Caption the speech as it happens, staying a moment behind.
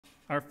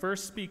Our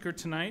first speaker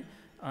tonight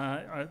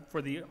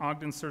for the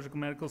Ogden Surgical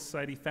Medical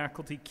Society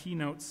faculty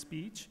keynote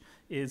speech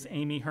is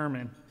Amy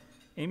Herman.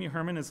 Amy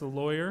Herman is a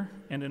lawyer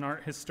and an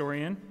art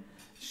historian.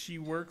 She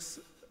uses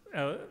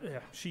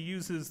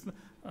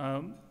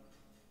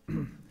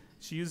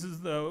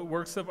the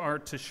works of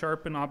art to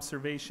sharpen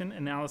observation,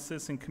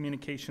 analysis, and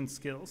communication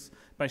skills.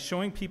 By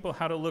showing people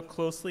how to look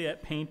closely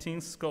at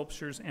paintings,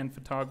 sculptures, and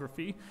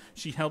photography,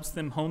 she helps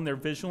them hone their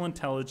visual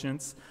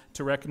intelligence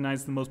to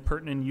recognize the most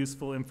pertinent and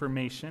useful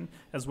information,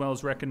 as well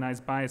as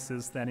recognize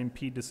biases that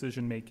impede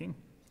decision-making.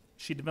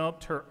 She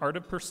developed her Art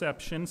of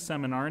Perception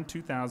seminar in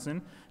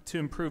 2000 to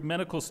improve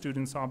medical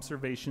students'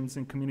 observations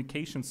and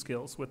communication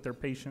skills with their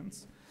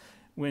patients,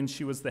 when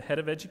she was the head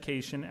of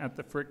education at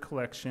the Frick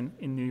Collection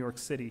in New York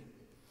City.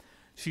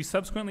 She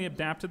subsequently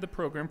adapted the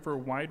program for a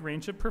wide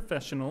range of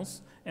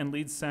professionals and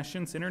leads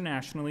sessions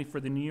internationally for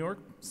the New York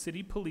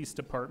City Police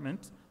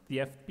Department, the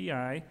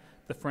FBI,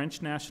 the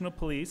French National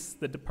Police,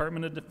 the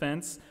Department of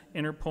Defense,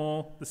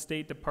 Interpol, the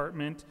State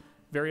Department,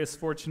 various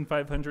Fortune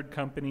 500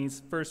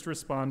 companies, first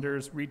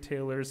responders,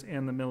 retailers,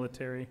 and the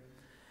military.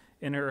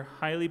 In her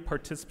highly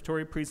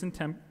participatory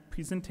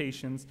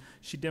presentations,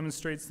 she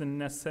demonstrates the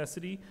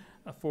necessity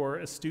for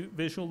astute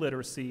visual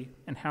literacy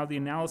and how the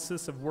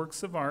analysis of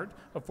works of art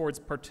affords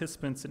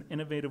participants an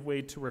innovative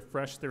way to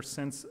refresh their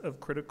sense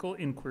of critical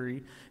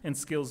inquiry and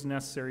skills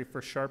necessary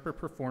for sharper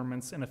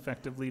performance and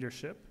effective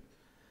leadership.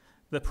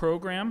 The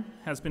program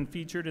has been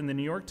featured in the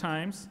New York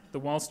Times, the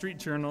Wall Street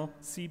Journal,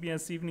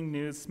 CBS Evening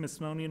News,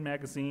 Smithsonian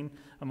Magazine,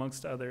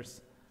 amongst others.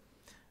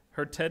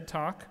 Her TED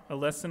Talk, A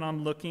Lesson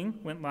on Looking,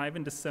 went live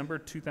in December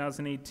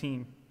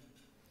 2018.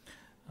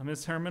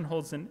 Ms. Herman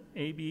holds an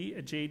AB,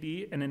 a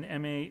JD, and an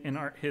MA in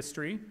art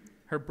history.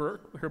 Her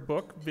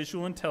book,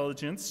 Visual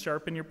Intelligence,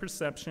 Sharpen Your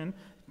Perception,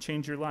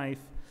 Change Your Life,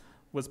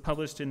 was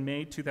published in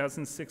May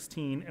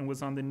 2016 and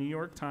was on the New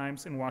York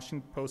Times and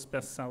Washington Post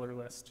bestseller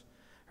list.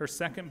 Her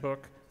second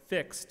book,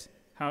 Fixed,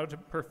 How to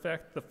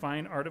Perfect the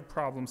Fine Art of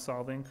Problem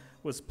Solving,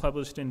 was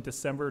published in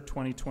December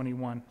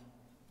 2021.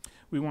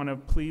 We want to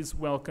please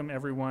welcome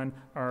everyone,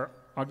 our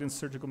Ogden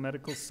Surgical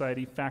Medical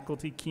Society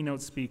faculty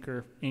keynote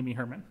speaker, Amy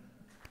Herman.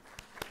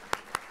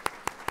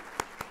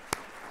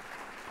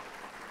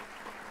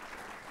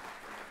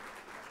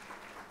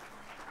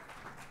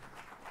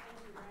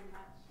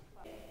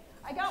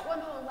 I got one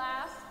of the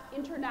last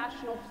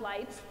international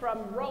flights from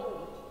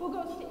Rome. Who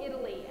goes to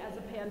Italy as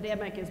a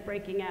pandemic is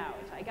breaking out?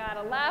 I got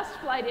a last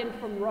flight in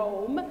from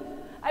Rome.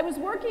 I was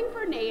working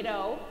for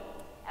NATO,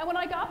 and when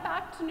I got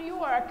back to New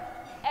York,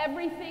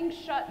 everything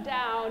shut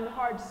down,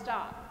 hard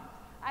stop.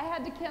 I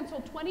had to cancel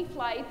 20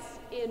 flights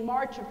in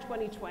March of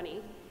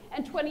 2020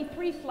 and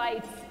 23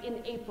 flights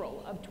in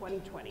April of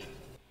 2020.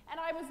 And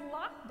I was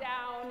locked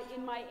down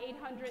in my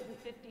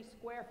 850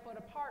 square foot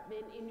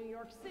apartment in New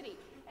York City.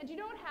 And you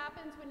know what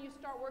happens when you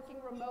start working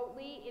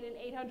remotely in an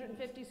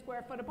 850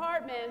 square foot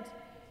apartment?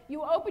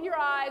 You open your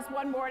eyes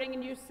one morning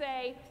and you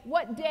say,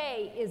 what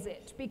day is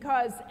it?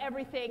 Because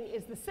everything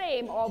is the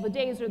same, all the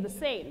days are the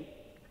same.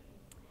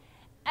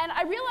 And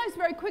I realized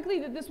very quickly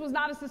that this was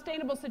not a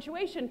sustainable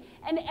situation.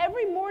 And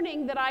every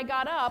morning that I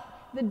got up,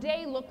 the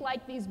day looked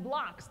like these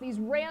blocks, these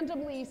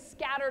randomly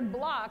scattered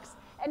blocks.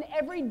 And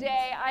every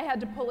day I had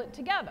to pull it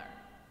together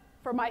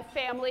for my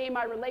family,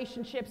 my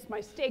relationships, my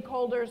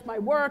stakeholders, my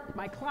work,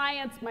 my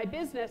clients, my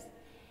business.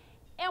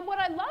 And what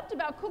I loved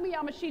about Kumi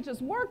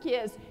Yamashita's work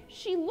is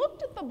she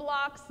looked at the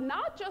blocks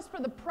not just for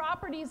the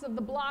properties of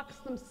the blocks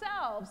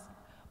themselves,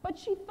 but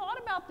she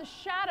thought about the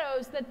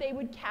shadows that they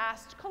would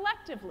cast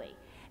collectively.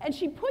 And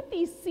she put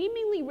these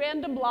seemingly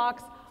random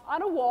blocks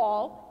on a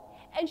wall,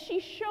 and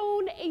she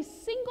shone a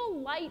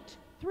single light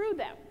through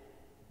them.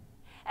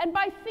 And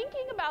by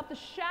thinking about the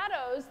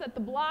shadows that the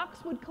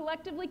blocks would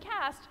collectively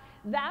cast,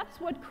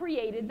 that's what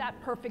created that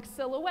perfect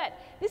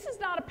silhouette. This is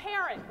not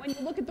apparent when you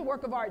look at the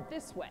work of art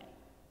this way.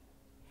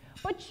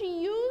 But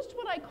she used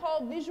what I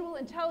call visual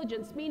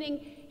intelligence,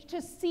 meaning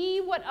to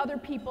see what other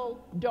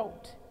people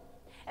don't.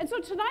 And so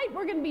tonight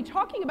we're going to be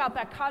talking about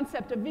that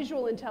concept of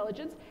visual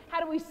intelligence. How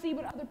do we see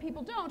what other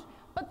people don't?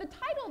 But the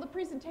title of the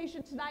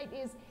presentation tonight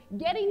is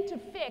Getting to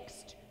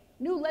Fixed,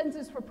 New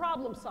Lenses for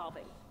Problem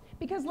Solving.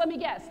 Because let me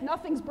guess,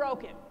 nothing's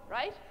broken,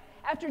 right?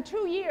 After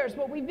 2 years,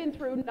 what we've been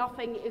through,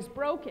 nothing is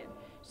broken.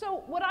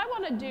 So what I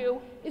want to do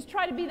is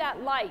try to be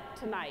that light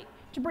tonight,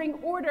 to bring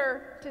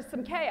order to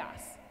some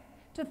chaos,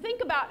 to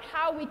think about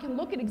how we can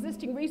look at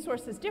existing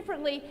resources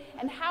differently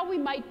and how we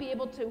might be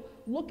able to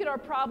look at our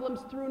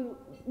problems through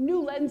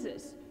new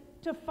lenses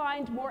to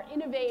find more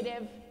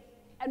innovative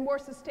and more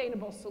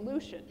sustainable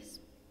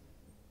solutions.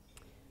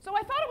 So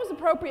I thought it was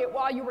appropriate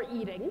while you were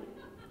eating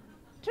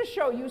to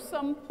show you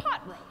some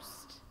pot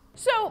roast.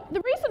 So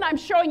the reason I'm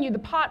showing you the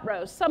pot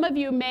roast, some of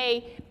you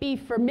may be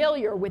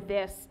familiar with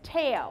this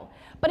tale,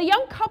 but a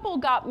young couple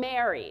got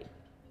married,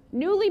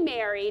 newly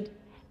married,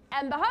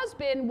 and the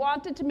husband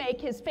wanted to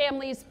make his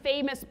family's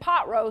famous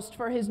pot roast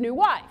for his new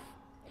wife.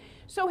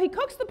 So he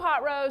cooks the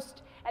pot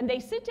roast, and they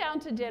sit down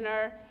to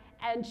dinner,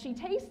 And she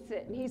tastes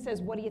it, and he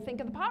says, what do you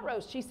think of the pot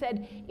roast? She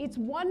said, it's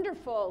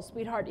wonderful,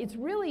 sweetheart. It's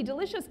really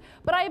delicious.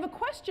 But I have a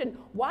question.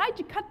 Why'd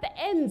you cut the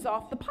ends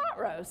off the pot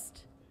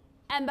roast?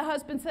 And the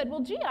husband said,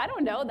 well, gee, I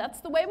don't know. That's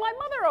the way my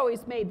mother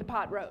always made the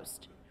pot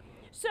roast.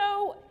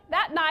 So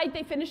that night,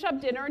 they finished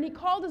up dinner, and he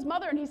called his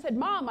mother, and he said,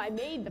 Mom, I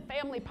made the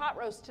family pot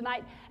roast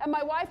tonight, and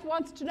my wife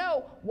wants to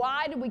know,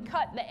 why did we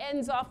cut the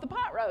ends off the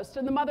pot roast?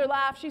 And the mother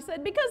laughed. She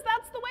said, because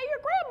that's the way your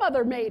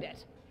grandmother made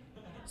it.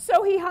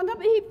 So he hung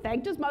up, he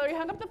thanked his mother, he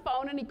hung up the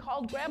phone, and he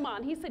called Grandma,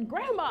 and he said,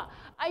 Grandma,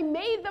 I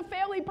made the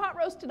family pot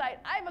roast tonight.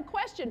 I have a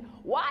question.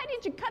 Why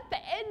did you cut the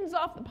ends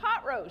off the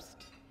pot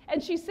roast?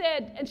 And she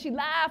said, and she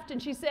laughed,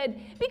 and she said,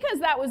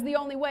 because that was the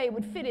only way it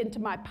would fit into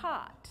my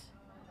pot.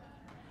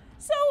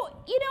 So,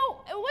 you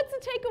know, what's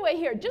the takeaway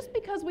here? Just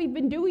because we've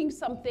been doing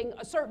something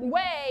a certain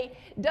way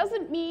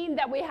doesn't mean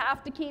that we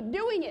have to keep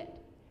doing it.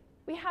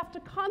 We have to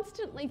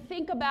constantly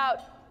think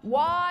about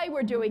why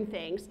we're doing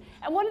things.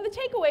 And one of the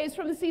takeaways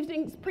from this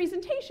evening's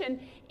presentation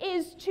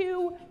is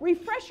to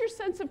refresh your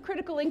sense of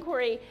critical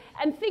inquiry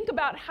and think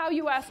about how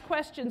you ask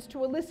questions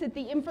to elicit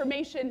the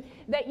information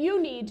that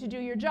you need to do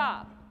your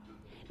job.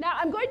 Now,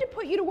 I'm going to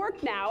put you to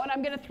work now, and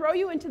I'm going to throw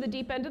you into the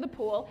deep end of the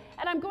pool,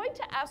 and I'm going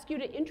to ask you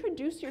to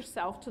introduce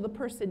yourself to the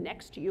person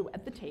next to you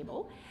at the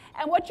table.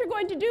 And what you're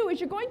going to do is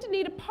you're going to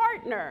need a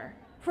partner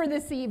for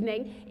this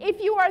evening. If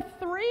you are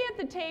 3 at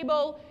the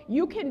table,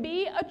 you can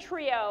be a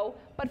trio,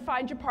 but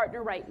find your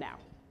partner right now.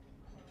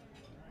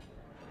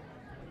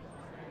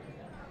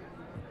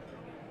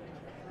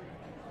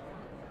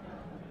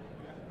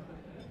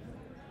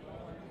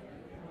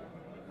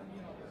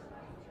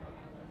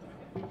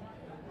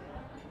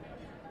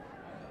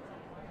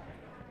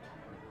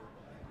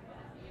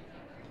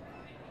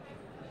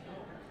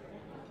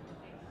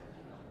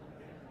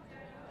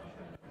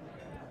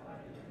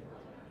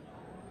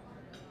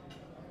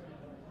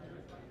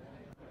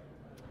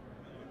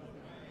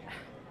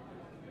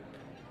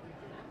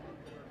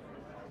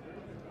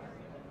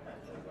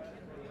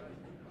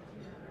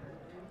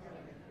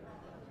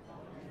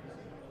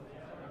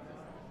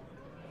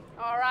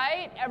 All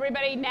right,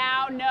 everybody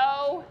now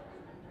know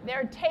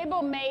their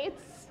table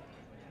mates.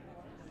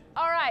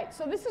 All right,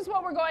 so this is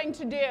what we're going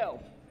to do.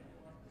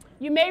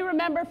 You may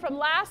remember from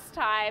last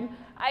time,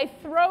 I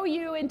throw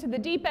you into the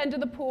deep end of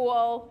the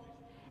pool,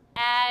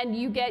 and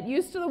you get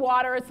used to the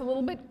water. It's a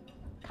little bit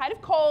kind of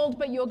cold,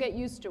 but you'll get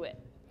used to it.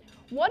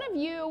 One of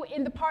you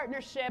in the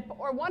partnership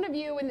or one of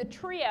you in the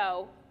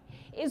trio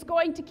is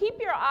going to keep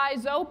your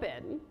eyes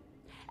open,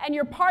 and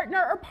your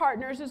partner or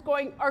partners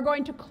are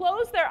going to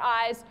close their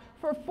eyes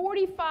for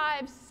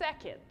 45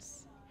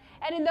 seconds.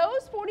 And in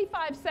those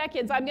 45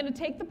 seconds, I'm going to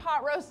take the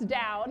pot roast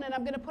down, and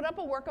I'm going to put up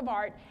a work of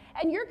art,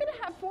 and you're going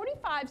to have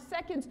 45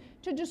 seconds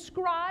to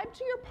describe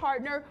to your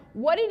partner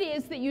what it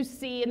is that you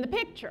see in the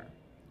picture.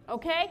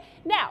 Okay?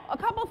 Now, a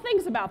couple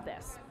things about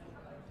this.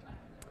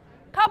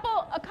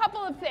 A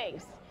couple of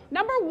things.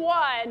 Number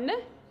one,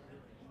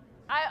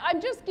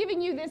 I'm just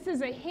giving you this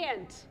as a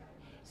hint.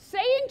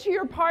 Saying to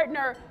your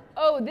partner,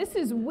 oh, this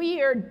is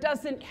weird,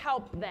 doesn't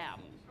help them.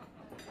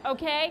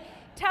 Okay?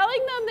 Telling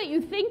them that you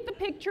think the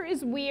picture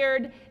is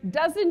weird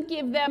doesn't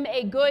give them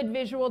a good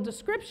visual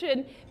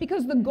description,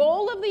 because the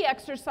goal of the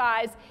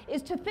exercise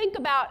is to think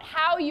about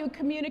how you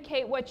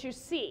communicate what you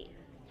see.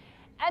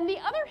 And the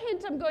other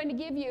hint I'm going to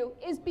give you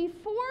is,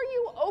 before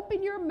you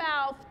open your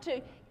mouth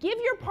to give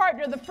your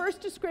partner the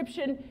first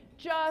description,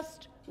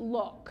 just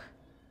look.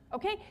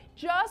 Okay?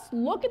 Just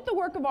look at the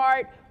work of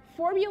art,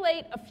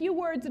 formulate a few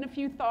words and a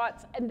few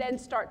thoughts, and then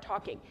start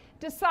talking.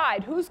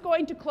 Decide who's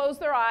going to close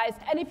their eyes,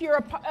 and if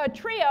you're a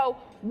trio,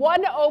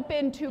 1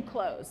 open, 2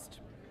 closed.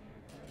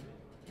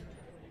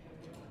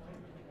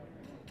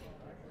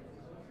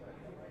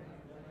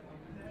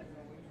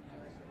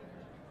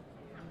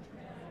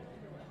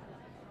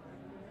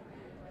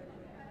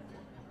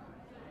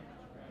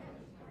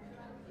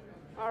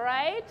 All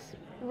right,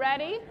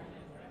 ready?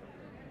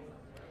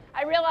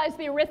 I realize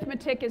the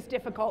arithmetic is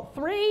difficult.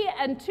 3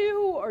 and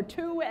 2, or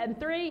 2 and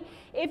 3.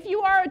 If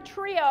you are a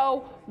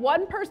trio,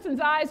 1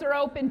 person's eyes are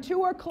open,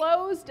 2 are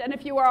closed, and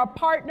if you are a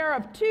partner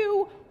of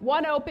 2,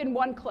 1 open,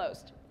 1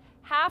 closed.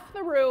 Half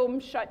the room,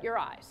 shut your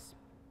eyes.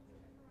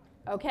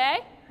 Okay?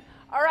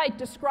 All right,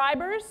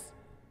 describers,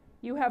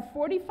 you have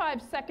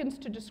 45 seconds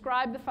to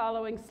describe the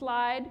following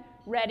slide.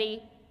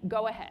 Ready,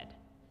 go ahead.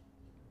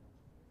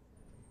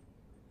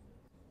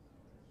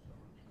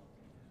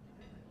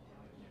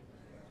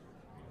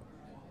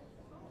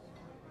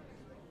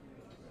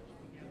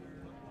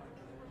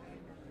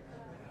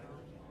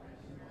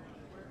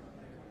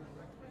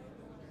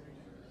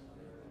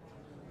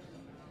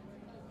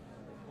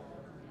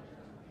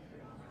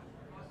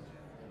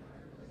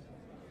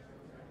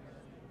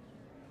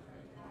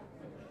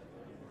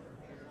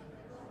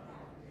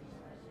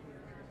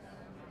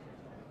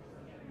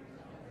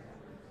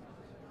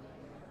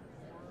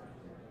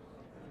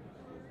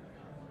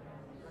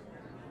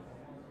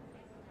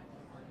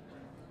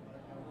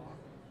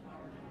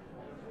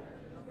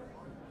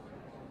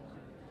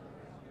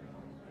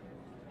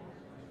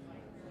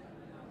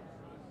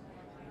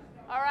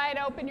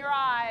 right, open your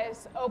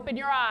eyes. Open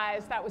your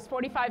eyes. That was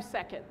 45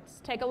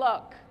 seconds. Take a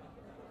look.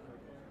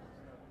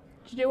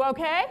 Did you do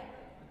okay?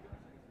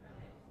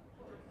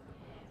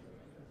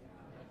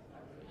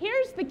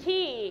 Here's the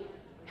key.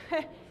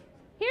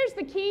 Here's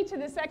the key to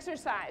this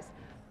exercise.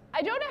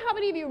 I don't know how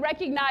many of you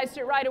recognized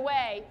it right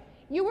away.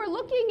 You were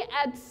looking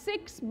at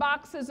 6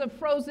 boxes of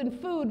frozen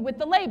food with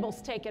the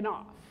labels taken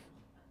off.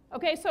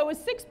 Okay, so it was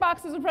 6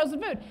 boxes of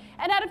frozen food.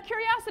 And out of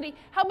curiosity,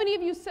 how many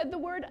of you said the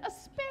word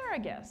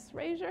asparagus?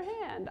 Raise your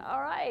hand.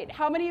 All right.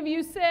 How many of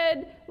you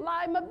said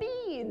lima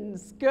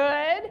beans?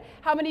 Good.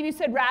 How many of you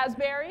said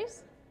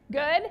raspberries?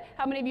 Good.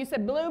 How many of you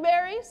said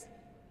blueberries?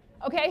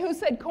 Okay, who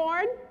said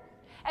corn?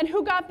 And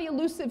who got the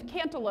elusive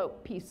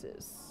cantaloupe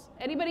pieces?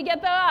 Anybody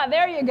get that? Ah,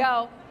 there you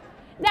go.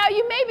 Now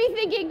you may be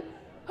thinking,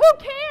 who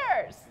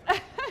cares?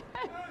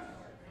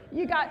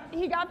 He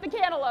got the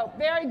cantaloupe.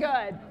 Very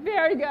good.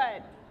 Very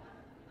good.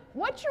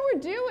 What you were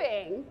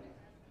doing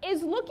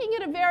is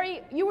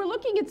you were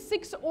looking at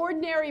 6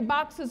 ordinary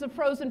boxes of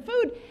frozen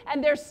food,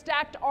 and they're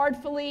stacked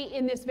artfully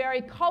in this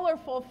very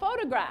colorful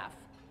photograph.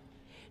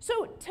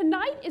 So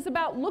tonight is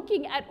about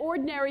looking at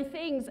ordinary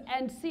things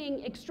and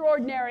seeing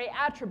extraordinary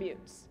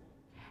attributes.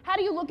 How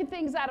do you look at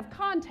things out of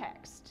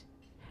context?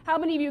 How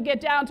many of you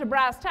get down to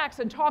brass tacks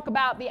and talk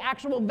about the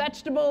actual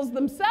vegetables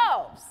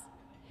themselves?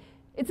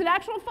 It's an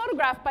actual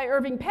photograph by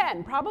Irving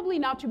Penn. Probably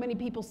not too many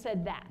people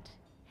said that.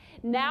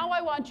 Now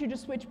I want you to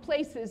switch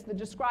places. The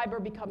describer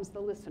becomes the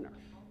listener.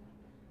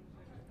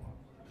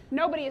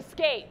 Nobody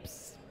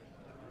escapes.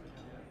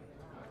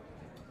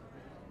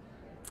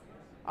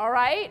 All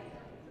right?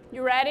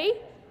 You ready?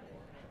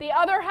 The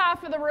other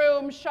half of the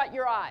room, shut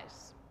your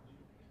eyes.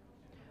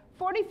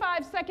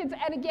 45 seconds,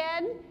 and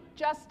again,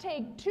 just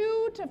take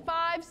 2 to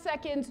 5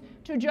 seconds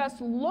to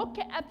just look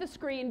at the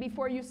screen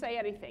before you say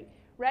anything.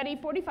 Ready?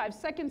 45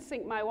 seconds,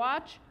 sync my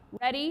watch.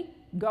 Ready?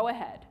 Go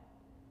ahead.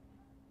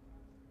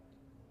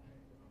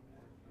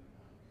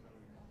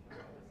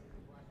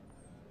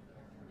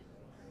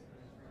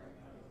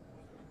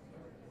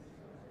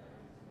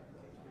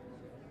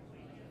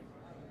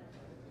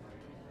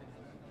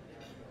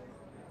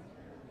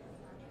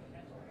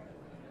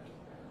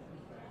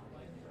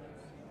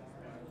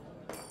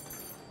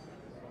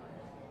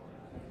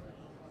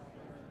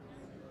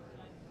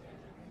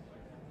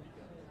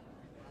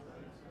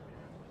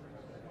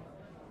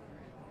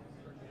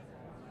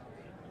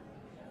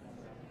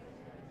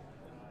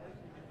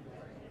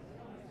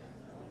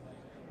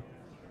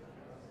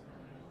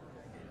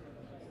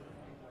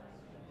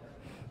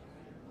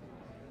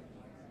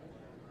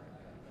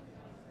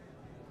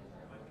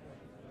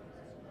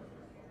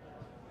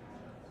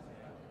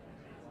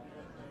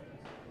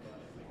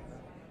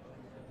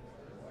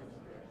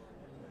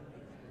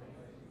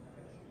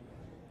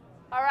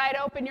 All right,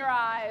 open your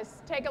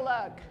eyes. Take a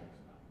look.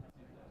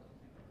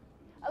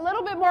 A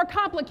little bit more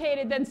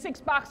complicated than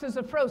 6 boxes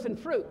of frozen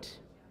fruit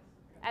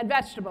and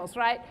vegetables,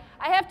 right?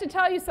 I have to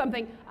tell you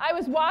something. I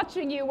was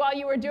watching you while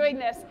you were doing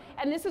this,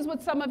 and this is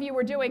what some of you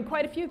were doing,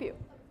 quite a few of you.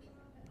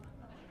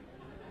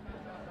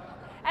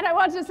 And I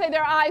wanted to say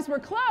their eyes were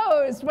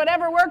closed.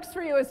 Whatever works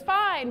for you is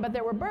fine, but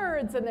there were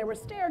birds and there were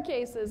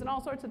staircases and all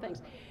sorts of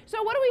things.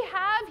 So what do we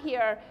have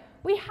here?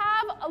 We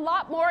have a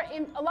lot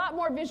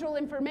more visual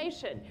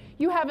information.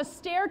 You have a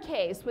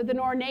staircase with an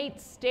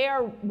ornate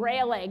stair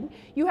railing.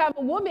 You have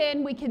a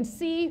woman, we can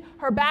see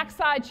her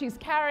backside, she's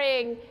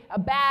carrying a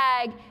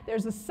bag.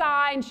 There's a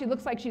sign, she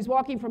looks like she's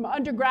walking from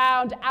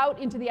underground out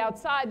into the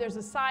outside. There's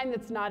a sign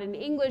that's not in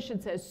English,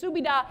 it says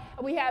Subida.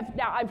 And we have,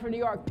 now I'm from New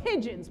York,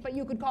 pigeons, but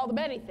you could call them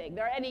anything.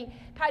 They're any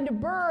kind of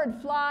bird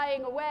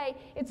flying away.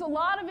 It's a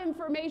lot of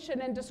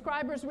information, and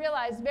describers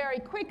realize very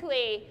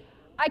quickly,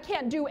 I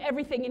can't do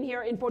everything in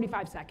here in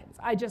 45 seconds.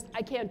 I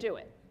can't do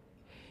it.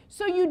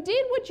 So you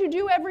did what you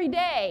do every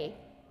day.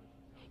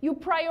 You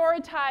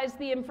prioritized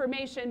the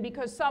information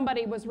because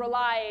somebody was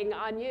relying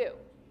on you.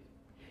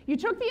 You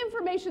took the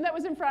information that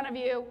was in front of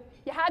you.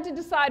 You had to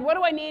decide, what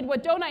do I need,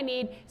 what don't I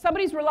need?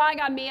 Somebody's relying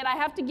on me, and I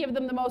have to give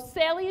them the most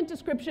salient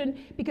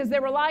description because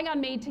they're relying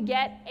on me to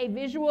get a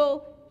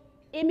visual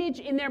image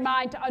in their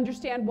mind to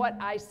understand what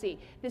I see.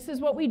 This is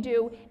what we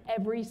do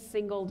every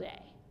single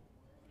day.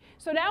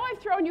 So now I've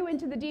thrown you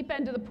into the deep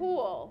end of the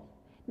pool.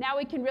 Now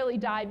we can really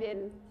dive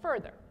in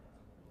further.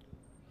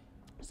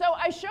 So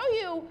I show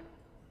you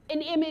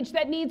an image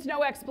that needs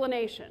no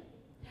explanation.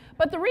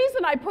 But the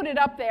reason I put it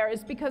up there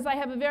is because I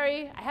had a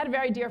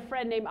very dear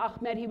friend named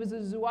Ahmed. He was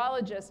a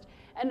zoologist,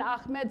 and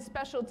Ahmed's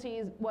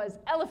specialty was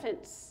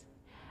elephants.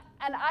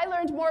 And I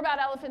learned more about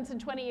elephants in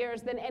 20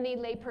 years than any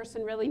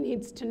layperson really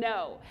needs to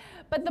know.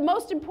 But the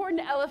most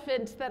important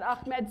elephant that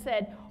Ahmed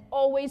said,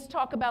 always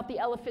talk about the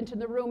elephant in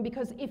the room,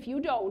 because if you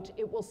don't,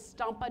 it will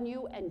stomp on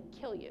you and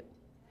kill you.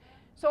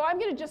 So I'm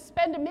going to just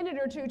spend a minute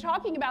or two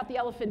talking about the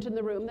elephant in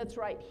the room that's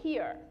right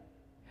here.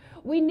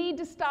 We need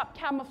to stop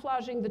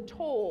camouflaging the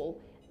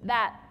toll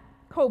that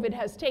COVID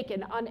has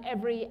taken on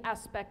every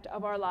aspect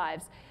of our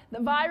lives. The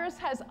virus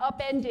has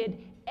upended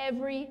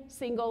every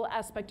single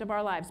aspect of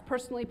our lives,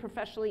 personally,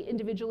 professionally,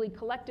 individually,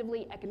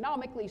 collectively,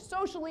 economically,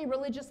 socially,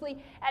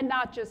 religiously, and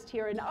not just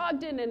here in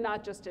Ogden and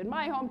not just in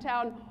my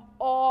hometown,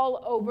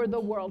 all over the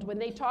world. When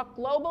they talk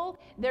global,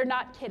 they're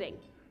not kidding.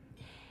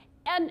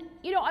 And,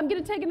 you know, I'm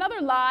going to take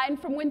another line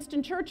from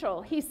Winston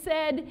Churchill. He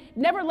said,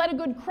 "Never let a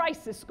good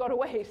crisis go to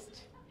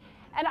waste."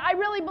 And I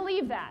really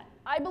believe that.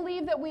 I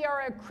believe that we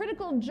are at a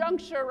critical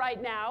juncture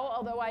right now,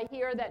 although I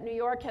hear that New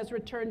York has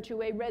returned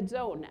to a red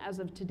zone as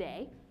of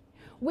today.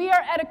 We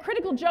are at a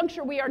critical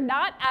juncture. We are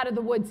not out of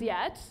the woods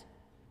yet,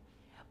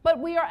 but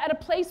we are at a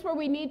place where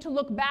we need to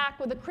look back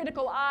with a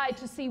critical eye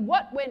to see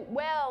what went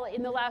well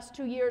in the last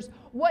 2 years,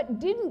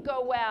 what didn't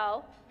go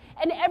well.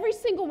 And every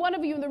single one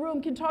of you in the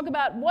room can talk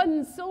about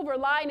one silver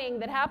lining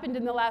that happened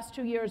in the last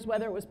 2 years,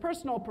 whether it was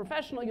personal,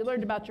 professional, you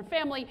learned about your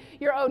family,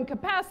 your own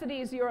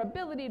capacities, your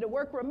ability to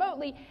work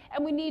remotely,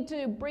 and we need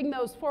to bring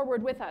those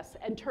forward with us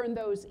and turn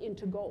those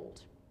into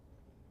gold.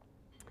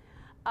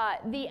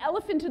 The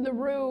elephant in the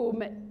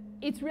room,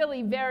 it's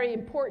really very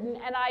important,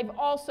 and I've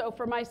also,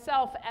 for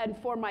myself and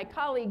for my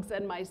colleagues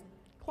and my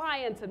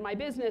clients and my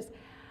business,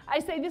 I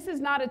say this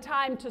is not a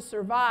time to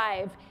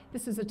survive,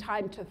 this is a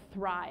time to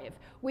thrive.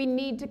 We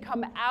need to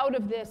come out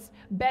of this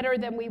better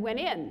than we went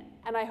in,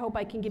 and I hope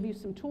I can give you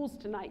some tools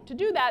tonight to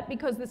do that,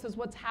 because this is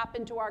what's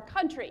happened to our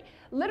country.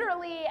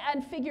 Literally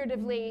and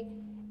figuratively,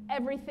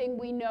 everything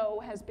we know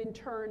has been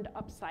turned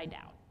upside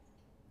down.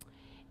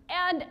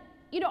 And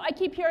you know, I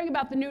keep hearing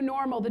about the new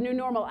normal, the new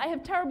normal. I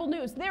have terrible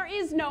news. There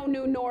is no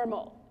new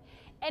normal.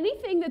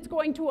 Anything that's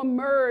going to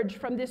emerge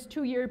from this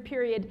 2-year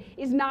period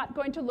is not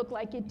going to look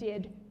like it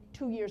did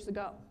 2 years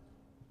ago.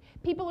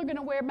 People are going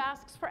to wear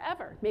masks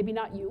forever. Maybe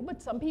not you,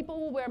 but some people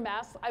will wear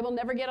masks. I will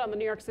never get on the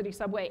New York City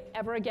subway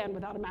ever again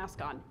without a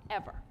mask on,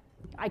 ever.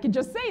 I can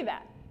just say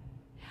that.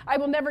 I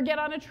will never get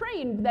on a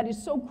train that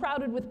is so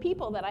crowded with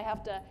people that I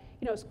have to,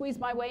 you know, squeeze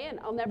my way in.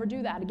 I'll never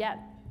do that again.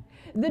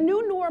 The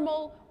new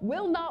normal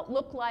will not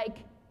look like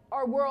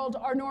our world,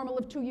 our normal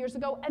of 2 years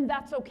ago, and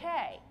that's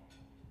okay.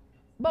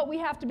 But we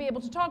have to be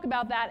able to talk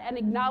about that and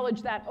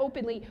acknowledge that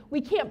openly.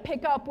 We can't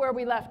pick up where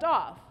we left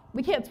off.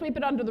 We can't sweep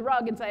it under the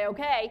rug and say,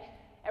 okay,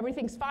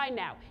 everything's fine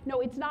now.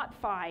 No, it's not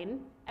fine.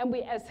 And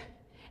we, as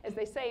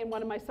they say in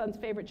one of my son's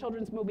favorite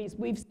children's movies,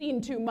 we've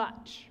seen too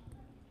much.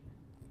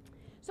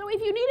 So if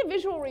you need a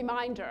visual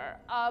reminder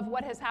of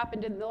what has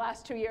happened in the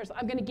last 2 years,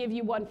 I'm going to give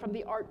you one from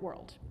the art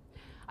world.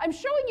 I'm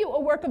showing you a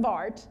work of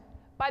art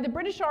by the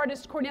British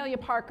artist Cornelia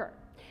Parker.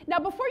 Now,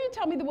 before you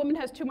tell me the woman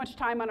has too much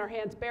time on her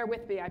hands, bear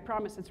with me, I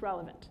promise it's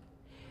relevant.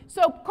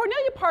 So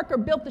Cornelia Parker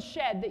built the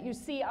shed that you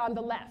see on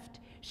the left.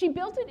 She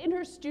built it in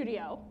her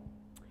studio,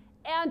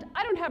 and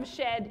I don't have a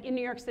shed in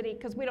New York City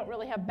because we don't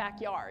really have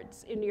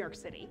backyards in New York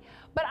City.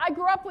 But I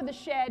grew up with a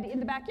shed in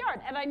the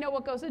backyard, and I know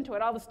what goes into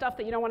it, all the stuff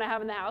that you don't want to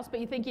have in the house, but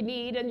you think you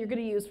need and you're going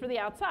to use for the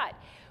outside.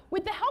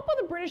 With the help of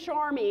the British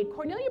Army,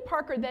 Cornelia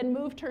Parker then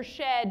moved her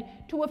shed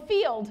to a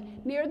field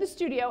near the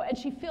studio, and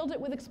she filled it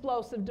with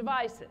explosive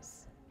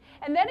devices.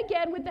 And then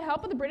again, with the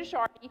help of the British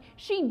Army,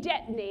 she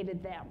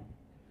detonated them.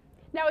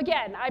 Now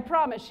again, I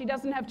promise she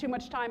doesn't have too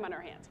much time on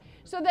her hands.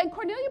 So then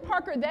Cornelia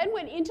Parker then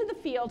went into the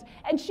field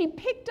and she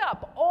picked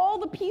up all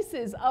the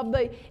pieces of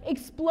the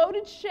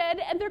exploded shed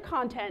and their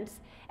contents,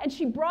 and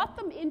she brought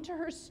them into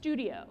her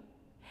studio.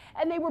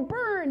 And they were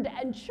burned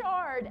and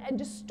charred and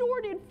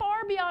distorted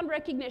far beyond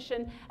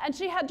recognition, and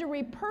she had to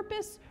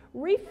repurpose,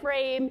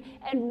 reframe,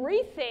 and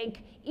rethink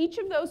each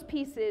of those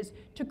pieces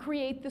to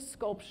create the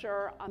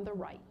sculpture on the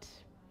right.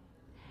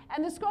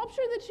 And the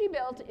sculpture that she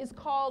built is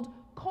called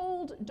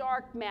Cold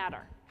Dark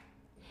Matter.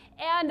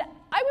 And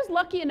I was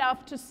lucky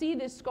enough to see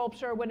this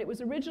sculpture when it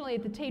was originally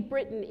at the Tate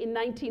Britain in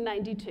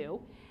 1992.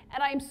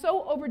 And I am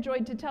so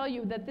overjoyed to tell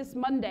you that this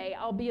Monday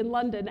I'll be in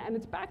London, and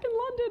it's back in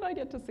London. I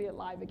get to see it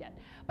live again.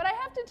 But I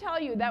have to tell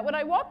you that when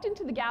I walked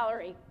into the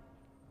gallery,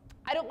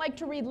 I don't like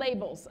to read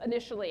labels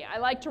initially. I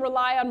like to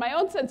rely on my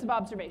own sense of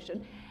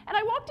observation. And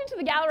I walked into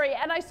the gallery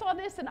and I saw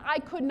this, and I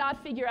could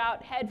not figure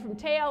out head from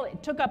tail.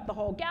 It took up the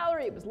whole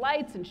gallery. It was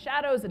lights and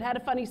shadows. It had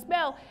a funny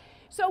smell.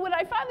 So when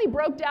I finally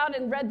broke down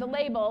and read the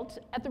label,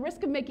 at the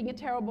risk of making a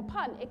terrible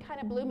pun, it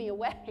kind of blew me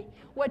away.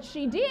 What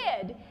she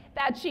did,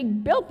 that she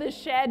built this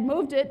shed,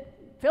 moved it,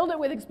 filled it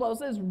with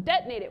explosives,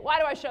 detonated it. Why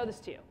do I show this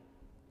to you?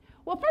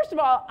 Well, first of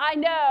all, I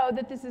know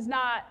that this is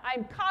not,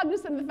 I'm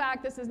cognizant of the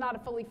fact this is not a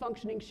fully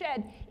functioning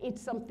shed.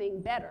 It's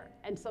something better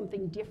and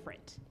something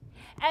different.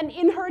 And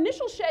in her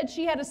initial shed,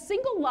 she had a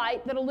single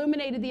light that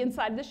illuminated the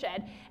inside of the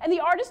shed, and the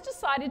artist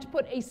decided to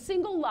put a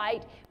single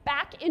light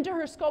back into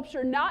her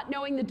sculpture, not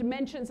knowing the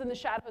dimensions and the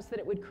shadows that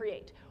it would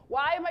create.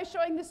 Why am I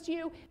showing this to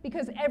you?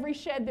 Because every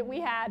shed that we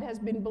had has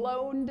been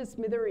blown to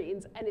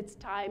smithereens, and it's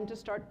time to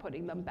start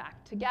putting them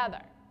back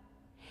together.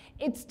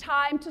 It's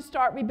time to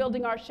start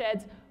rebuilding our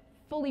sheds,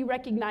 fully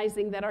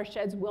recognizing that our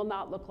sheds will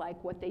not look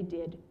like what they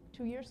did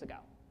 2 years ago.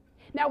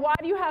 Now, why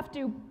do you have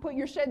to put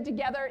your shed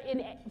together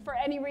for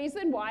any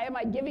reason? Why am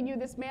I giving you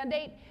this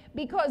mandate?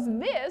 Because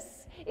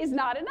this is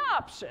not an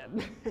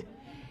option.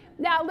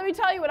 Now, let me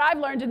tell you what I've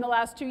learned in the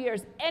last 2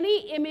 years.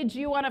 Any image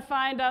you want to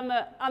find on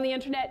the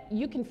internet,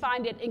 you can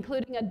find it,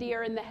 including a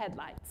deer in the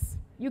headlights.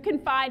 You can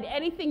find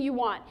anything you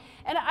want.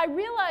 And I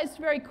realized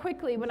very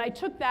quickly when I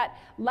took that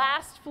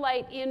last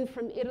flight in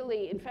from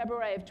Italy in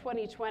February of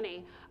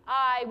 2020,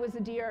 I was a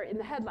deer in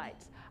the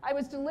headlights. I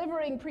was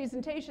delivering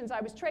presentations.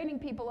 I was training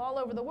people all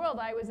over the world.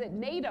 I was at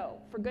NATO,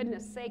 for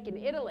goodness sake, in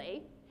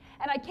Italy.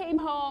 And I came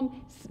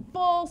home,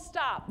 full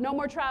stop, no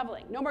more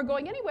traveling, no more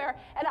going anywhere.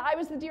 And I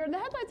was the deer in the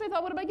headlights. I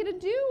thought, what am I going to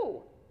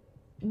do?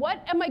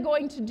 What am I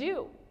going to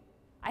do?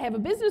 I have a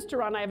business to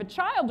run. I have a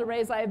child to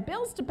raise. I have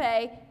bills to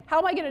pay. How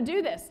am I going to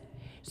do this?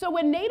 So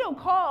when NATO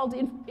called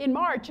in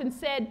March and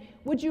said,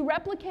 would you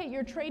replicate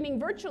your training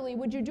virtually?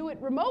 Would you do it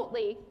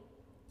remotely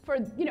for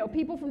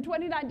people from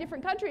 29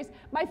 different countries?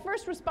 My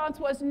first response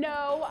was,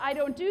 no, I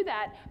don't do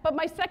that. But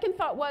my second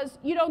thought was,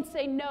 you don't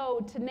say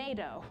no to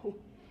NATO.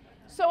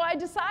 So I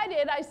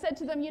decided, I said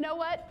to them, you know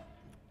what?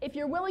 If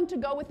you're willing to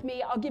go with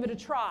me, I'll give it a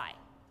try.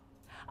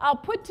 I'll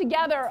put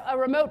together a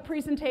remote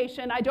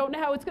presentation. I don't know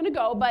how it's going to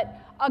go, but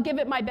I'll give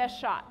it my best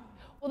shot.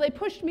 Well, they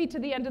pushed me to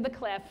the end of the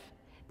cliff.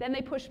 Then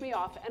they pushed me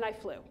off, and I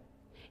flew.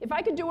 If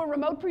I could do a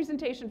remote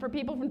presentation for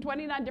people from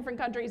 29 different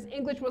countries,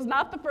 English was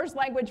not the first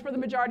language for the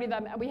majority of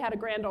them, and we had a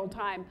grand old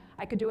time.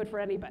 I could do it for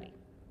anybody.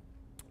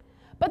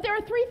 But there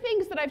are 3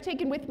 things that I've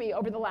taken with me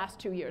over the last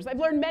 2 years. I've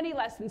learned many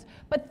lessons,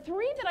 but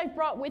 3 that I've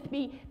brought with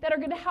me that are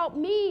going to help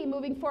me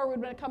moving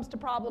forward when it comes to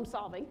problem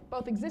solving,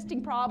 both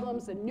existing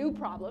problems and new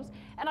problems,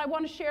 and I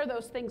want to share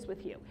those things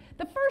with you.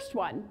 The first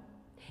one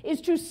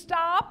is to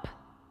stop,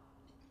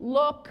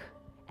 look,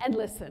 and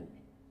listen.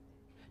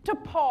 To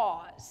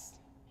pause.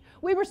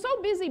 We were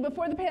so busy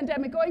before the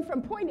pandemic going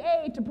from point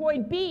A to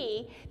point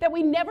B that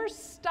we never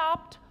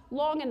stopped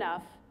long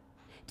enough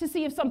to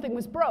see if something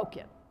was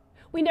broken.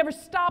 We never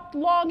stopped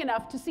long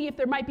enough to see if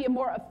there might be a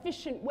more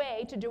efficient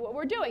way to do what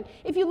we're doing.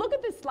 If you look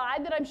at this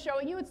slide that I'm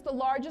showing you, it's the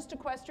largest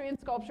equestrian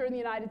sculpture in the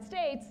United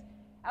States.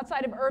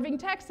 Outside of Irving,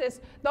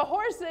 Texas, the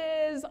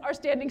horses are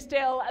standing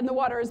still and the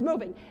water is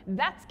moving.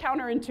 That's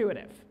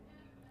counterintuitive.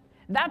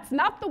 That's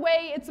not the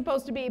way it's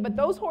supposed to be, but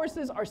those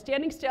horses are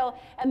standing still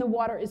and the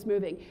water is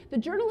moving. The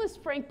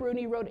journalist Frank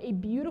Bruni wrote a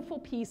beautiful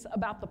piece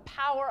about the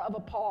power of a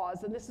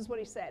pause, and this is what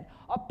he said.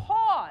 A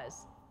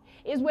pause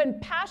is when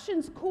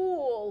passions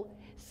cool,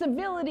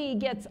 civility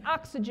gets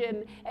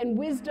oxygen, and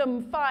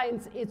wisdom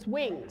finds its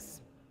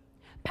wings.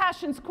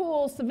 Passions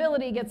cool,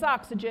 civility gets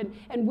oxygen,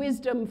 and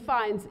wisdom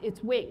finds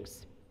its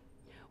wings.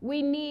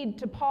 We need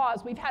to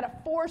pause. We've had a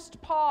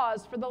forced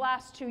pause for the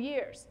last 2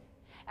 years.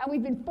 And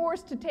we've been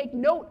forced to take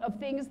note of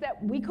things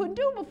that we couldn't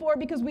do before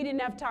because we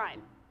didn't have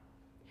time.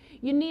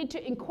 You need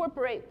to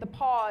incorporate the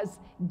pause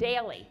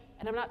daily.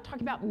 And I'm not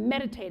talking about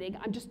meditating.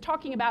 I'm just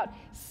talking about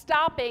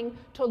stopping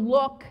to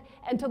look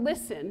and to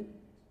listen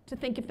to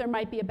think if there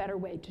might be a better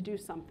way to do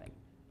something.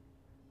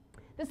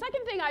 The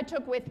second thing I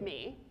took with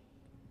me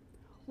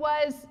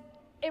was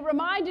it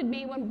reminded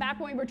me back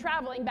when we were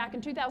traveling back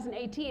in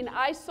 2018,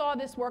 I saw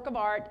this work of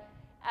art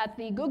at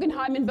the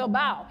Guggenheim in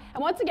Bilbao.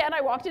 And once again,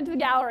 I walked into the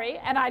gallery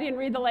and I didn't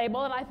read the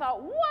label and I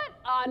thought, what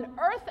on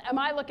earth am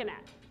I looking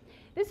at?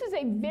 This is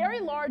a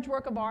very large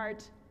work of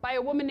art by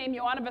a woman named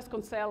Joana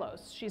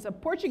Vasconcelos. She's a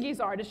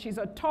Portuguese artist. She's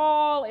a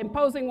tall,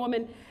 imposing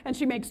woman, and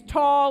she makes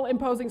tall,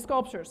 imposing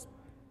sculptures.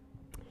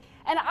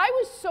 And I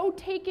was so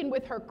taken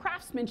with her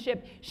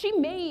craftsmanship, she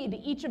made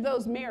each of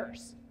those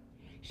mirrors.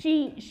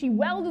 She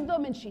welded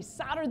them and she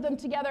soldered them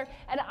together,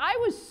 and I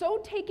was so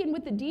taken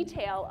with the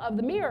detail of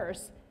the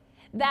mirrors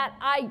that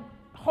I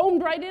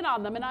homed right in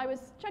on them, and I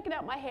was checking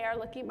out my hair,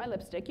 looking at my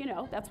lipstick,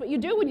 that's what you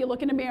do when you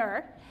look in a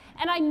mirror.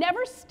 And I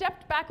never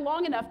stepped back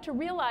long enough to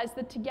realize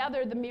that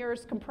together the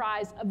mirrors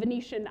comprise a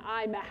Venetian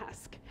eye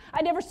mask.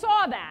 I never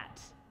saw that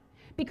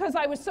because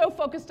I was so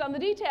focused on the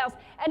details.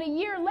 And a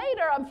year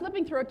later, I'm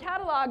flipping through a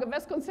catalog of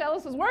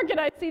Vasconcelos' work, and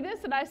I see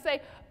this, and I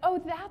say,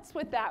 oh, that's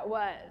what that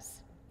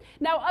was.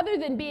 Now, other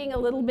than being a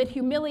little bit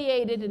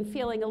humiliated and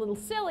feeling a little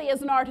silly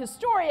as an art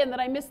historian that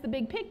I missed the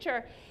big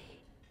picture,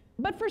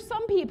 but for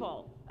some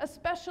people,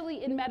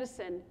 especially in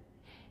medicine,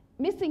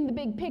 missing the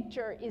big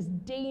picture is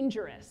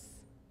dangerous.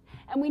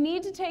 And we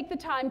need to take the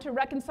time to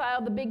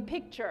reconcile the big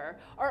picture,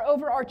 our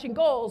overarching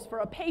goals for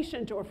a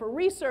patient or for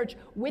research,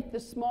 with the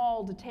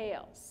small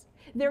details.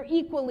 They're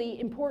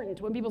equally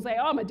important. When people say,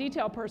 oh, I'm a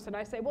detail person,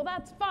 I say, well,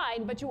 that's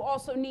fine, but you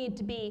also need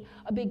to be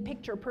a big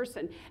picture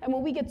person. And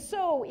when we get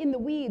so in the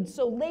weeds,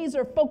 so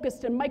laser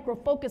focused and micro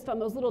focused on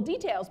those little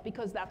details,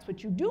 because that's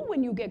what you do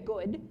when you get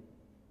good,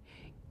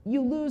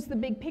 you lose the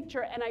big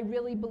picture, and I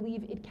really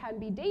believe it can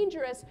be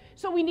dangerous.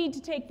 So we need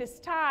to take this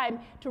time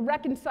to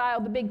reconcile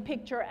the big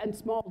picture and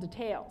small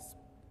details.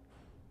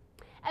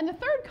 And the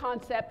third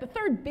concept, the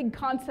third big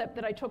concept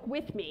that I took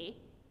with me,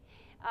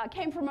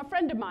 came from a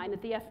friend of mine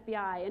at the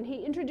FBI, and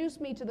he introduced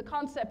me to the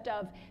concept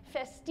of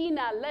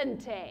festina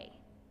lente.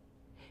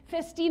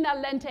 Festina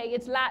lente,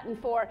 it's Latin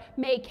for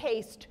make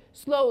haste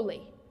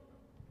slowly.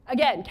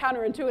 Again,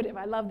 counterintuitive.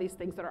 I love these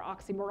things that are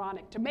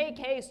oxymoronic. To make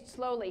haste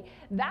slowly.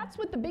 That's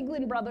what the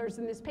Biglin brothers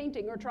in this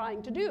painting are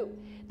trying to do.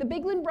 The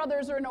Biglin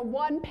brothers are in a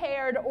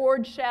one-paired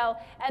oared shell,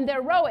 and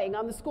they're rowing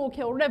on the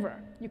Schuylkill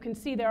River. You can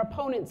see their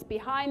opponents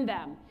behind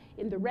them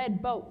in the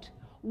red boat.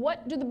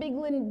 What do the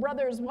Biglin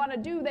brothers want to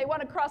do? They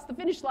want to cross the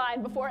finish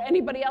line before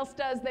anybody else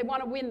does. They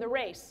want to win the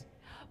race.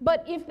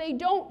 But if they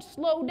don't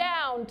slow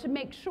down to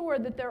make sure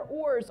that their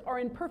oars are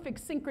in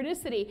perfect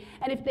synchronicity,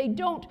 and if they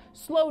don't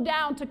slow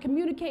down to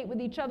communicate with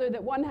each other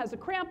that one has a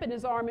cramp in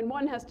his arm and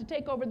one has to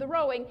take over the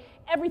rowing,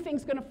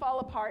 everything's going to fall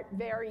apart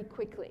very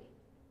quickly.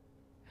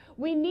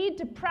 We need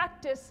to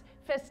practice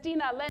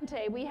festina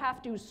lente. We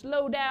have to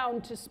slow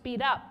down to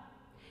speed up,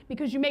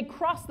 because you may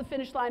cross the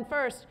finish line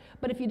first,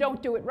 but if you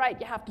don't do it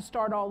right, you have to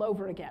start all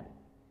over again.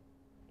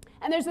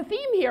 And there's a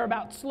theme here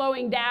about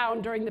slowing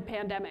down during the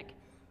pandemic.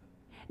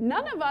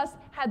 None of us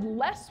had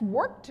less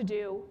work to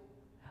do,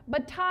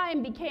 but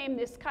time became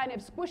this kind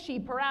of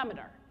squishy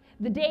parameter.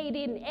 The day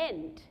didn't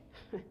end.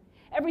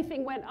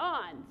 Everything went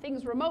on.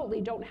 Things remotely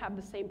don't have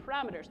the same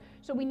parameters.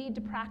 So we need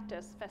to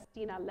practice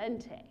festina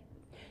lente.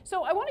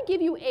 So I want to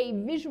give you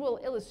a visual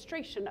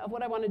illustration of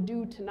what I want to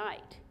do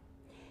tonight.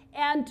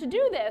 And to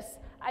do this,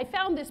 I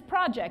found this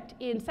project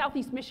in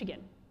Southeast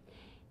Michigan.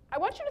 I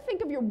want you to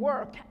think of your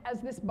work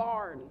as this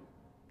barn.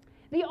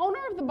 The owner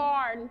of the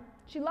barn,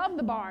 she loved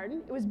the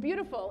barn. It was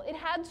beautiful. It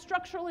had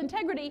structural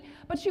integrity,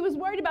 but she was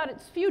worried about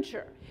its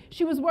future.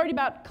 She was worried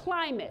about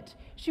climate.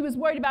 She was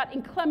worried about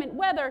inclement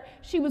weather.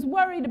 She was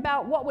worried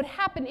about what would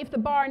happen if the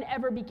barn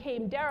ever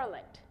became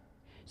derelict.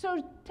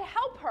 So to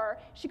help her,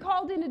 she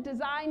called in a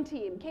design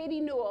team.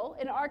 Katie Newell,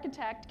 an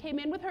architect, came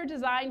in with her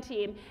design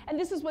team, and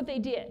this is what they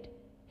did.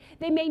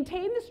 They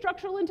maintained the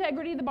structural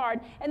integrity of the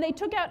barn, and they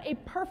took out a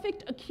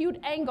perfect acute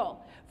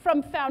angle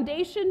from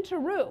foundation to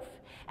roof.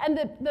 And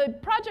the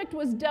project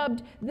was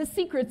dubbed the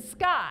Secret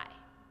Sky.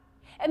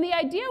 And the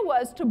idea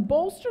was to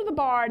bolster the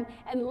barn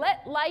and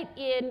let light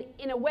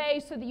in a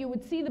way so that you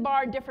would see the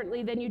barn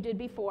differently than you did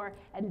before.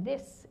 And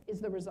this is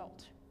the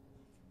result.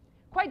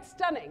 Quite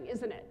stunning,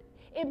 isn't it?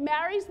 It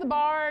marries the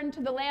barn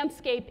to the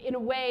landscape in a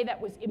way that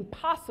was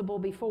impossible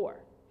before.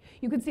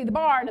 You can see the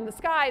barn and the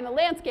sky and the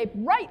landscape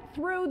right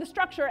through the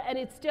structure, and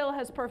it still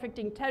has perfect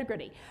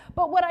integrity.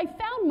 But what I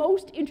found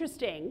most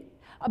interesting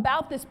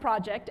about this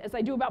project, as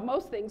I do about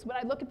most things when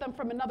I look at them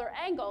from another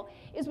angle,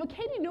 is what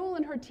Katie Newell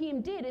and her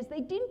team did is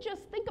they didn't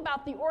just think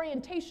about the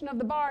orientation of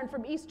the barn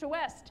from east to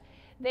west.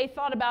 They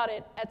thought about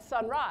it at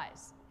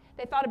sunrise.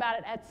 They thought about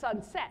it at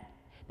sunset.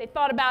 They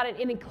thought about it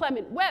in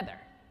inclement weather.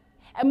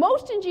 And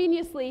most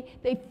ingeniously,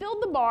 they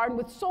filled the barn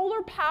with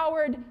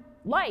solar-powered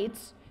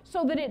lights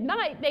so that at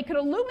night they could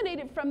illuminate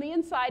it from the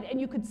inside and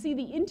you could see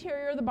the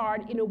interior of the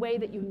barn in a way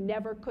that you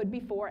never could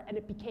before, and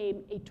it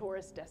became a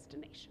tourist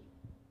destination.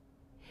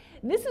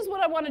 This is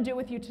what I want to do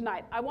with you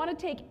tonight. I want to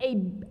take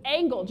an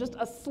angle, just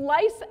a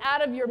slice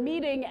out of your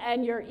meeting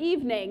and your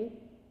evening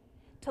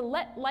to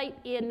let light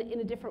in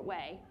a different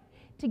way,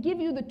 to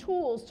give you the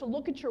tools to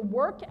look at your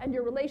work and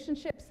your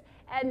relationships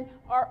and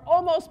our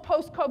almost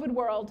post-COVID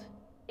world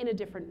in a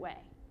different way.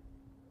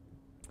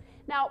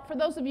 Now, for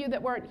those of you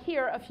that weren't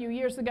here a few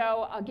years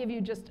ago, I'll give you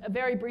just a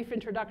very brief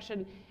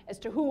introduction as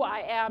to who I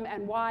am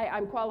and why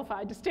I'm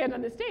qualified to stand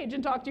on this stage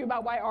and talk to you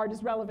about why art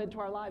is relevant to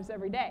our lives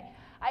every day.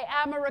 I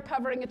am a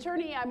recovering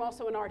attorney. I'm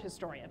also an art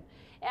historian.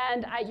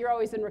 And you're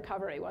always in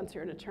recovery once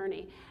you're an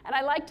attorney. And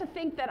I like to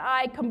think that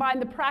I combine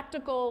the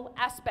practical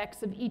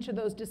aspects of each of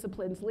those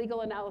disciplines,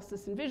 legal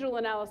analysis and visual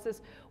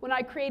analysis, when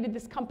I created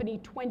this company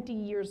 20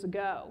 years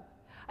ago.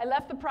 I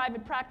left the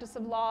private practice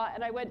of law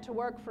and I went to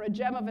work for a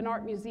gem of an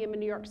art museum in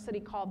New York City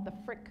called the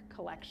Frick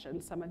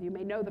Collection. Some of you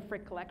may know the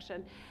Frick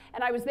Collection.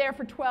 And I was there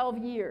for 12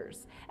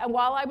 years. And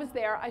while I was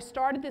there, I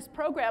started this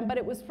program, but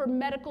it was for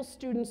medical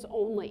students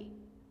only.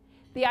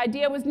 The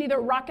idea was neither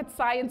rocket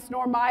science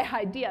nor my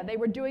idea. They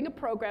were doing a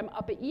program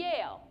up at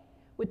Yale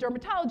with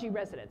dermatology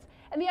residents.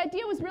 And the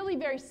idea was really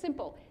very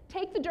simple.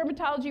 Take the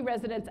dermatology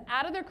residents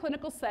out of their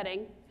clinical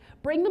setting,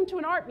 bring them to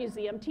an art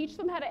museum, teach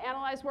them how to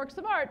analyze works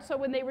of art, so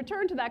when they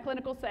return to that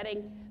clinical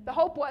setting, the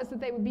hope was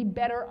that they would be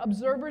better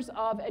observers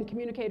of and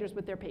communicators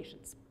with their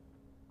patients.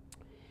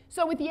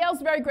 So with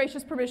Yale's very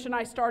gracious permission,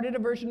 I started a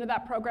version of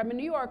that program in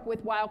New York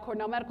with Weill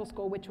Cornell Medical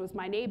School, which was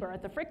my neighbor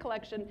at the Frick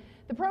Collection.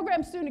 The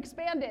program soon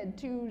expanded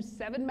to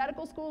 7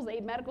 medical schools,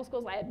 8 medical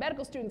schools. I had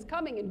medical students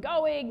coming and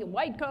going, in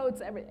white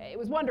coats, it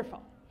was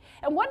wonderful.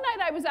 And one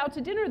night I was out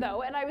to dinner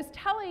though, and I was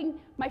telling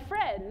my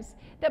friends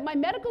that my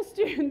medical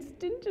students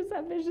didn't just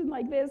have vision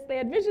like this, they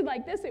had vision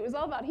like this. It was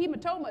all about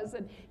hematomas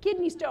and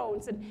kidney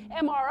stones and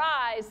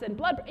MRIs and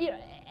blood,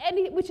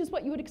 which is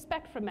what you would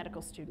expect from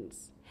medical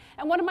students.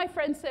 And one of my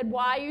friends said,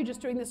 why are you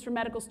just doing this for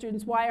medical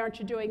students? Why aren't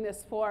you doing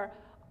this for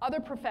other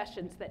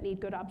professions that need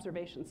good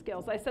observation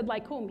skills? I said,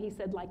 like whom? He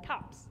said, like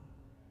cops.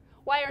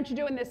 Why aren't you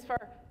doing this for,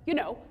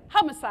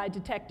 homicide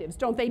detectives?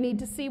 Don't they need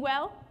to see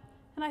well?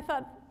 And I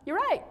thought, you're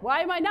right,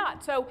 why am I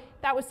not? So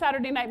that was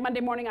Saturday night.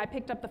 Monday morning, I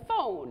picked up the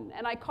phone,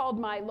 and I called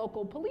my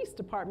local police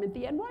department,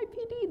 the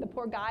NYPD, the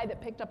poor guy that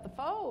picked up the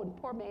phone,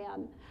 poor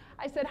man.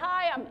 I said,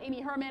 hi, I'm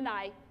Amy Herman.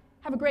 I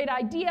have a great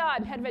idea.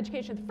 I'm head of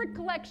education at the Frick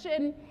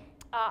Collection.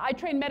 I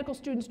train medical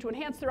students to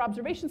enhance their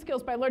observation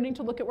skills by learning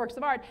to look at works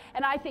of art,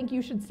 and I think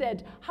you should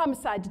send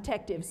homicide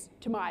detectives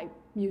to my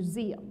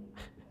museum.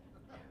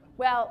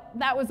 Well,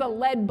 that was a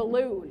lead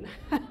balloon.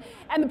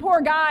 And the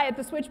poor guy at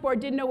the switchboard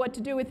didn't know what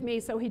to do with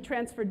me, so he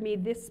transferred me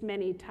this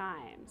many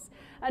times,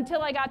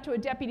 until I got to a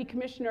deputy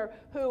commissioner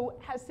who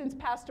has since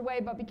passed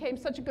away but became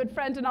such a good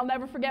friend, and I'll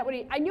never forget what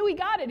I knew he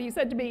got it. He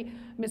said to me,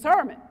 "Miss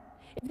Herman,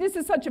 if this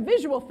is such a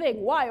visual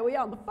thing, why are we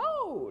on the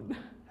phone?"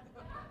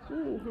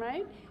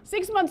 Right?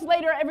 6 months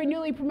later, every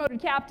newly promoted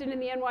captain in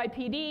the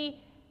NYPD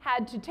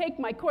had to take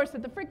my course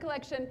at the Frick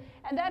Collection,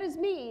 and that is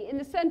me in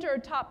the center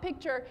top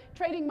picture,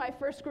 training my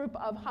first group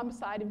of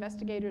homicide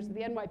investigators of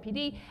the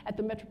NYPD at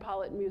the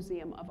Metropolitan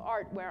Museum of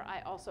Art, where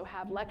I also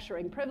have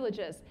lecturing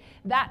privileges.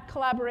 That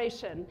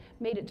collaboration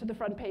made it to the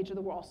front page of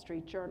the Wall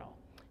Street Journal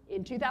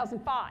in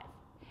 2005.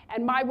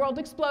 And my world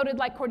exploded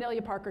like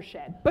Cornelia Parker's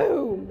shed.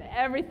 Boom!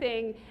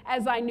 Everything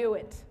as I knew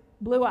it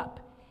blew up.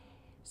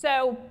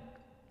 So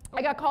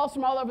I got calls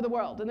from all over the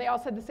world, and they all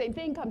said the same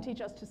thing: come teach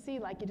us to see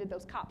like you did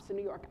those cops in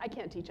New York. I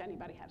can't teach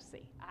anybody how to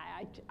see.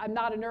 I'm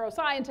not a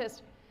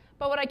neuroscientist,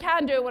 but what I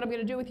can do, what I'm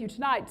going to do with you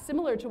tonight,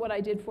 similar to what I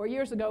did 4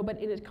 years ago, but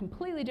in a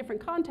completely different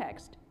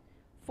context,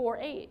 4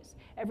 A's.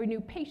 Every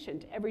new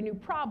patient, every new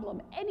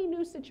problem, any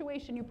new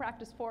situation, you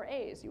practice 4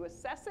 A's. You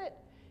assess it,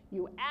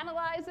 you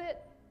analyze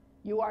it,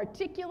 you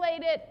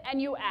articulate it,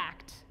 and you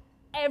act.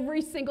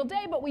 Every single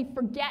day, but we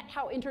forget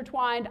how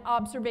intertwined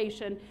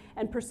observation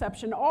and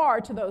perception are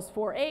to those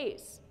 4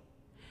 A's.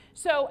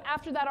 So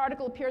after that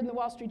article appeared in the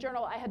Wall Street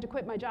Journal, I had to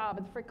quit my job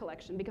at the Frick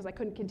Collection because I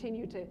couldn't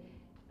continue to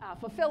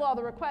fulfill all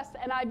the requests,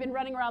 and I've been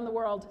running around the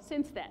world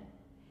since then.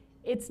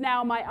 It's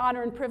now my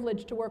honor and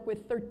privilege to work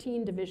with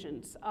 13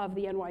 divisions of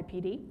the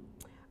NYPD.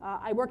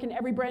 I work in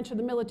every branch of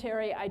the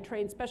military. I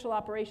train Special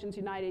Operations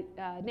United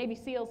Navy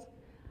SEALs.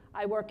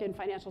 I work in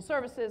financial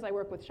services, I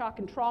work with shock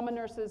and trauma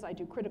nurses, I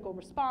do critical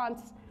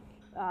response,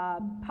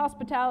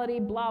 hospitality,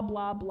 blah,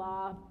 blah,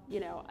 blah. You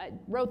know, I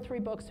wrote 3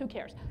 books, who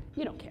cares?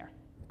 You don't care.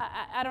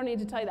 I don't need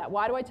to tell you that.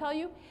 Why do I tell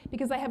you?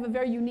 Because I have a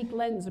very unique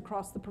lens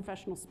across the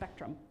professional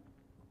spectrum.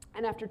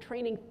 And after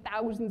training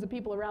thousands of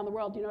people around the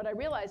world, you know what I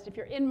realized? If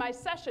you're in my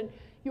session,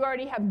 you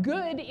already have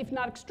good, if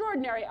not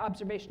extraordinary,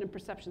 observation and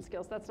perception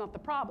skills. That's not the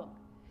problem.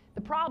 The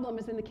problem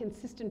is in the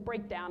consistent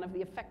breakdown of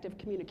the effective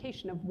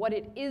communication of what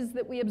it is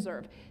that we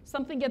observe.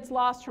 Something gets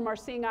lost from our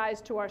seeing eyes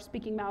to our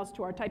speaking mouths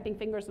to our typing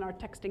fingers and our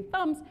texting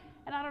thumbs,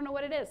 and I don't know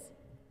what it is.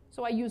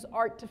 So I use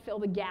art to fill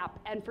the gap,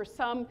 and for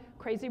some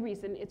crazy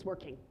reason, it's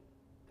working.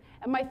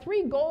 And my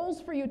 3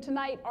 goals for you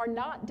tonight are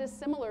not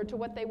dissimilar to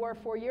what they were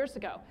 4 years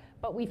ago,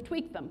 but we've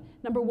tweaked them.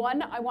 Number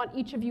 1, I want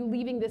each of you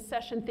leaving this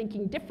session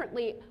thinking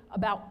differently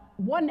about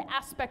one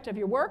aspect of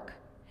your work.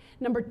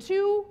 Number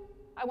 2,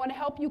 I want to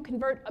help you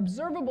convert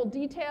observable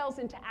details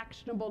into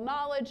actionable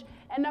knowledge.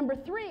 And number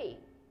 3,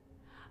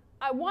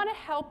 I want to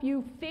help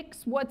you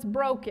fix what's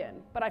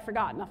broken, but I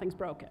forgot nothing's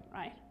broken,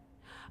 right?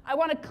 I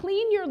want to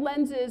clean your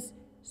lenses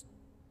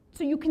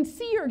so you can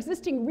see your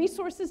existing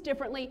resources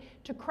differently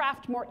to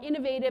craft more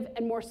innovative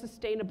and more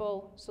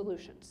sustainable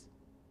solutions.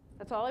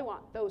 That's all I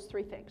want, those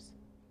 3 things.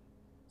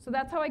 So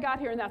that's how I got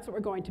here, and that's what we're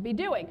going to be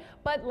doing.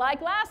 But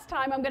like last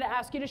time, I'm going to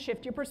ask you to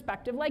shift your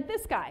perspective like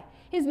this guy.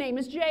 His name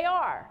is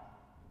JR.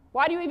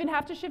 Why do you even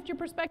have to shift your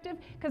perspective?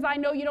 Because I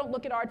know you don't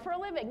look at art for a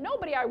living.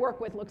 Nobody I work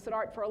with looks at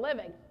art for a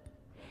living.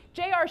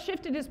 JR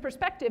shifted his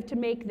perspective to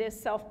make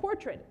this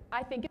self-portrait.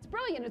 I think it's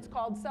brilliant. It's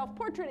called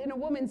Self-Portrait in a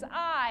Woman's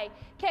Eye,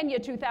 Kenya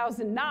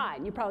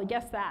 2009. You probably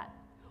guessed that.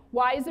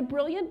 Why is it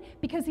brilliant?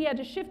 Because he had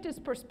to shift his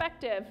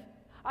perspective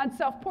on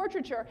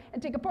self-portraiture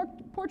and take a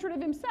portrait of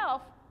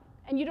himself,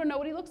 and you don't know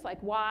what he looks like.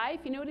 Why?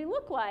 If you knew what he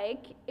looked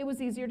like, it was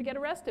easier to get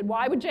arrested.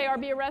 Why would JR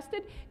be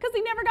arrested? Because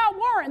he never got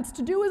warrants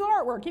to do his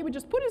artwork. He would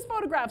just put his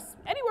photographs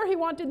anywhere he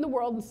wanted in the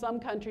world, and some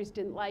countries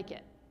didn't like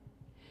it.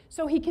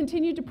 So he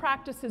continued to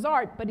practice his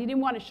art, but he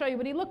didn't want to show you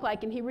what he looked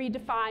like, and he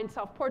redefined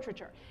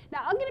self-portraiture.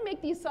 Now, I'm going to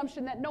make the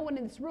assumption that no one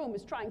in this room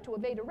is trying to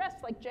evade arrest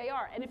like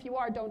JR, and if you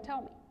are, don't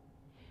tell me.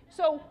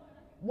 So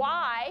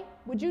why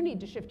would you need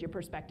to shift your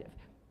perspective?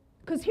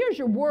 Because here's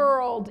your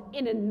world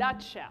in a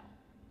nutshell.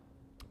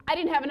 I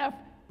didn't have enough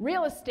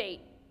real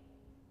estate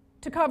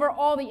to cover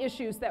all the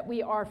issues that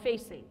we are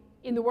facing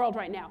in the world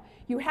right now.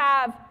 You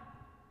have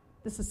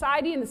the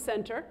society in the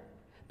center.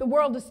 The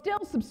world is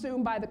still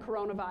subsumed by the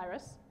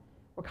coronavirus.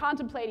 We're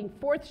contemplating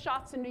 4th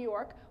shots in New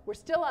York. We're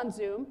still on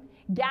Zoom.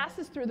 Gas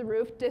is through the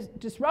roof.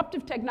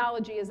 Disruptive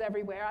technology is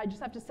everywhere. I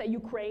just have to say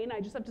Ukraine. I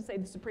just have to say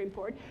the Supreme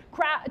Court.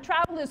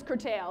 Travel is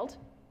curtailed.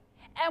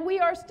 And we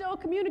are still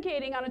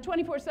communicating on a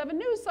 24/7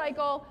 news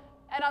cycle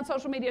and on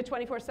social media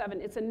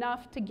 24/7. It's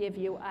enough to give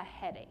you a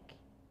headache.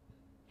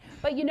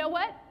 But you know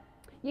what?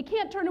 You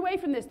can't turn away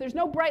from this. There's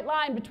no bright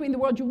line between the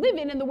world you live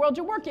in and the world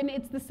you work in.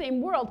 It's the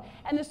same world.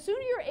 And the sooner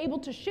you're able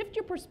to shift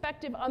your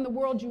perspective on the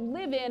world you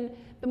live in,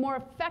 the more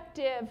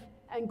effective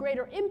and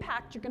greater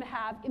impact you're going to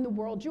have in the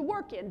world you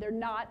work in. They're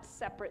not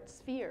separate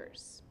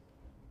spheres.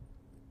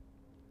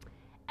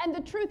 And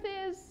the truth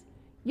is,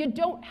 you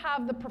don't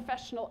have the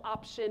professional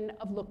option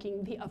of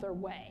looking the other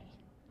way.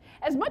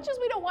 As much as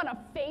we don't want to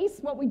face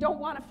what we don't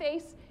want to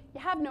face, you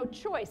have no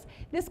choice.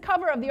 This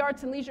cover of the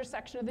Arts and Leisure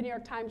section of the New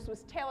York Times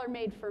was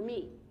tailor-made for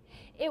me.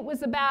 It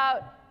was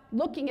about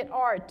looking at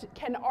art.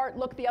 Can art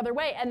look the other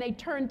way? And they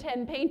turned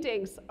 10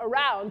 paintings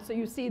around so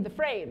you see the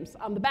frames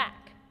on the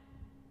back.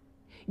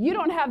 You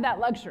don't have that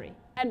luxury,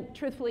 and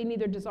truthfully,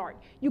 neither does art.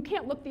 You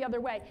can't look the other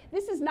way.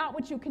 This is not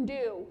what you can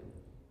do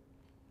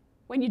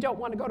when you don't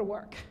want to go to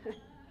work.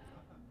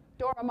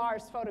 Dora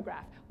Maar's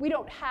photograph. We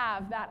don't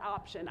have that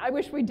option. I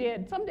wish we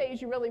did. Some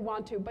days you really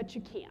want to, but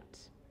you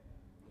can't.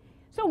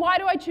 So why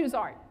do I choose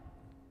art?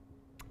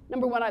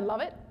 Number one, I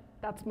love it.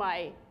 That's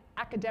my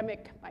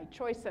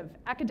choice of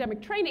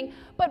academic training.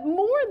 But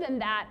more than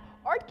that,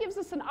 art gives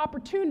us an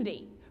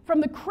opportunity from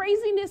the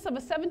craziness of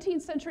a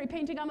 17th century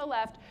painting on the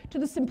left to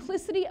the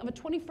simplicity of a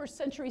 21st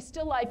century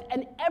still life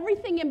and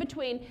everything in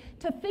between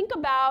to think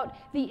about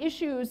the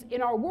issues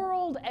in our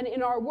world and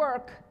in our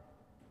work,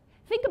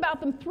 think about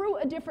them through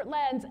a different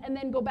lens, and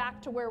then go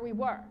back to where we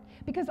were.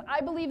 Because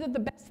I believe that the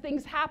best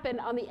things happen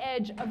on the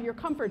edge of your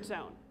comfort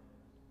zone.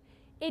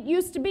 It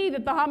used to be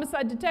that the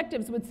homicide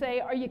detectives would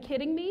say, "Are you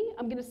kidding me?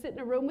 I'm going to sit in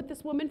a room with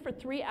this woman for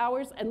 3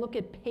 hours and look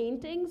at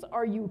paintings?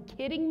 Are you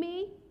kidding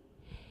me?"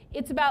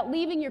 It's about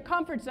leaving your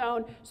comfort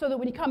zone so that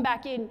when you come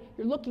back in,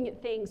 you're looking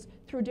at things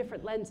through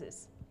different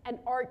lenses. And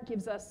art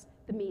gives us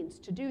the means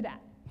to do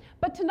that.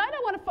 But tonight I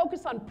want to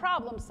focus on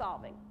problem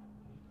solving,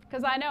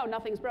 because I know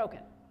nothing's broken.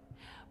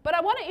 But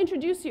I want to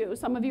introduce you,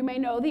 some of you may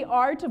know, the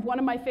art of one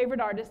of my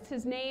favorite artists.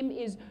 His name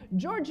is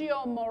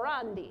Giorgio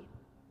Morandi.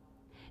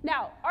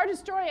 Now, art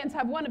historians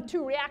have one of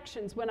two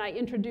reactions when I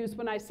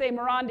say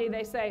Morandi.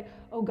 They say,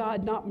 "Oh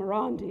God, not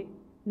Morandi.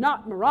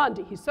 Not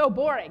Morandi, he's so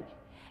boring."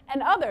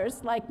 And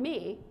others, like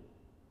me,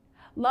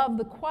 love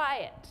the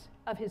quiet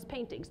of his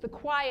paintings, the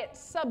quiet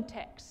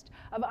subtext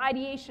of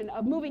ideation,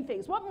 of moving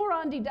things. What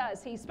Morandi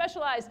does, he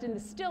specialized in the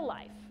still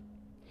life.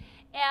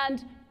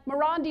 And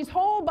Morandi's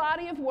whole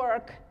body of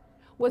work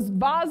was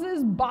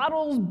vases,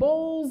 bottles,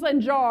 bowls,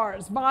 and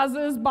jars.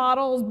 Vases,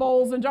 bottles,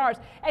 bowls, and jars.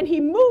 And he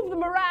moved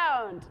them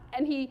around,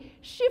 and he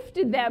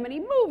shifted them, and he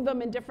moved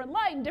them in different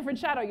light and different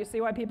shadow. You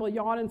see why people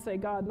yawn and say,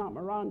 "God, not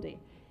Morandi."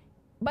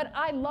 But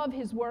I love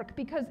his work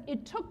because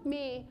it took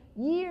me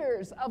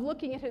years of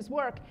looking at his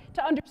work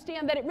to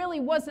understand that it really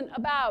wasn't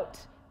about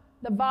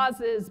the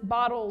vases,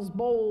 bottles,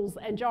 bowls,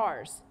 and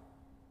jars.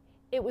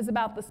 It was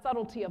about the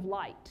subtlety of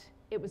light.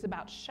 It was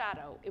about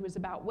shadow. It was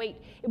about weight.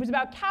 It was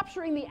about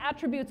capturing the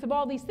attributes of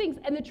all these things.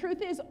 And the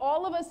truth is,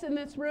 all of us in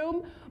this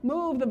room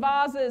move the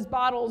vases,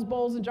 bottles,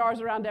 bowls, and jars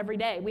around every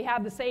day. We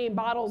have the same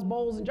bottles,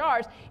 bowls, and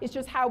jars. It's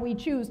just how we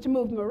choose to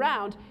move them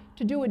around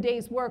to do a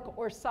day's work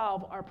or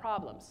solve our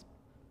problems.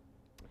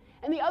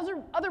 And the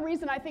other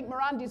reason I think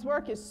Morandi's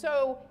work is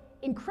so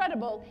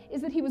incredible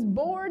is that he was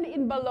born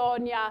in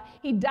Bologna,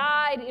 he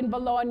died in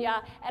Bologna,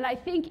 and I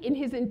think in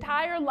his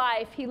entire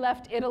life he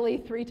left Italy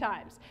 3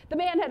 times. The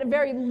man had a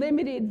very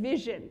limited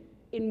vision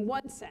in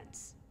one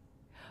sense,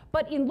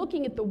 but in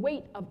looking at the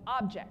weight of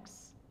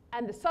objects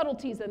and the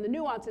subtleties and the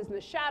nuances and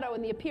the shadow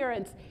and the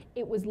appearance,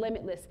 it was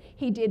limitless.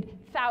 He did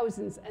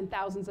thousands and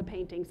thousands of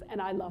paintings,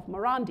 and I love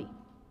Morandi.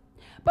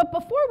 But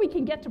before we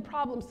can get to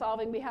problem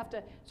solving, we have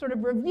to sort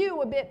of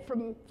review a bit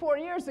from 4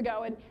 years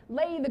ago and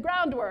lay the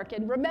groundwork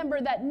and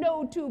remember that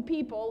no two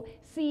people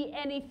see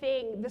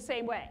anything the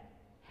same way.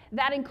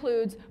 That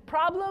includes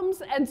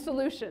problems and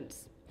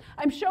solutions.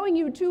 I'm showing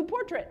you 2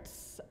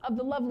 portraits of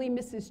the lovely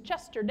Mrs.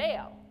 Chester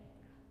Dale.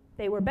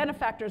 They were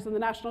benefactors in the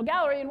National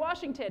Gallery in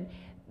Washington.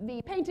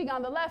 The painting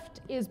on the left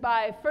is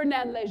by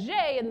Fernand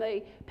Léger, and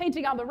the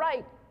painting on the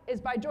right is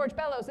by George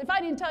Bellows. If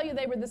I didn't tell you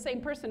they were the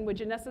same person, would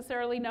you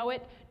necessarily know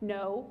it?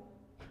 No.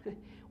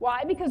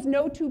 Why? Because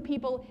no two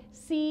people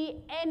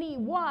see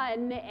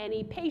anyone,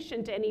 any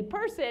patient, any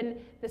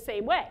person the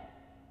same way.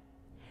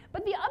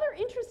 But the other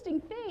interesting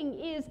thing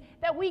is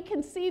that we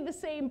can see the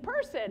same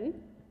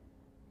person,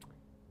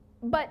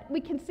 but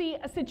we can see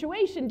a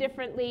situation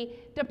differently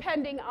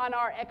depending on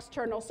our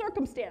external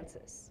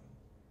circumstances.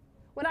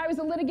 When I was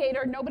a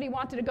litigator, nobody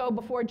wanted to go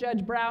before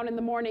Judge Brown in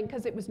the morning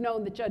because it was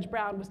known that Judge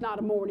Brown was not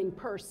a morning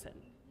person.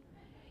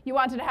 You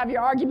wanted to have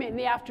your argument in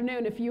the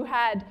afternoon. If you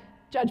had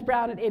Judge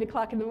Brown at 8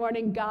 o'clock in the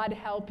morning, God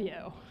help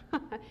you.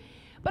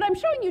 But I'm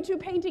showing you 2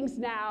 paintings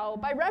now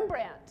by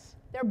Rembrandt.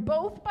 They're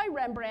both by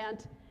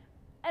Rembrandt.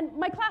 And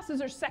my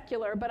classes are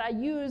secular, but I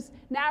use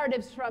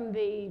narratives from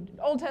the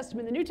Old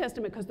Testament and the New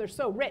Testament because they're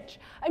so rich.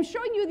 I'm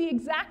showing you the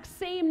exact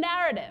same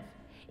narrative.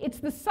 It's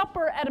the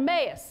supper at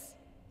Emmaus,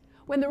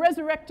 when the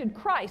resurrected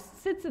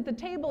Christ sits at the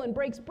table and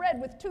breaks bread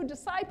with 2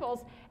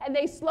 disciples, and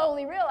they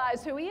slowly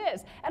realize who he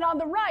is. And on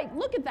the right,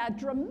 look at that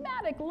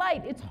dramatic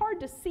light. It's hard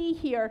to see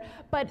here,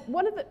 but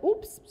one of the,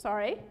 oops,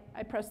 sorry,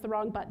 I pressed the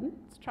wrong button.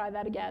 Let's try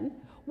that again.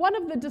 One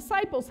of the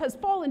disciples has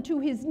fallen to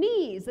his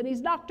knees, and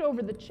he's knocked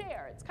over the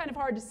chair. It's kind of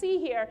hard to see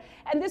here,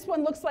 and this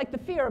one looks like the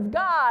fear of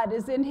God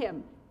is in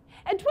him.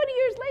 And 20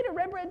 years later,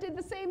 Rembrandt did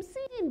the same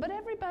scene, but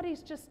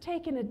everybody's just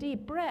taking a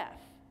deep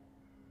breath.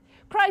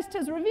 Christ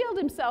has revealed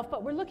himself,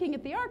 but we're looking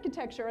at the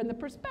architecture and the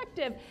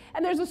perspective,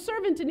 and there's a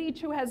servant in each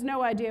who has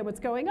no idea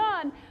what's going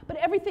on, but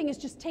everything is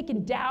just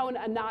taken down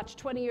a notch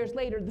 20 years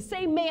later. The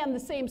same man, the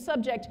same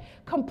subject,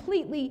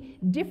 completely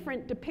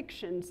different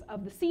depictions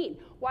of the scene.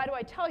 Why do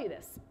I tell you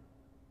this?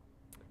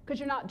 Because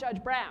you're not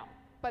Judge Brown,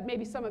 but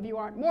maybe some of you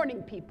aren't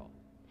morning people.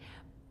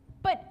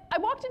 But I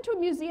walked into a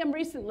museum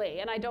recently,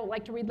 and I don't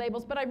like to read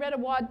labels, but I read a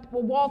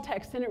wall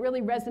text, and it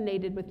really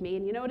resonated with me.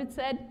 And you know what it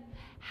said?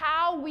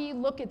 How we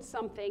look at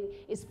something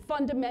is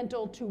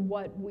fundamental to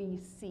what we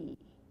see.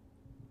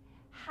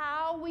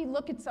 How we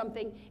look at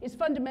something is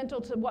fundamental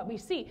to what we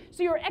see.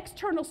 So your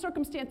external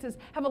circumstances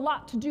have a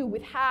lot to do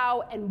with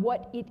how and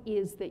what it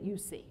is that you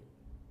see.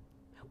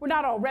 We're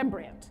not all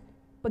Rembrandt,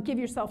 but give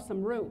yourself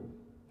some room.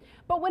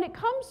 But when it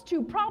comes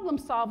to problem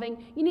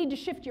solving, you need to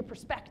shift your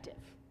perspective.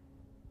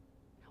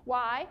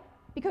 Why?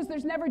 Because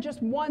there's never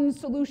just one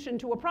solution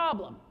to a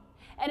problem.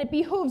 And it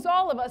behooves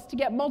all of us to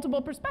get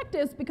multiple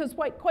perspectives because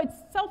quite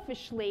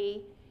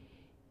selfishly,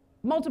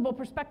 multiple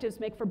perspectives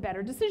make for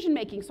better decision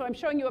making. So I'm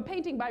showing you a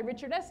painting by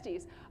Richard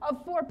Estes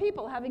of 4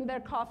 people having their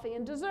coffee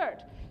and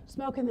dessert,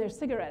 smoking their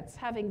cigarettes,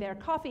 having their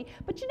coffee.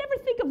 But you never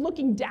think of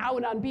looking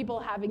down on people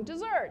having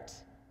dessert.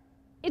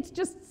 It's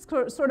just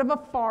sort of a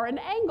foreign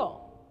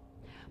angle.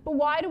 But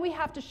why do we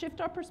have to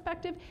shift our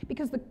perspective?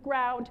 Because the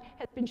ground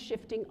has been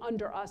shifting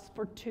under us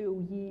for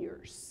 2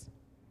 years.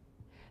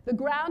 The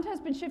ground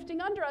has been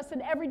shifting under us,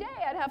 and every day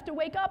I'd have to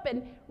wake up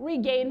and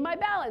regain my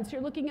balance.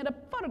 You're looking at a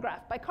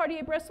photograph by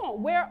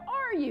Cartier-Bresson. Where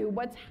are you?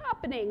 What's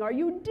happening? Are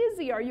you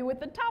dizzy? Are you at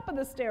the top of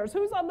the stairs?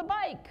 Who's on the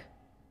bike?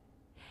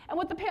 And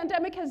what the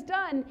pandemic has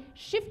done,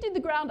 shifted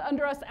the ground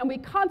under us, and we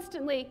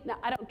constantly, now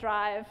I don't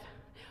drive,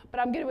 but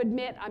I'm going to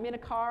admit I'm in a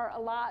car a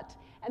lot,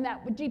 and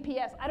that with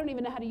GPS, I don't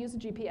even know how to use a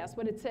GPS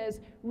when it says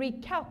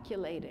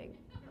recalculating.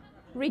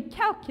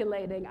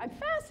 Recalculating. I'm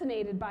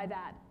fascinated by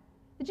that.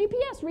 The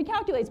GPS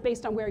recalculates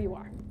based on where you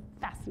are.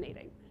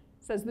 Fascinating,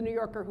 says the New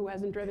Yorker who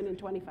hasn't driven in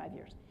 25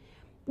 years.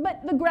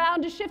 But the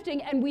ground is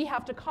shifting, and we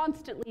have to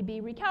constantly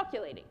be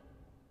recalculating.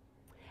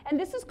 And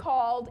this is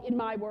called, in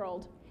my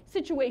world,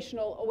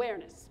 situational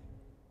awareness.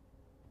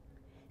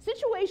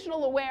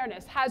 Situational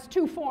awareness has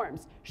 2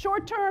 forms,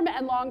 short-term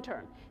and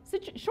long-term.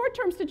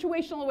 Short-term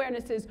situational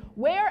awareness is,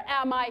 where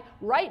am I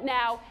right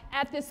now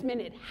at this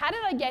minute? How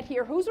did I get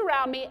here? Who's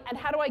around me? And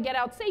how do I get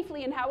out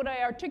safely? And how would I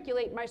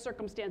articulate my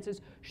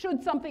circumstances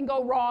should something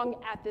go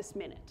wrong at this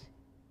minute?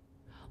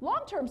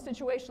 Long-term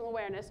situational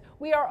awareness,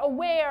 we are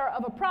aware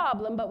of a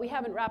problem, but we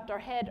haven't wrapped our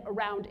head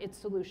around its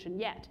solution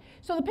yet.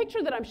 So the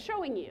picture that I'm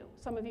showing you,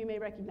 some of you may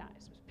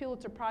recognize,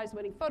 Pulitzer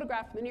Prize-winning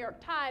photograph from the New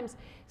York Times,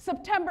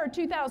 September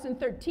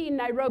 2013,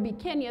 Nairobi,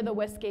 Kenya, the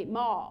Westgate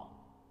Mall.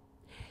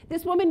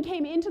 This woman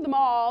came into the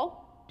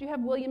mall. Do you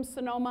have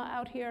Williams-Sonoma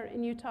out here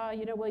in Utah?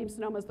 You know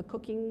Williams-Sonoma is the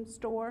cooking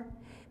store.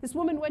 This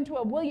woman went to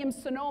a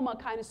Williams-Sonoma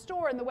kind of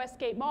store in the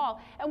Westgate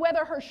Mall, and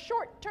whether her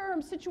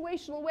short-term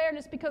situational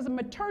awareness because of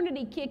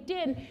maternity kicked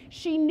in,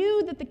 she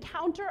knew that the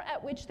counter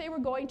at which they were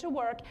going to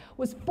work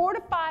was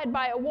fortified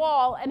by a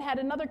wall and had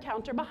another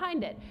counter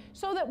behind it,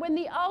 so that when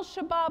the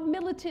Al-Shabaab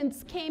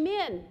militants came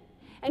in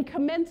and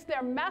commenced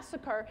their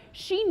massacre,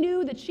 she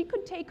knew that she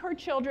could take her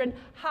children,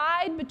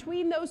 hide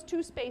between those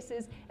 2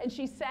 spaces, and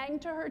she sang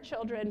to her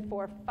children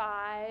for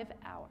 5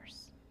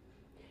 hours.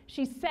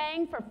 She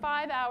sang for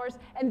 5 hours,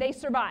 and they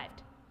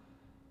survived.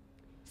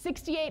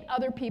 68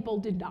 other people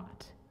did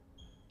not.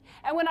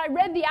 And when I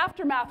read the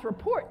aftermath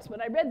reports,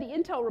 when I read the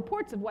intel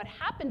reports of what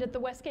happened at the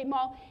Westgate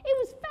Mall, it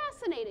was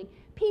fascinating.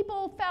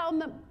 People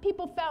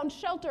found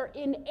shelter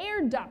in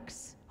air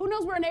ducts. Who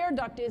knows where an air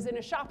duct is in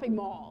a shopping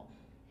mall?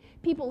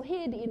 People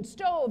hid in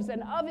stoves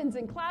and ovens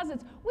and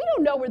closets. We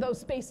don't know where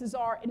those spaces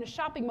are in a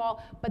shopping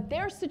mall, but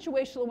their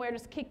situational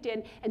awareness kicked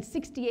in, and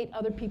 68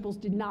 other people's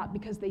did not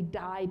because they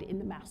died in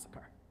the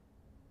massacre.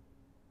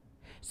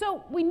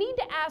 So we need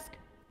to ask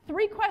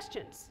 3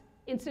 questions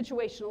in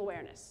situational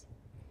awareness.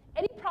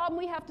 Any problem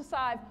we have to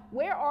solve,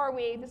 where are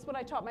we? This is what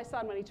I taught my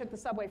son when he took the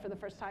subway for the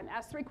first time.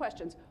 Ask 3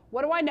 questions.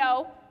 What do I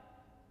know?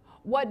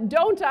 What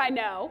don't I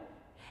know?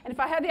 And if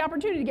I had the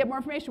opportunity to get more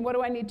information, what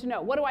do I need to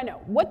know? What do I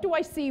know? What do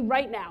I see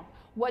right now?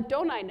 What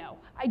don't I know?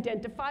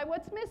 Identify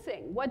what's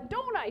missing. What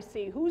don't I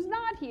see? Who's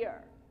not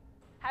here?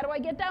 How do I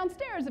get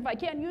downstairs if I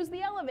can't use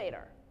the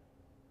elevator?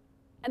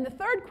 And the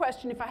third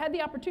question, if I had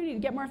the opportunity to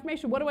get more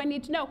information, what do I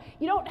need to know?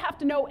 You don't have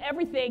to know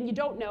everything you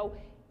don't know.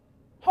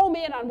 Home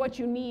in on what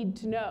you need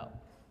to know.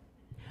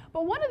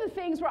 But one of the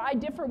things where I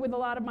differ with a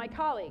lot of my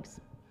colleagues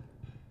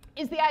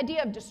is the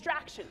idea of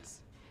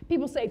distractions.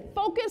 People say,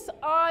 focus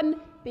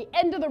on the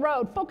end of the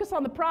road, focus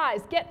on the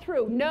prize, get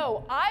through.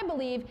 No, I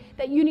believe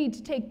that you need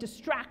to take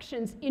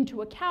distractions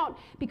into account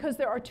because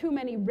there are too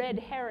many red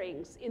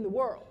herrings in the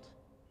world.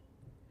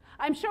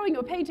 I'm showing you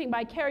a painting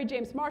by Carrie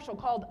James Marshall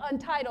called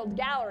Untitled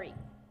Gallery.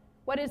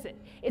 What is it?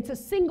 It's a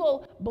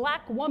single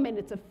black woman.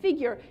 It's a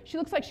figure. She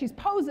looks like she's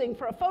posing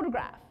for a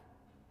photograph.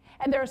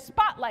 And there are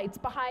spotlights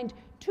behind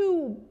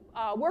 2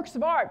 works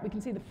of art. We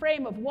can see the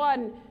frame of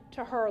one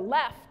to her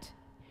left.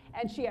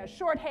 and she has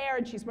short hair,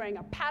 and she's wearing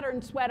a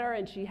patterned sweater,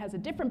 and she has a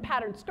different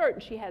patterned skirt,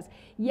 and she has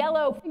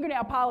yellow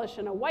fingernail polish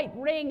and a white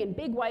ring and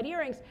big white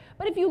earrings.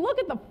 But if you look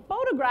at the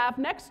photograph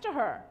next to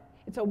her,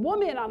 it's a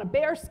woman on a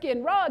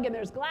bearskin rug, and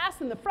there's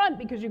glass in the front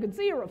because you can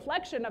see a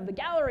reflection of the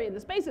gallery and the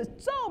spaces.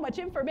 So much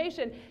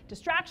information,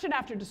 distraction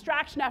after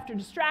distraction after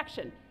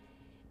distraction.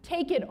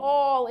 Take it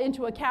all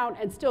into account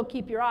and still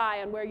keep your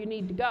eye on where you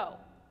need to go,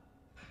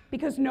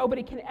 because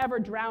nobody can ever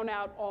drown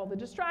out all the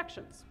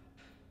distractions.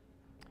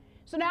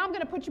 So now I'm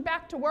going to put you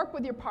back to work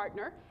with your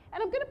partner,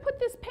 and I'm going to put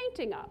this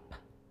painting up.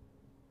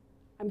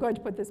 I'm going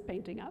to put this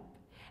painting up.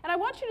 And I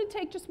want you to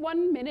take just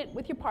 1 minute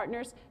with your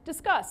partners,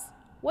 discuss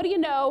what do you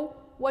know,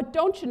 what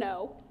don't you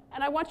know,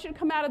 and I want you to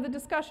come out of the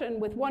discussion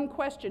with one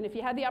question. If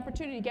you had the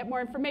opportunity to get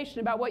more information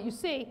about what you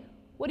see,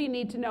 what do you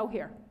need to know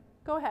here?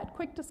 Go ahead,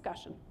 quick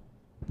discussion.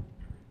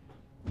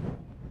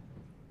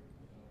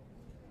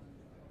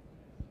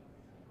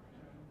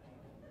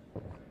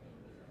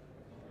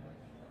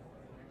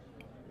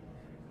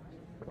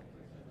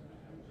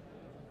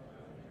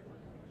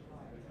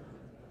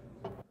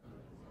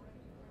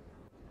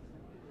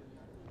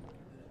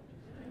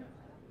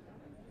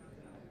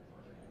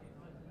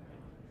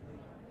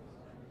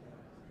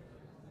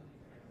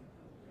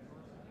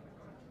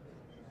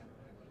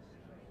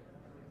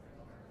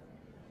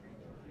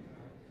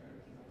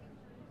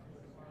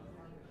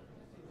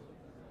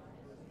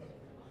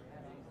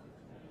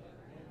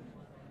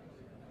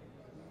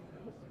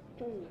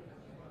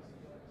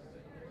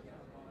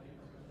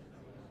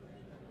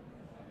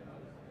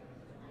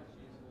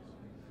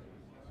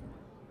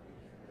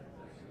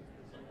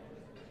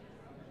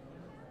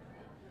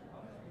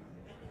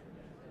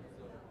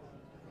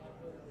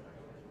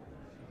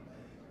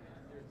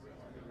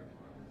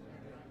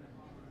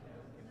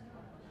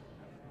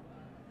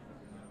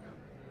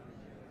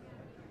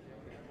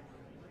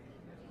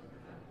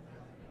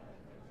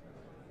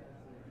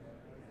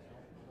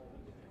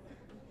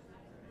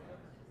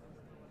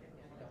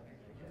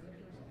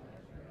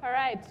 All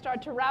right,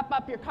 start to wrap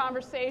up your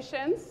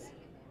conversations.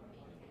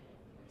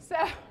 So,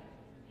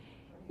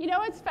 you know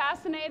what's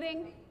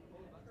fascinating?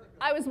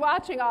 I was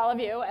watching all of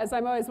you, as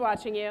I'm always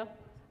watching you.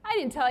 I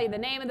didn't tell you the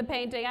name of the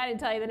painting. I didn't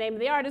tell you the name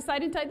of the artist. I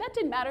didn't tell you, that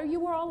didn't matter. You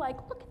were all like,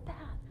 look at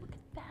that, look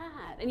at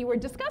that. And you were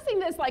discussing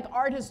this like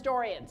art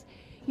historians.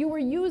 You were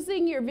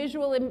using your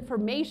visual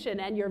information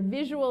and your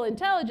visual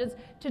intelligence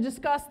to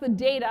discuss the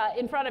data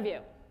in front of you.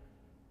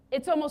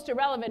 It's almost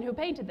irrelevant who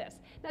painted this.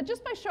 Now,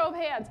 just by show of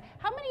hands,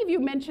 how many of you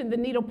mentioned the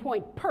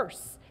needlepoint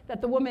purse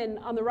that the woman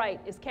on the right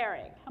is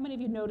carrying? How many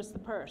of you noticed the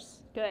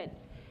purse? Good.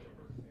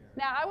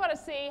 Now, I want to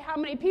see how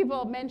many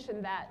people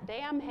mentioned that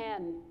damn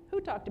hen.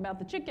 Who talked about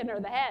the chicken or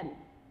the hen?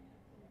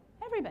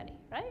 Everybody,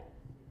 right?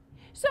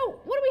 So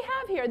what do we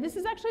have here? This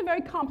is actually a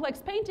very complex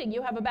painting.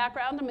 You have a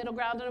background, a middle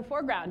ground, and a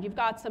foreground. You've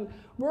got some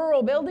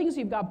rural buildings.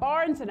 You've got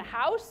barns and a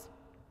house.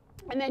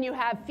 And then you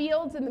have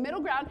fields in the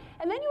middle ground.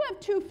 And then you have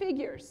two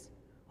figures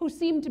who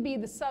seem to be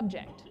the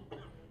subject.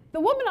 The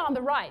woman on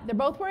the right, they're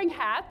both wearing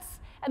hats,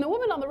 and the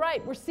woman on the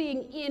right we're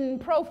seeing in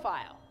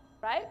profile,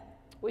 right?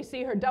 We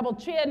see her double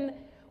chin,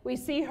 we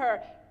see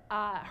her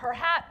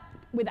hat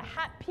with a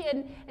hat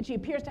pin, and she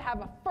appears to have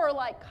a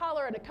fur-like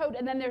collar and a coat,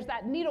 and then there's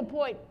that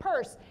needlepoint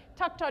purse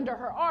tucked under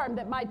her arm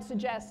that might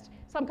suggest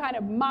some kind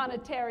of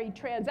monetary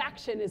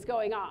transaction is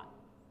going on.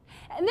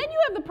 And then you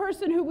have the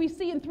person who we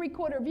see in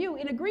three-quarter view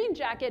in a green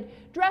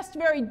jacket, dressed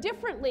very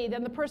differently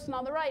than the person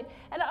on the right.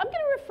 And I'm going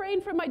to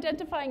refrain from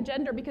identifying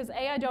gender because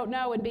A, I don't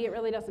know, and B, it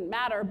really doesn't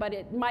matter, but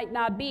it might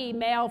not be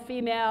male,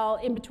 female,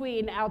 in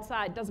between,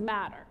 outside, doesn't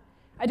matter.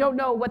 I don't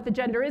know what the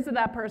gender is of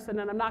that person,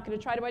 and I'm not going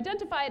to try to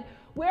identify it,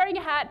 wearing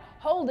a hat,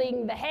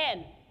 holding the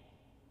hen,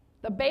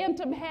 the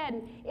bantam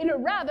hen, in a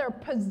rather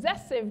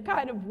possessive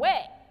kind of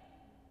way.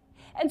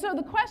 And so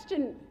the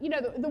question, you know,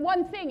 the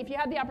one thing, if you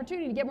had the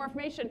opportunity to get more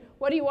information,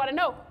 what do you want to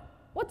know?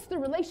 What's the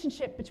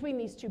relationship between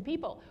these two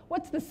people?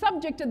 What's the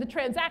subject of the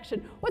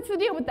transaction? What's the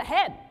deal with the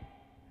hen?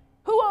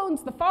 Who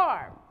owns the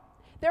farm?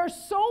 There are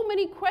so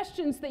many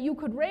questions that you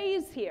could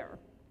raise here.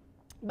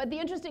 But the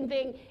interesting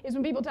thing is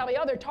when people tell me,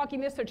 oh, they're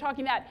talking this, they're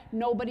talking that,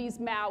 nobody's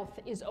mouth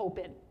is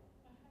open.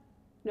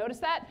 Notice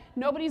that?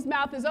 Nobody's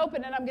mouth is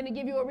open, and I'm going to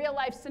give you a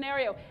real-life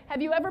scenario.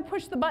 Have you ever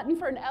pushed the button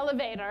for an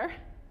elevator,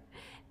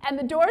 and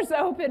the doors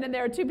open, and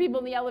there are two people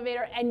in the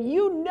elevator, and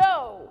you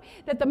know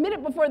that the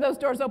minute before those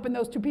doors open,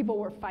 those two people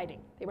were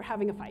fighting. They were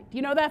having a fight. Do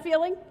you know that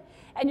feeling?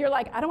 And you're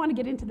like, I don't want to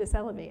get into this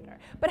elevator.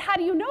 But how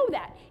do you know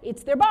that?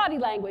 It's their body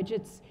language.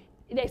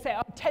 They say,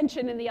 oh,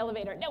 tension in the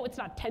elevator. No, it's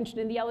not tension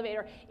in the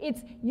elevator.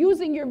 It's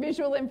using your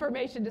visual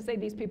information to say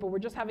these people were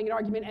just having an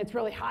argument, and it's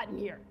really hot in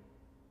here.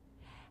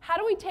 How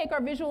do we take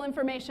our visual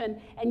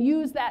information and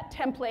use that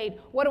template?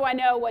 What do I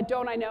know? What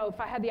don't I know?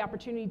 If I had the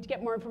opportunity to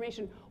get more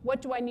information,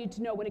 what do I need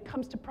to know? When it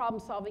comes to problem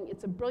solving,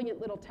 it's a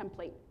brilliant little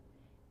template.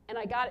 and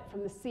I got it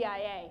from the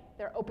CIA.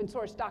 Their open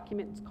source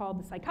document is called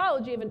The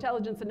Psychology of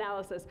Intelligence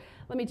Analysis.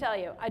 Let me tell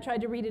you, I tried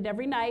to read it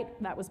every night.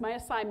 That was my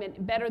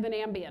assignment, better than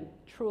Ambien,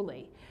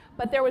 truly.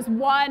 But there was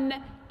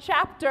one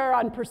chapter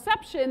on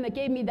perception that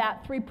gave me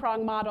that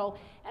three-prong model,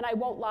 and I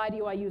won't lie to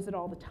you, I use it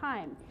all the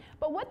time.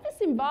 But what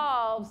this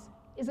involves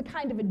is a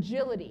kind of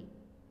agility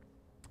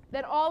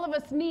that all of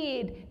us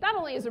need, not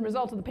only as a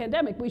result of the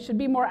pandemic, we should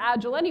be more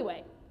agile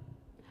anyway.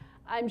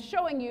 I'm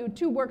showing you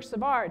two works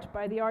of art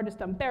by the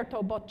artist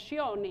Umberto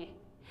Boccioni,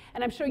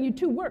 and I'm showing you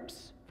two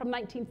works from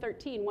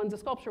 1913. One's a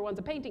sculpture, one's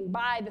a painting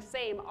by the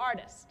same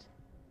artist.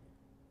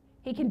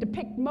 He can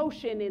depict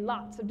motion in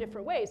lots of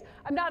different ways.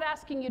 I'm not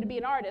asking you to be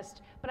an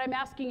artist, but I'm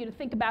asking you to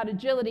think about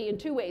agility in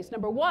two ways.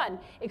 Number one,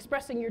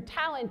 expressing your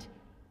talent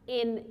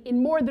in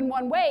more than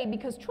one way,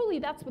 because truly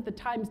that's what the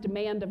times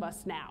demand of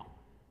us now.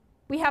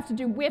 We have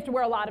to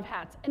wear a lot of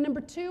hats. And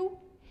number two,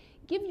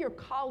 give your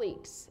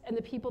colleagues and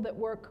the people that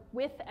work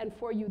with and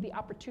for you the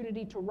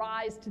opportunity to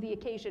rise to the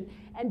occasion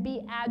and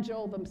be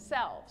agile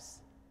themselves.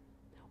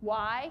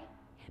 Why?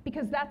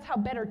 Because that's how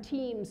better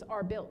teams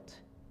are built.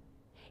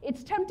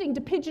 It's tempting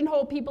to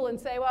pigeonhole people and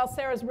say, well,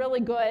 Sarah's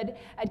really good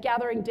at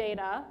gathering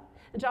data,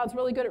 and John's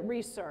really good at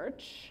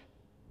research,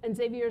 and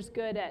Xavier's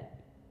good at,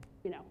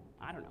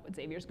 I don't know what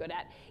Xavier's good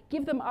at.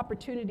 Give them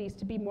opportunities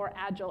to be more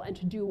agile and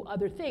to do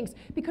other things.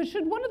 Because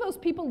should one of those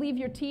people leave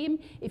your team,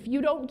 if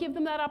you don't give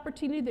them that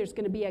opportunity, there's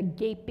going to be a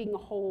gaping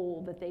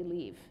hole that they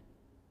leave.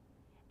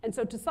 And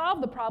so to solve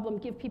the problem,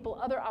 give people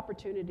other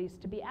opportunities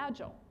to be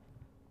agile.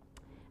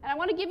 And I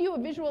want to give you a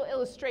visual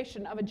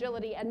illustration of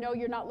agility, and no,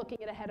 you're not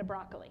looking at a head of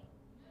broccoli.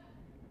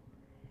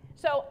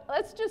 So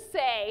let's just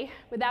say,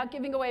 without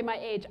giving away my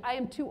age, I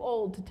am too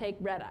old to take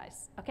red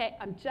eyes. Okay,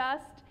 I'm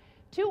just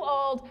too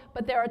old,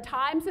 but there are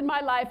times in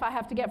my life I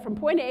have to get from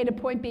point A to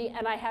point B,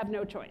 and I have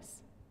no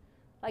choice.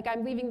 Like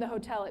I'm leaving the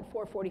hotel at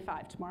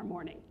 4:45 tomorrow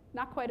morning.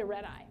 Not quite a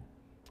red eye.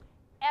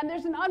 And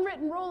there's an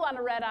unwritten rule on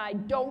a red eye: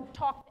 don't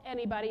talk to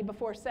anybody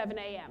before 7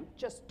 a.m.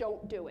 Just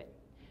don't do it.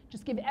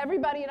 Just give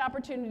everybody an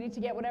opportunity to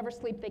get whatever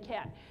sleep they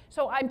can.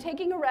 So I'm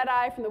taking a red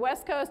eye from the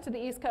West Coast to the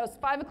East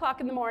Coast, 5 o'clock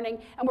in the morning,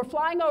 and we're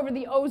flying over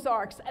the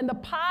Ozarks, and the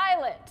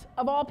pilot,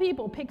 of all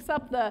people, picks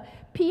up the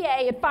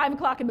PA at 5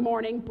 o'clock in the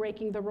morning,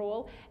 breaking the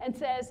rule, and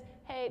says,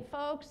 hey,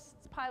 folks,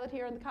 it's pilot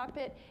here in the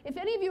cockpit. If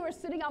any of you are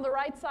sitting on the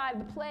right side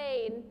of the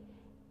plane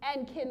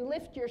and can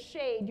lift your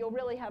shade, you'll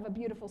really have a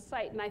beautiful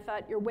sight. And I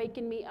thought, you're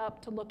waking me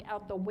up to look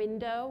out the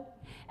window?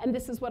 And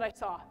this is what I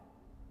saw.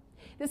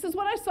 This is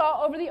what I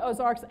saw over the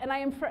Ozarks, and I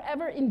am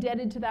forever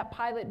indebted to that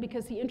pilot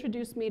because he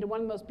introduced me to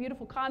one of the most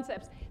beautiful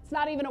concepts. It's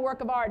not even a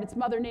work of art, it's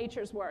Mother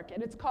Nature's work,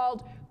 and it's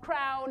called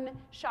crown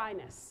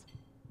shyness.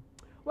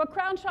 What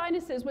crown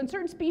shyness is, when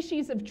certain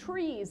species of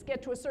trees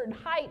get to a certain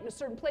height and a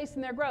certain place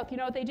in their growth, you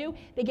know what they do?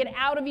 They get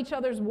out of each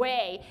other's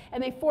way,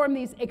 and they form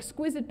these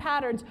exquisite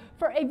patterns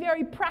for a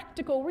very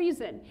practical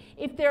reason.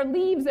 If their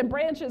leaves and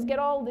branches get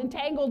all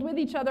entangled with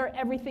each other,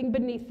 everything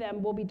beneath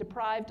them will be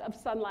deprived of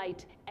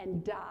sunlight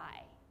and die.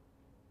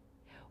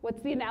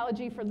 What's the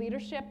analogy for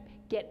leadership?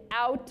 Get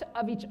out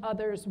of each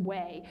other's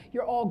way.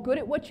 You're all good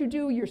at what you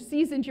do, you're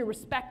seasoned, you're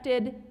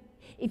respected.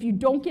 If you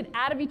don't get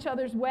out of each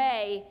other's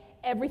way,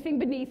 everything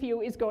beneath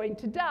you is going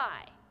to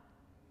die.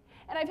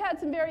 And I've had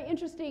some very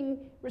interesting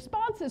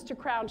responses to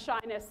crown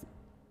shyness.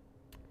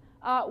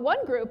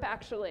 One group,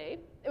 actually,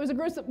 it was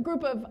a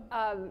group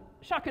of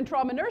shock and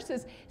trauma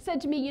nurses, said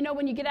to me, you know,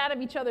 when you get out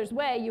of each other's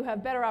way, you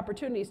have better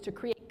opportunities to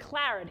create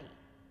clarity.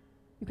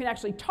 You can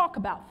actually talk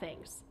about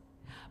things.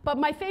 But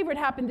my favorite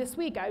happened this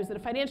week. I was at a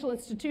financial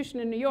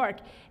institution in New York,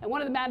 and one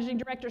of the managing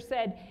directors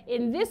said,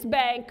 in this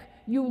bank,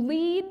 you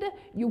lead,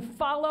 you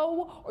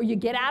follow, or you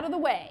get out of the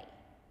way.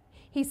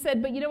 He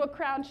said, but you know what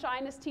crown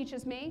shyness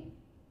teaches me?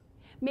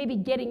 Maybe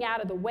getting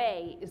out of the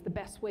way is the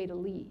best way to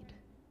lead.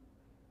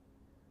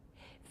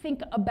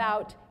 Think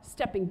about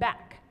stepping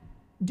back,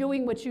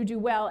 doing what you do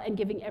well, and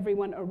giving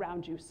everyone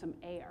around you some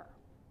air.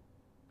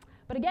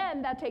 But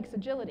again, that takes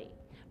agility.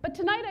 But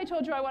tonight I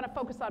told you I want to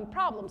focus on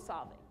problem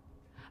solving.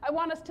 I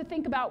want us to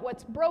think about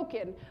what's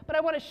broken, but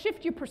I want to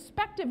shift your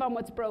perspective on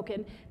what's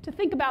broken to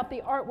think about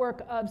the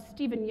artwork of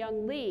Stephen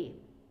Young Lee.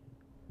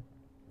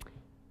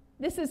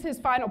 This is his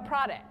final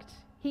product.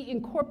 He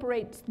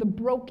incorporates the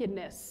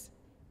brokenness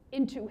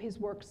into his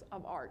works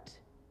of art.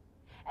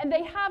 And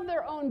they have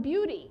their own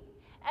beauty.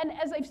 And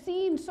as I've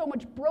seen so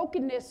much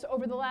brokenness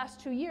over the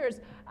last 2 years,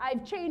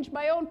 I've changed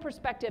my own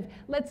perspective.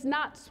 Let's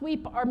not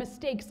sweep our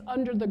mistakes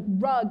under the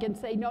rug and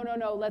say, no, no,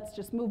 no, let's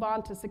just move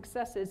on to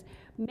successes.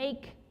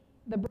 Make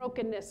the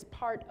brokenness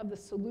part of the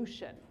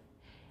solution.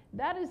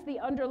 That is the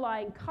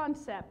underlying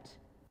concept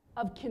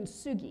of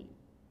kintsugi.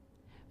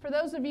 For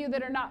those of you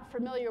that are not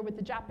familiar with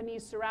the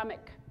Japanese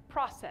ceramic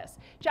process,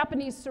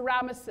 Japanese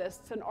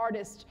ceramicists and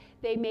artists,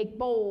 they make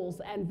bowls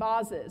and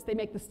vases. They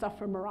make the stuff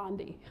from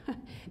Morandi.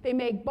 They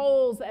make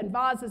bowls and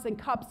vases and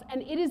cups,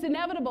 and it is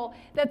inevitable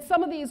that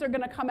some of these are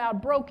going to come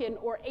out broken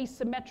or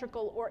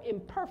asymmetrical or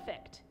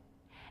imperfect.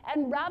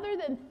 And rather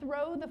than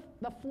throw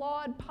the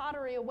flawed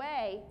pottery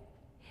away,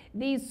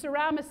 These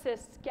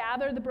ceramicists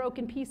gather the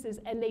broken pieces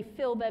and they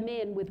fill them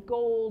in with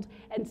gold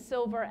and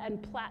silver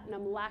and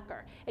platinum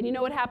lacquer. And you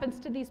know what happens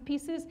to these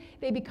pieces?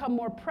 They become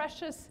more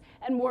precious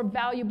and more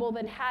valuable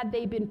than had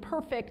they been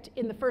perfect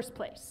in the first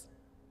place.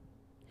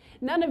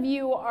 None of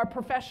you are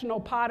professional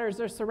potters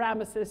or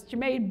ceramicists. You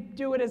may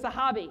do it as a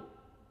hobby.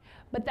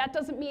 But that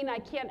doesn't mean I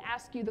can't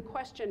ask you the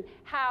question,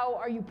 how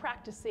are you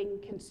practicing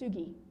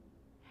kintsugi?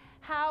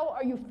 How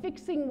are you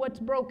fixing what's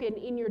broken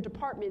in your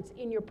departments,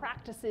 in your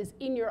practices,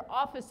 in your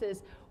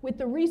offices, with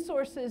the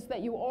resources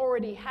that you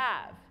already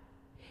have?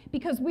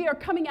 Because we are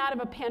coming out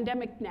of a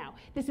pandemic now.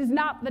 This is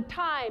not the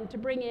time to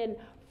bring in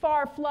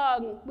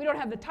far-flung, we don't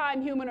have the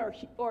time, human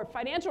or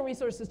financial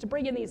resources to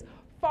bring in these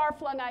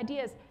far-flung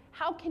ideas.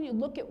 How can you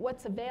look at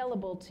what's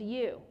available to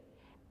you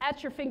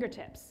at your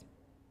fingertips?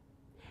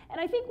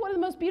 And I think one of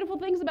the most beautiful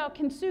things about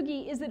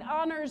kintsugi is it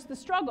honors the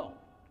struggle.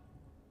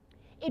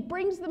 It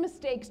brings the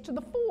mistakes to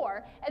the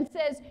fore and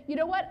says, you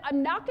know what,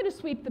 I'm not going to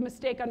sweep the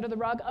mistake under the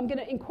rug. I'm going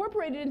to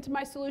incorporate it into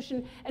my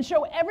solution and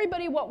show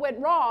everybody what went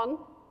wrong,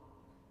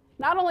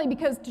 not only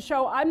because to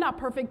show I'm not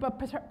perfect,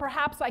 but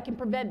perhaps I can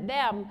prevent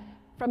them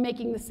from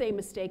making the same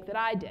mistake that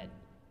I did.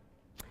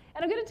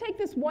 And I'm going to take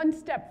this one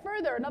step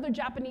further, another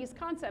Japanese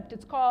concept.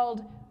 It's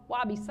called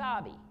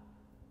wabi-sabi,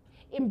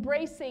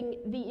 embracing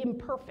the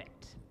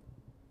imperfect.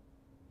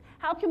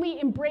 How can we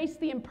embrace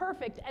the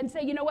imperfect and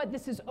say, you know what,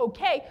 this is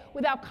okay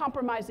without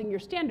compromising your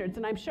standards?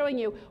 And I'm showing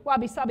you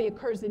wabi-sabi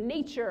occurs in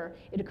nature.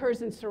 It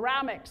occurs in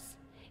ceramics.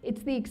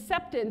 It's the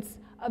acceptance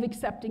of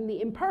accepting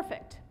the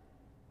imperfect.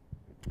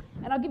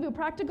 And I'll give you a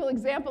practical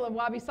example of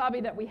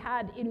wabi-sabi that we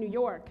had in New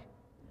York.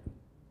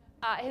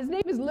 His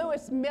name is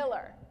Lewis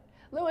Miller.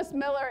 Lewis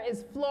Miller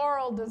is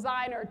floral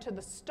designer to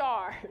the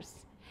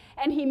stars.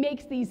 And he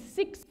makes these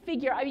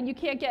six-figure, I mean, you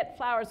can't get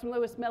flowers from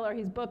Lewis Miller.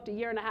 He's booked a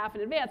year and a half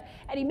in advance.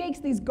 And he makes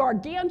these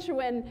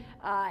gargantuan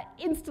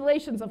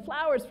installations of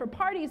flowers for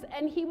parties.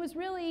 And he was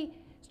really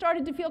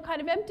started to feel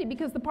kind of empty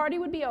because the party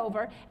would be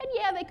over. And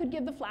yeah, they could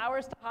give the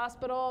flowers to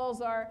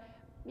hospitals or,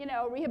 you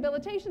know,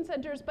 rehabilitation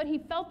centers, but he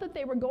felt that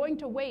they were going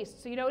to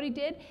waste. So you know what he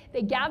did?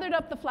 They gathered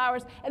up the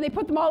flowers and they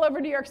put them all over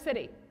New York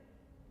City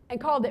and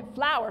called it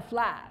Flower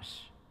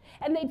Flash.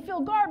 And they'd fill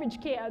garbage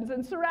cans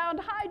and surround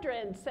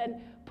hydrants and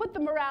put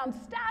them around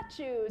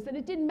statues. And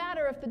it didn't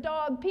matter if the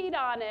dog peed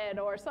on it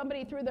or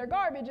somebody threw their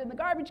garbage in the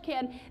garbage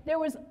can. There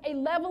was a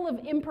level of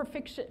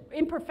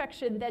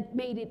imperfection that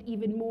made it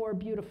even more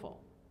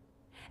beautiful.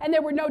 And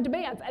there were no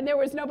demands. And there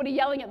was nobody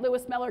yelling at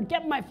Lewis Miller,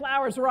 get my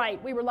flowers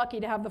right. We were lucky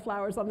to have the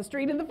flowers on the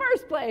street in the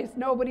first place.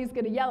 Nobody's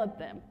going to yell at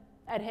them,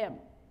 at him.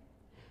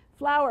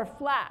 Flower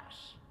Flash.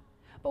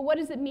 But what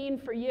does it mean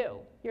for you?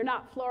 You're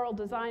not floral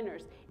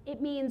designers. It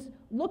means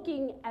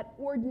looking at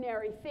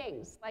ordinary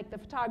things, like the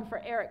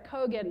photographer Eric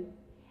Kogan,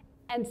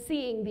 and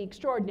seeing the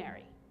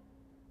extraordinary.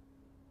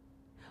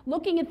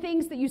 Looking at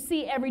things that you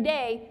see every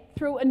day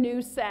through a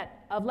new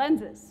set of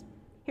lenses.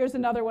 Here's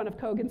another one of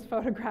Kogan's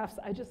photographs.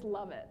 I just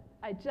love it.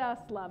 I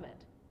just love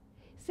it.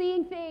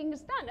 Seeing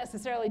things, not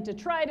necessarily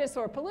detritus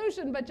or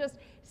pollution, but just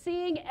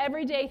seeing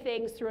everyday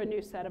things through a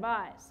new set of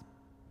eyes.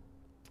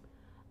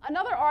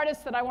 Another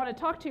artist that I want to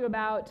talk to you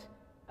about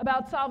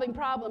solving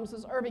problems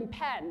was Irving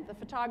Penn, the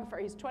photographer.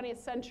 He's a 20th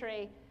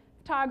century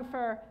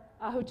photographer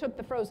who took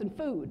the frozen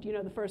food, you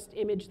know, the first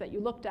image that you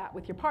looked at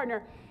with your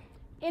partner.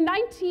 In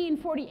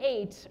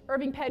 1948,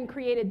 Irving Penn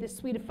created this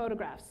suite of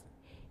photographs.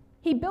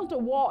 He built a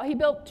wall, he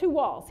built two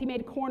walls. He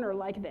made a corner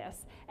like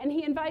this, and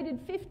he invited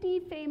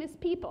 50 famous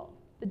people,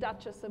 the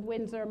Duchess of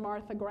Windsor,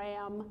 Martha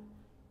Graham,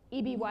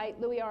 E.B. White,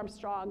 Louis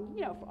Armstrong,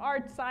 you know, for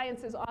art,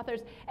 sciences,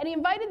 authors, and he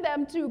invited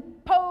them to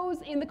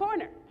pose in the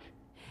corner.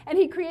 And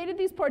he created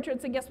these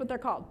portraits, and guess what they're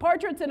called?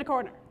 Portraits in a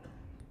corner.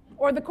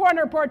 Or the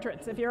corner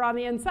portraits, if you're on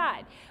the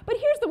inside. But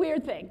here's the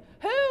weird thing.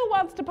 Who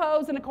wants to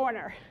pose in a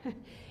corner?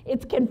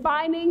 It's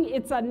confining,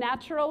 it's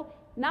unnatural.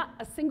 Not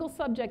a single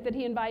subject that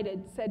he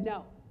invited said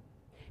no.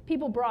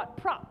 People brought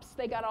props.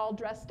 They got all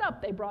dressed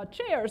up. They brought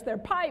chairs, their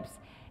pipes.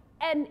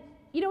 And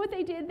you know what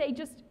they did?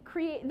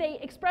 They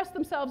expressed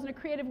themselves in a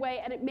creative way,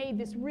 and it made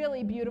this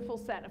really beautiful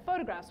set of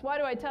photographs. Why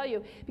do I tell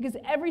you? Because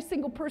every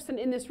single person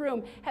in this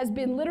room has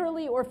been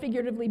literally or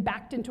figuratively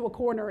backed into a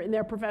corner in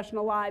their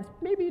professional lives,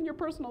 maybe in your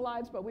personal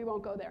lives, but we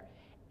won't go there.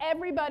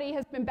 Everybody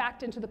has been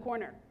backed into the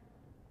corner.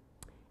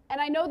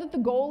 And I know that the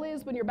goal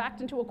is, when you're backed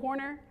into a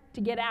corner,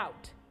 to get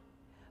out.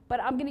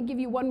 But I'm going to give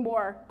you one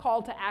more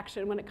call to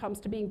action when it comes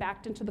to being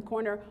backed into the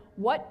corner.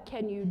 What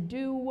can you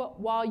do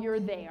while you're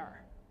there?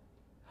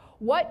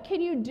 What can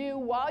you do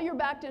while you're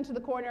backed into the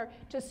corner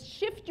to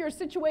shift your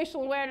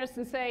situational awareness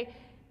and say,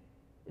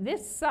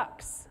 this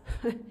sucks.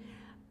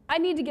 I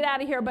need to get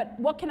out of here, but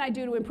what can I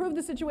do to improve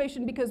the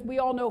situation? Because we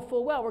all know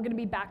full well we're going to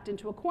be backed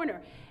into a corner.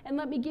 And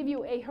let me give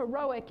you a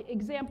heroic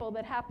example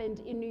that happened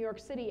in New York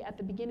City at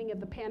the beginning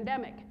of the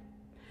pandemic.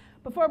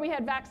 Before we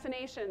had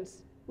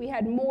vaccinations, we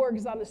had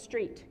morgues on the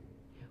street.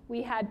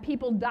 We had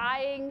people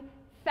dying.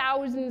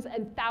 Thousands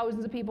and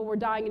thousands of people were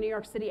dying in New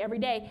York City every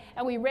day,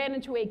 and we ran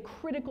into a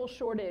critical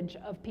shortage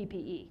of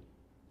PPE.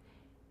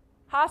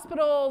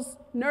 Hospitals,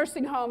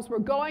 nursing homes were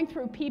going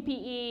through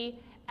PPE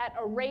at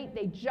a rate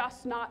they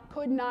just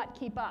could not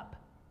keep up.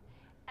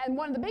 And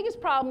one of the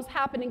biggest problems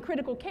happened in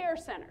critical care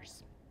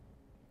centers.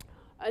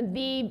 And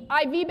the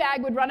IV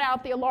bag would run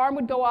out, the alarm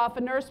would go off,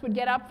 a nurse would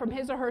get up from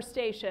his or her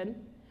station,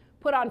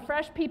 put on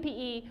fresh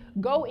PPE,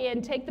 go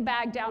in, take the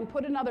bag down,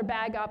 put another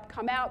bag up,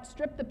 come out,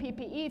 strip the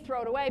PPE,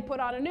 throw it away, put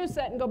on a new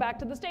set, and go back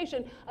to the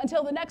station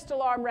until the next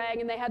alarm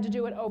rang, and they had to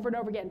do it over and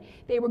over again.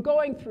 They were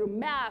going through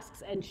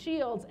masks and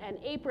shields and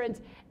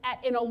aprons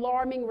at an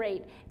alarming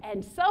rate.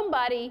 And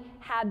somebody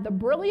had the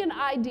brilliant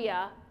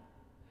idea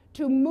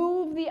to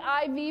move the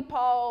IV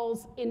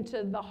poles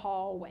into the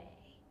hallway.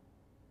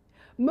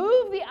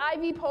 Move the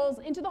IV poles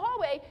into the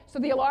hallway, so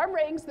the alarm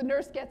rings, the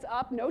nurse gets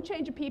up, no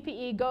change of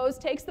PPE, goes,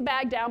 takes the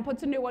bag down,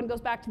 puts a new one,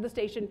 goes back to the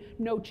station,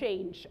 no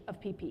change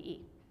of PPE.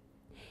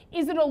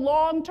 Is it a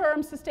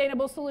long-term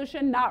sustainable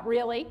solution? Not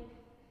really,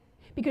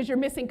 because you're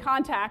missing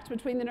contact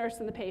between the nurse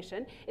and the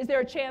patient. Is there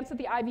a chance that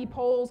the IV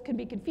poles can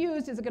be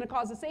confused? Is it going to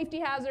cause a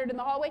safety hazard in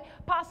the hallway?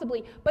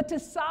 Possibly. But to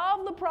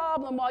solve the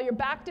problem while you're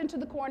backed into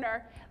the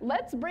corner,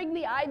 let's bring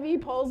the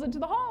IV poles into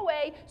the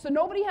hallway so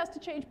nobody has to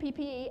change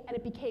PPE, and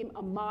it became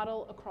a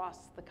model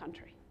across the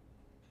country.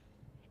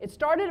 It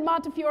started at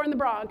Montefiore in the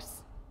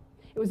Bronx.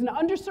 It was an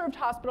underserved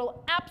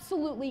hospital,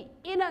 absolutely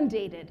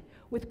inundated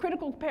with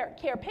critical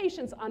care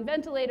patients on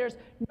ventilators,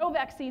 no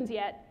vaccines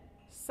yet.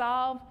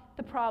 Solve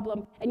the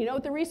problem. And you know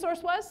what the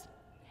resource was?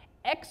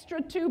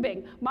 Extra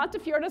tubing.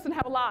 Montefiore doesn't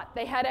have a lot.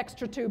 They had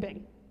extra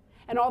tubing.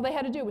 And all they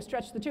had to do was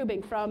stretch the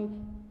tubing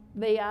from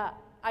the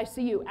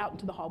ICU out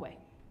into the hallway.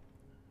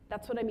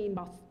 That's what I mean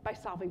by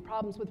solving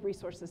problems with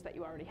resources that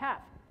you already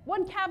have.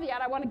 One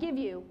caveat I want to give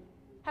you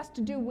has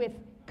to do with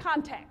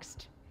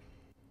context.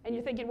 And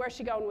you're thinking, where's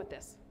she going with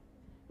this?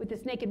 With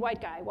this naked white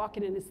guy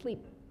walking in his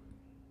sleep.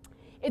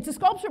 It's a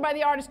sculpture by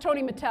the artist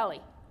Tony Metelli.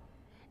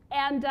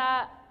 And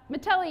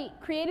Metelli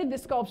created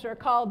this sculpture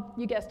called,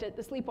 you guessed it,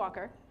 The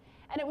Sleepwalker,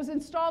 and it was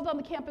installed on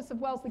the campus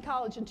of Wellesley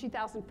College in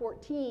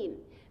 2014.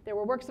 There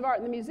were works of art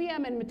in the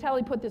museum, and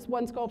Metelli put this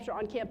one sculpture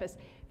on campus.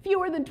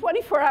 Fewer than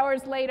 24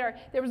 hours later,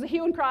 there was a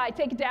hue and cry,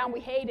 take it down, we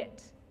hate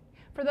it.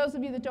 For those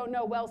of you that don't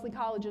know, Wellesley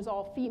College is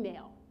all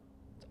female.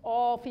 It's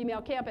all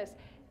female campus.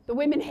 The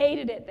women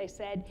hated it, they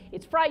said.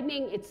 It's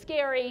frightening, it's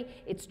scary,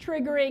 it's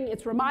triggering,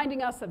 it's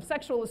reminding us of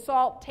sexual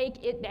assault,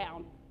 take it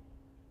down.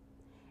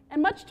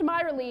 And much to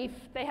my relief,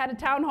 they had a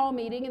town hall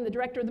meeting, and the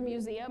director of the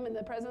museum and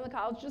the president of the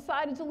college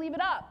decided to leave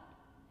it up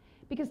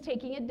because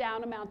taking it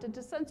down amounted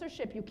to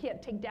censorship. You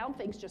can't take down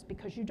things just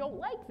because you don't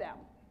like them.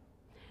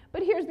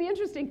 But here's the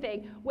interesting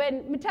thing.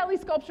 When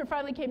Metelli's sculpture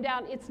finally came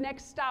down, its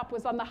next stop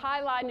was on the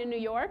High Line in New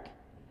York,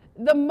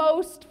 the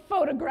most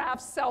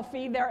photographed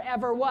selfie there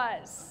ever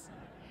was.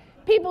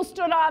 People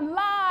stood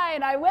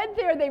online. I went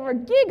there. They were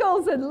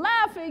giggles and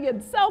laughing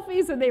and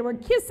selfies, and they were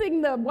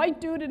kissing the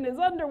white dude in his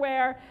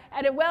underwear.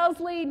 And at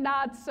Wellesley,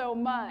 not so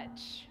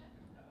much.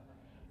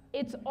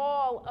 It's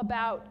all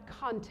about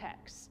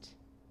context.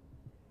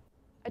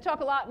 I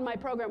talk a lot in my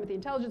program with the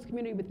intelligence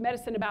community, with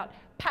medicine, about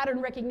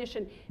pattern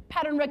recognition.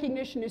 Pattern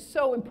recognition is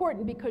so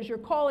important because you're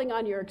calling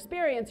on your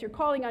experience, you're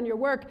calling on your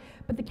work,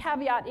 but the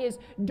caveat is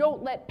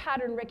don't let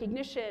pattern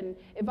recognition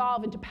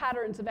evolve into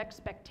patterns of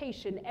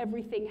expectation.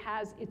 Everything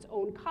has its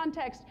own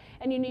context,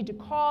 and you need to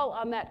call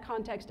on that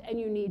context, and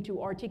you need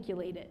to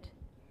articulate it.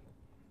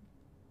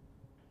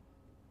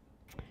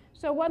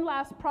 So one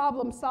last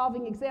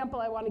problem-solving example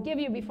I want to give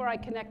you before I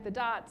connect the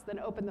dots, then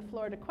open the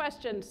floor to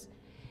questions.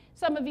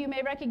 Some of you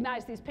may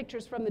recognize these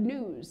pictures from the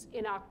news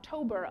in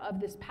October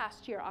of this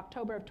past year,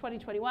 October of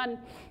 2021.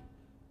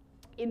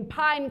 In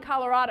Pine,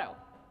 Colorado,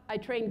 I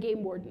trained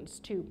game wardens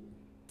too.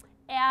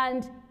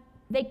 And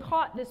they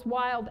caught this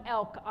wild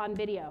elk on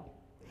video.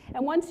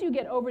 And once you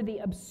get over the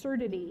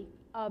absurdity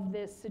of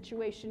this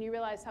situation, you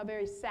realize how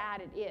very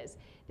sad it is.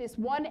 This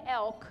one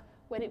elk,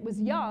 when it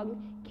was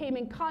young, came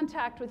in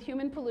contact with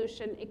human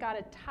pollution. It got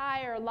a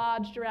tire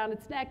lodged around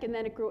its neck, and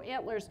then it grew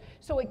antlers,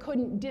 so it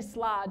couldn't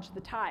dislodge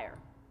the tire.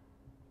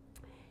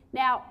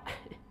 Now,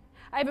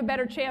 I have a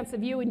better chance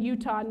of you in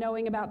Utah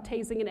knowing about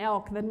tasing an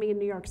elk than me in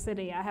New York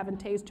City. I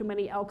haven't tased too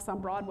many elks on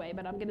Broadway,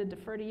 but I'm going to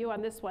defer to you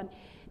on this one.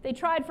 They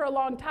tried for a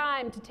long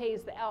time to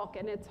tase the elk,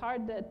 and it's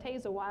hard to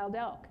tase a wild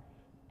elk.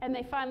 And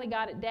they finally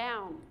got it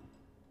down.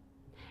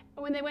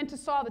 And when they went to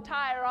saw the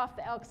tire off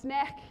the elk's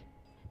neck,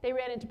 they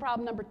ran into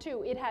problem number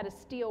 2. It had a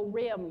steel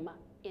rim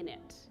in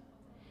it.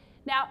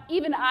 Now,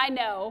 even I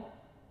know,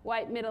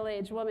 white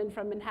middle-aged woman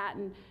from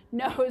Manhattan,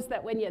 knows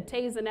that when you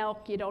tase an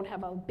elk, you don't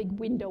have a big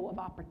window of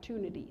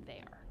opportunity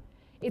there.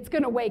 It's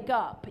going to wake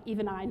up.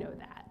 Even I know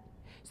that.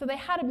 So they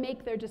had to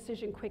make their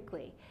decision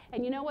quickly.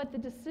 And you know what? The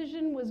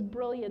decision was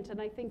brilliant,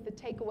 and I think the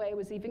takeaway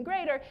was even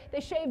greater. They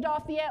shaved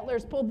off the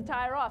antlers, pulled the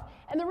tire off.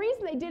 And the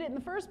reason they did it in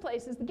the first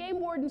place is the game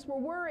wardens were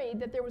worried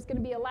that there was going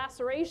to be a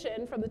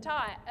laceration from the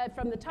tire,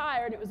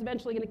 and it was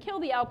eventually going to kill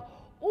the elk,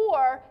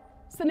 or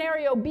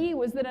scenario B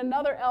was that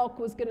another elk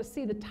was going to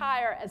see the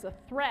tire as a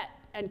threat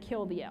and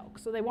kill the elk.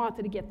 So they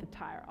wanted to get the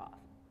tire off.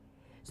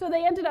 So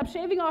they ended up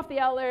shaving off the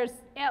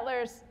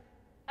antlers.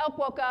 Elk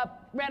woke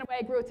up, ran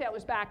away, grew its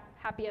antlers back.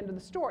 Happy end of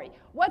the story.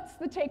 What's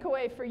the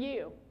takeaway for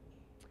you?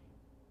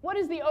 what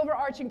is the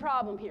overarching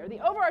problem here? The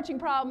overarching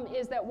problem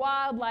is that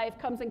wildlife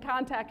comes in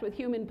contact with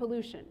human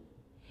pollution.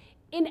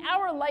 In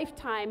our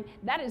lifetime,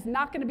 that is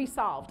not going to be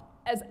solved.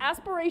 As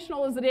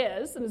aspirational as it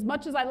is, and as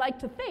much as I like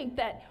to think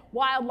that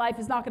wildlife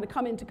is not going to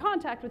come into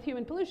contact with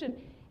human pollution,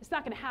 it's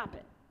not going to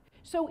happen.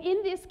 So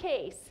in this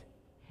case,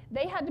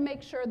 they had to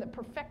make sure that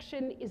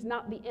perfection is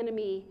not the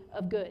enemy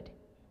of good.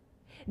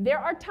 There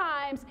are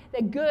times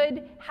that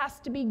good has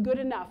to be good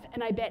enough,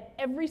 and I bet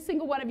every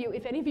single one of you,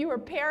 if any of you are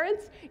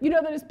parents, you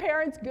know that as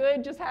parents,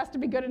 good just has to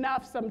be good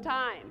enough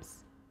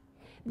sometimes.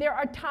 There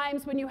are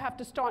times when you have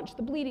to staunch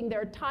the bleeding.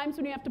 There are times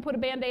when you have to put a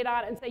Band-Aid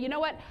on and say, you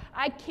know what,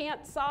 I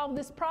can't solve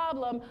this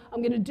problem.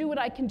 I'm going to do what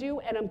I can do,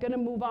 and I'm going to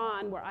move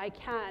on where I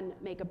can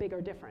make a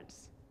bigger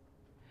difference.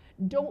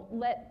 Don't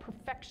let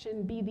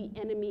perfection be the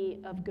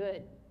enemy of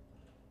good.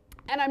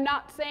 And I'm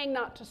not saying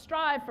not to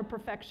strive for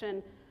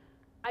perfection.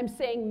 I'm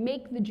saying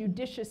make the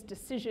judicious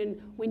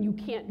decision when you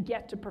can't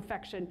get to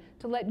perfection,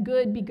 to let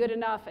good be good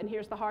enough, and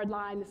here's the hard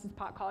line, this is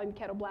pot calling the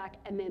kettle black,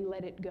 and then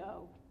let it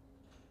go.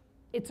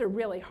 It's a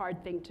really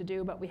hard thing to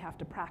do, but we have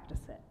to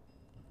practice it.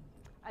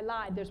 I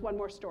lied, there's one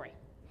more story.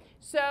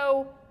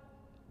 So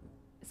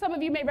some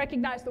of you may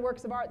recognize the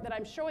works of art that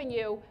I'm showing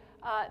you.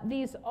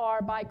 These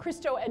are by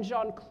Christo and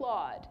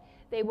Jean-Claude.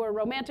 They were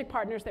romantic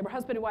partners, they were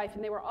husband and wife,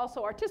 and they were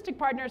also artistic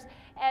partners,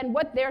 and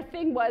what their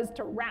thing was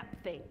to wrap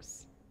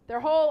things. Their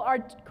whole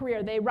art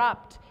career, they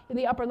wrapped in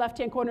the upper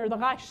left-hand corner the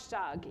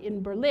Reichstag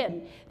in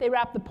Berlin. They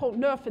wrapped the Pont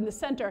Neuf in the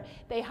center.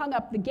 They hung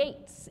up the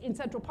gates in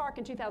Central Park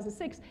in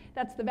 2006.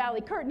 That's the Valley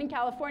Curtain in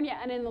California.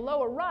 And in the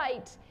lower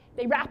right,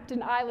 they wrapped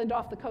an island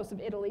off the coast of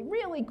Italy.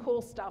 Really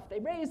cool stuff. They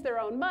raised their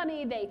own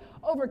money. They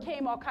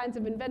overcame all kinds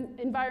of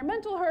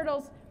environmental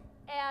hurdles.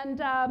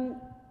 And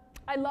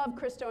I love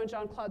Christo and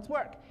Jean-Claude's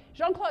work.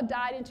 Jean-Claude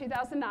died in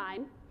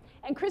 2009.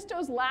 And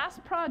Christo's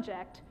last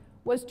project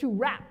was to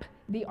wrap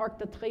the Arc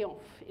de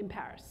Triomphe in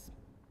Paris.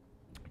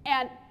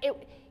 And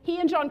he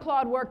and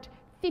Jean-Claude worked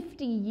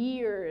 50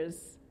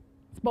 years.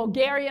 It's a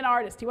Bulgarian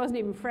artist. He wasn't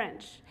even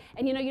French.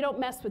 And you know, you don't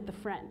mess with the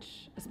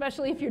French,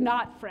 especially if you're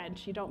not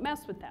French. You don't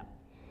mess with them.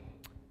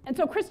 And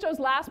so Christo's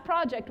last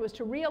project was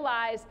to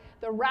realize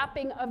the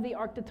wrapping of the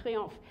Arc de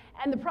Triomphe.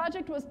 And the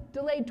project was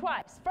delayed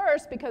twice.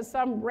 First, because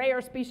some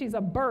rare species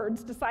of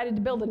birds decided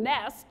to build a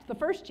nest the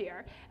first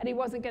year, and he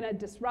wasn't going to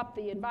disrupt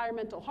the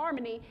environmental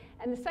harmony.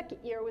 And the second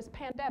year was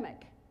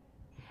pandemic.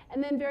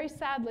 And then very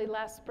sadly,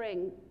 last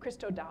spring,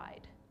 Christo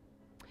died.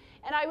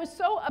 And I was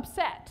so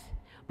upset,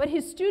 but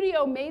his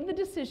studio made the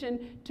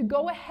decision to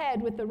go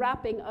ahead with the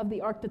wrapping of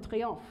the Arc de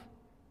Triomphe.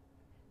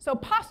 So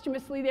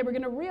posthumously, they were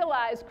going to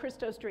realize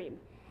Christo's dream.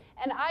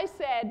 And I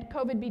said,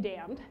 COVID be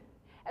damned.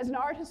 As an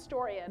art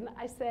historian,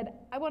 I said,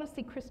 I want to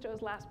see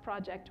Christo's last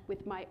project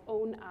with my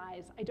own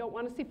eyes. I don't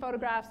want to see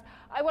photographs.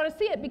 I want to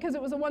see it because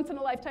it was a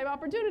once-in-a-lifetime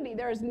opportunity.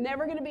 There is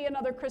never going to be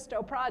another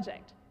Christo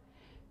project.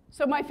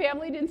 So my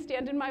family didn't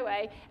stand in my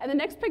way, and the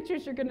next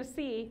pictures you're going to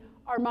see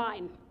are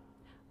mine.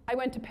 I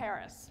went to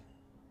Paris,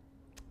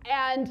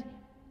 and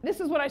this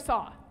is what I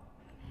saw.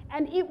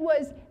 And it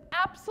was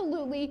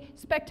absolutely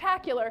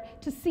spectacular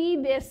to see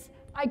this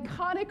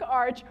iconic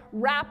arch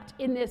wrapped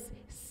in this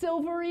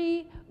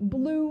silvery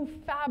blue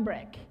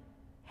fabric.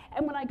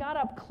 And when I got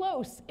up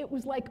close, it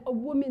was like a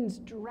woman's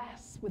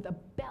dress with a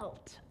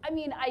belt. I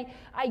mean,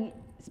 I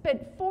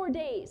spent 4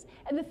 days.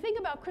 And the thing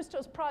about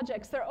Christo's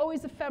projects, they're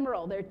always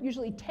ephemeral. They're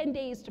usually 10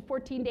 days to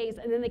 14 days,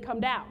 and then they come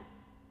down,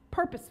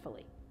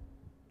 purposefully.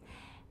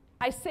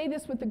 I say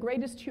this with the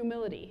greatest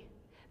humility.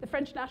 The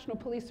French National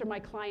Police are my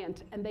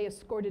client, and they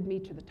escorted me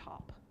to the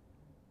top.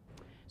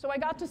 So I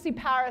got to see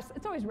Paris.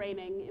 It's always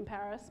raining in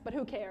Paris, but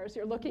who cares?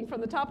 You're looking from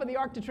the top of the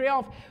Arc de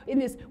Triomphe in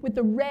this, with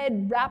the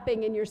red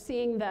wrapping, and you're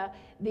seeing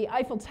the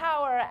Eiffel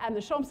Tower and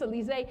the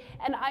Champs-Élysées.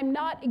 And I'm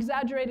not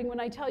exaggerating when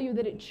I tell you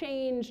that it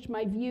changed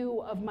my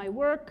view of my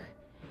work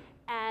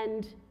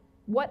and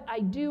what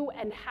I do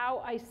and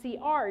how I see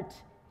art.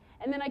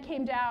 And then I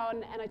came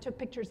down and I took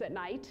pictures at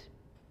night.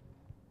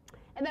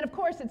 And then, of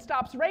course, it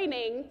stops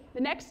raining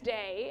the next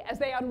day. As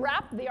they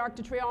unwrap the Arc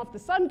de Triomphe, the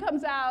sun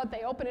comes out,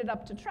 they open it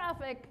up to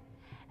traffic.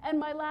 And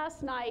my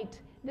last night,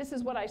 this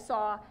is what I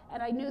saw,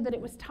 and I knew that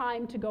it was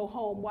time to go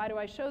home. Why do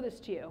I show this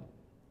to you?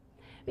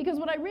 Because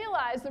what I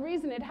realized, the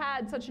reason it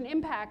had such an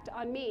impact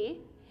on me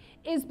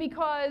is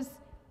because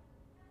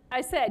I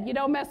said, you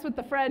don't mess with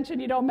the French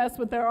and you don't mess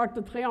with their Arc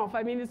de Triomphe.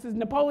 I mean, this is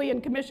Napoleon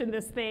commissioned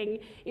this thing.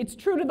 It's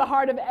true to the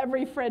heart of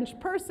every French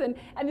person.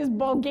 And this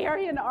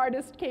Bulgarian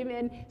artist came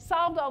in,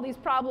 solved all these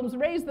problems,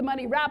 raised the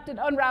money, wrapped it,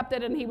 unwrapped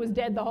it, and he was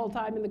dead the whole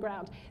time in the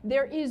ground.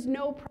 There is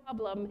no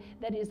problem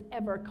that is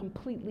ever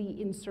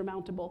completely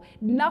insurmountable.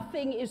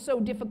 Nothing is so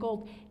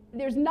difficult.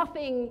 There's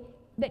nothing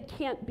that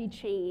can't be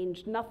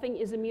changed. Nothing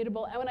is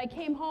immutable. And when I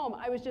came home,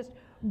 I was just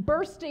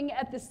bursting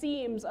at the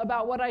seams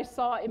about what I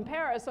saw in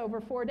Paris over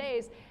 4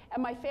 days.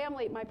 And my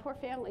family, my poor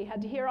family,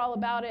 had to hear all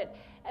about it.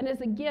 And as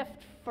a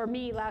gift for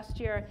me last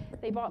year,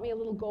 they bought me a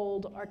little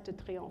gold Arc de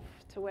Triomphe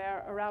to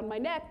wear around my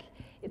neck.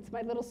 It's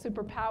my little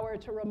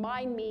superpower to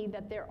remind me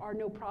that there are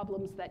no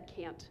problems that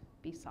can't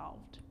be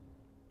solved.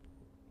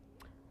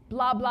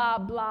 Blah, blah,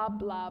 blah,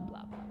 blah,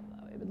 blah, blah,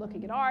 blah. been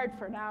looking at art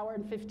for an hour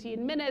and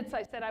 15 minutes.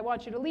 I said, I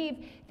want you to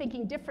leave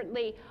thinking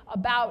differently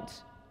about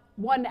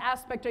one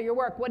aspect of your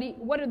work.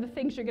 What are the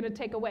things you're going to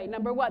take away?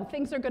 Number one,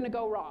 things are going to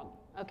go wrong.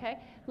 Okay,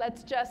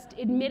 let's just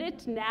admit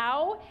it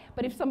now,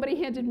 but if somebody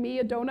handed me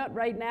a donut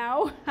right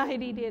now,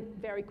 I'd eat it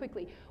very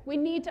quickly. We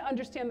need to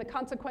understand the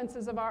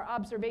consequences of our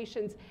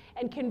observations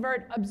and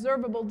convert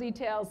observable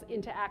details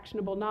into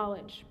actionable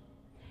knowledge.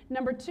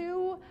 Number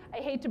two, I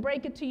hate to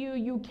break it to you,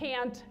 you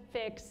can't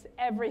fix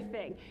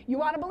everything. You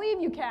want to believe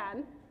you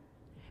can.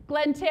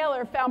 Glenn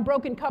Taylor found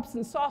broken cups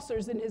and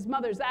saucers in his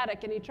mother's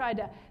attic, and he tried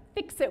to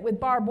fix it with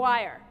barbed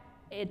wire.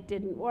 It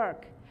didn't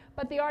work.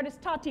 But the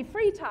artist Tati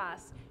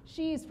Freitas,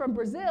 she's from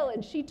Brazil,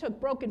 and she took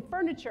broken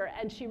furniture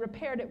and she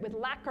repaired it with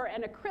lacquer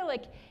and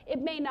acrylic.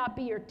 It may not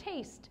be your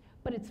taste,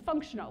 but it's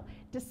functional.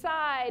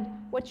 Decide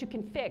what you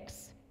can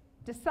fix.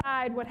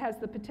 Decide what has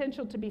the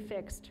potential to be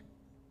fixed.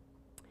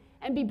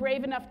 And be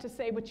brave enough to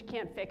say what you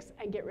can't fix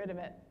and get rid of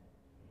it.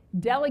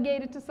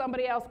 Delegate it to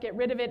somebody else, get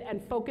rid of it,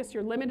 and focus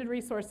your limited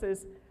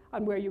resources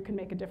on where you can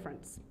make a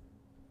difference.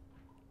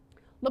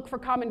 Look for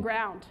common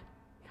ground.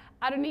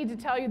 I don't need to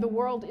tell you the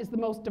world is the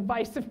most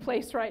divisive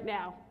place right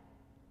now.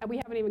 And we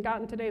haven't even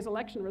gotten today's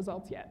election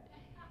results yet.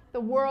 The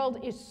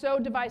world is so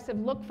divisive.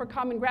 Look for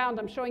common ground.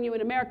 I'm showing you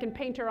an American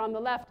painter on the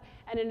left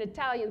and an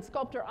Italian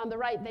sculptor on the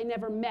right. They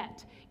never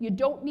met. You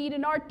don't need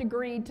an art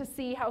degree to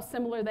see how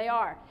similar they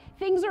are.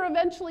 Things are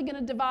eventually going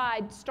to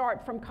divide,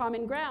 start from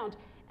common ground.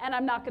 And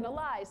I'm not going to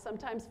lie,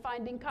 sometimes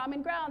finding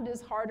common ground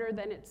is harder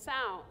than it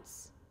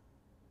sounds.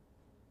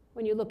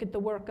 When you look at the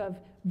work of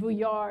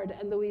Vuillard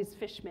and Louise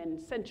Fishman,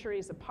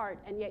 centuries apart,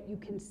 and yet you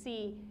can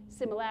see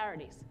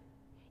similarities.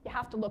 You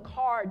have to look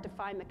hard to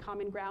find the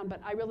common ground,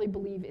 but I really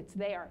believe it's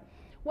there.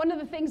 One of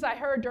the things I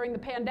heard during the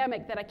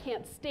pandemic that I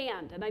can't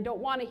stand and I don't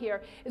want to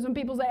hear is when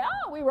people say,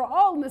 oh, we were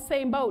all in the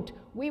same boat.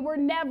 We were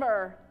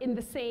never in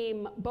the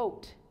same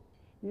boat.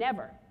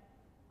 Never.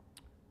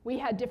 We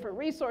had different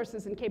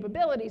resources and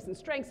capabilities and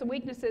strengths and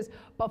weaknesses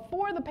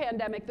before the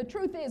pandemic. The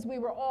truth is we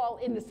were all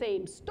in the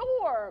same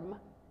storm.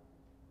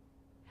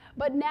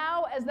 But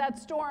now, as that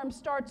storm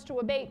starts to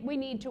abate, we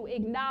need to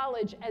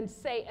acknowledge and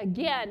say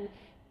again,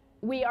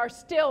 we are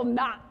still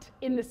not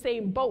in the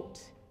same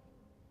boat.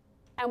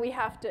 And we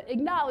have to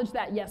acknowledge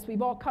that, yes,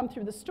 we've all come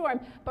through the storm,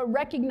 but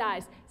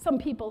recognize some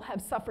people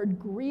have suffered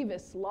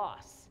grievous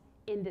loss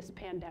in this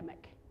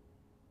pandemic.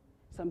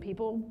 Some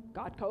people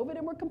got COVID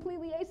and were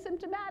completely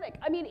asymptomatic.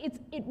 I mean,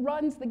 it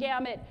runs the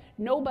gamut.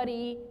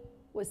 Nobody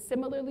was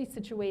similarly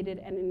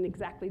situated and in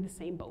exactly the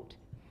same boat.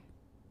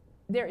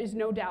 There is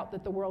no doubt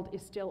that the world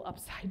is still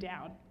upside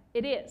down.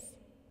 It is.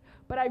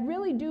 But I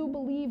really do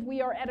believe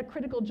we are at a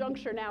critical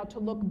juncture now to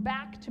look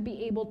back, to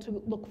be able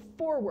to look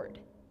forward,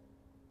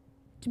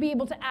 to be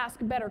able to ask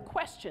better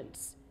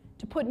questions,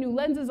 to put new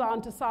lenses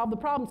on to solve the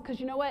problems. Because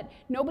you know what?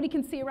 Nobody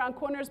can see around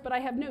corners, but I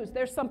have news.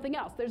 There's something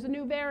else. There's a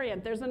new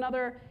variant. There's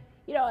another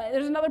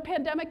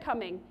pandemic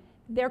coming.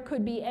 There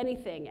could be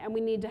anything, and we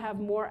need to have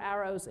more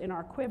arrows in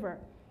our quiver.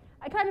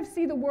 I kind of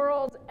see the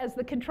world as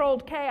the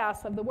controlled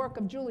chaos of the work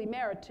of Julie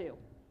Meritou,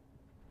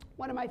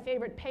 one of my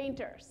favorite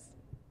painters.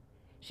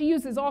 She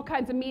uses all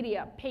kinds of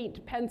media,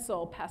 paint,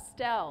 pencil,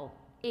 pastel,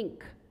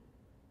 ink.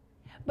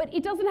 But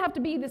it doesn't have to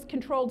be this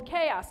controlled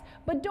chaos.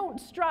 But don't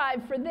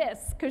strive for this,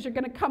 because you're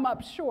going to come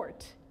up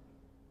short.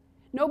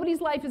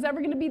 Nobody's life is ever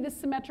going to be this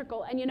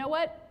symmetrical. And you know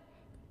what?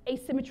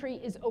 Asymmetry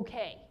is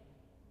okay.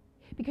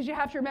 Because you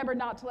have to remember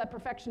not to let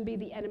perfection be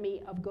the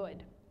enemy of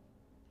good.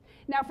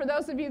 Now, for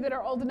those of you that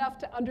are old enough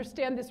to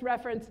understand this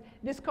reference,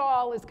 this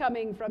call is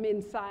coming from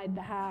inside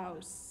the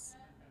house.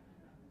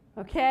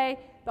 Okay?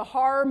 The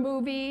horror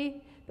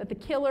movie that the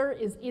killer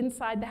is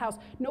inside the house.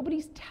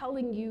 Nobody's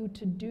telling you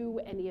to do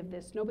any of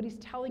this. Nobody's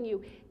telling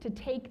you to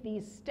take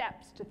these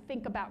steps, to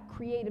think about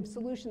creative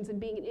solutions and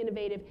being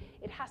innovative.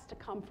 It has to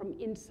come from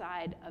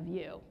inside of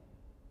you.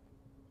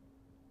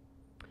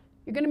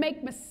 You're going to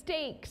make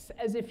mistakes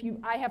as if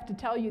I have to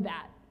tell you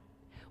that.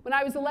 When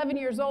I was 11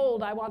 years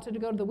old, I wanted to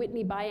go to the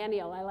Whitney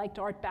Biennial. I liked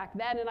art back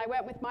then, and I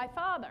went with my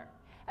father.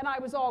 And I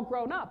was all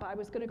grown up. I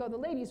was going to go to the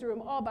ladies'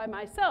 room all by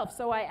myself.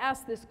 So I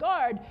asked this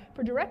guard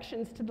for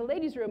directions to the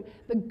ladies' room.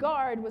 The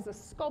guard was a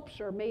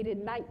sculpture made in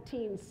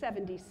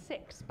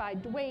 1976 by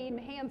Dwayne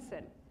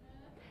Hansen.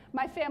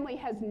 My family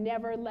has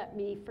never let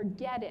me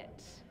forget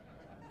it,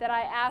 that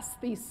I asked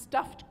the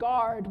stuffed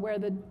guard where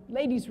the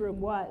ladies' room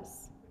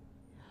was.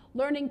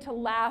 Learning to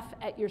laugh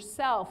at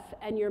yourself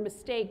and your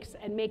mistakes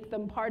and make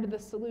them part of the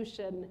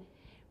solution,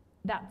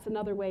 that's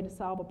another way to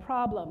solve a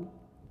problem.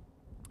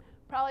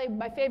 Probably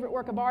my favorite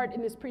work of art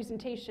in this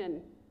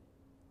presentation,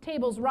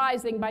 Tables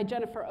Rising by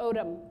Jennifer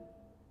Odom.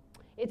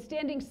 It's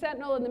standing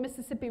sentinel in the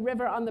Mississippi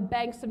River on the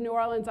banks of New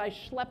Orleans. I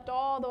schlepped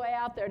all the way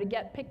out there to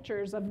get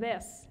pictures of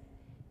this.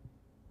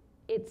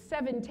 It's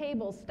 7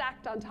 tables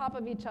stacked on top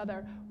of each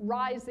other,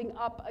 rising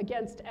up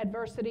against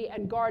adversity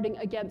and guarding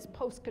against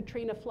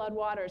post-Katrina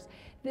floodwaters.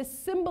 This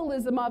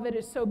symbolism of it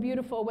is so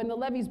beautiful. When the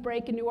levees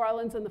break in New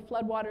Orleans and the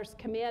floodwaters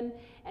come in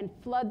and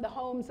flood the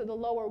homes of the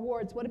lower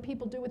wards, what do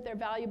people do with their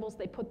valuables?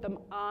 They put them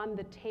on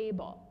the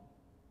table.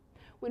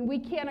 When we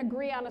can't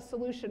agree on a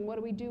solution,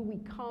 what do? We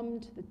come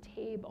to the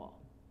table.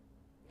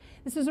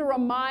 This is a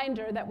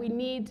reminder that we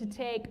need to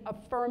take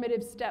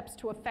affirmative steps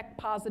to affect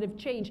positive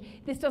change.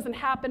 This doesn't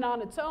happen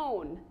on its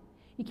own.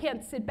 You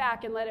can't sit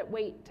back and let it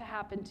wait to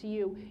happen to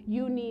you.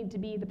 You need to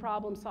be the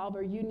problem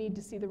solver. You need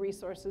to see the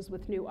resources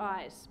with new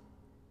eyes.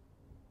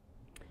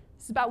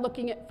 This is about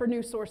looking for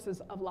new sources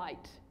of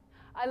light.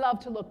 I love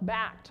to look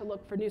back to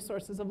look for new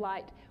sources of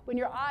light. When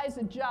your eyes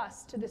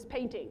adjust to this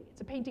painting, it's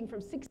a painting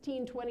from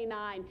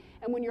 1629,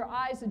 and when your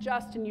eyes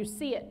adjust and you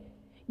see it,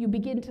 you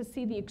begin to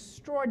see the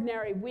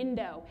extraordinary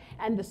window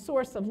and the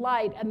source of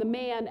light and the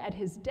man at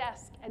his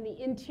desk and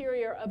the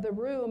interior of the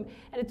room.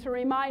 And it's a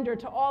reminder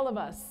to all of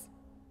us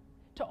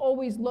to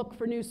always look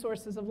for new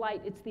sources of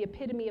light. It's the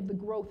epitome of the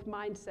growth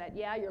mindset.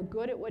 Yeah, you're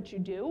good at what you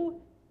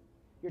do.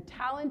 You're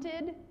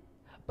talented,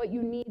 but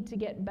you need to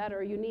get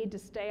better. You need to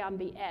stay on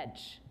the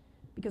edge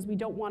because we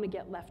don't want to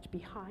get left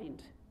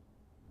behind.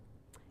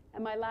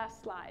 And my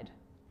last slide.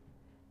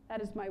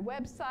 That is my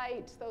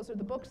website. Those are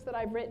the books that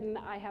I've written.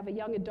 I have a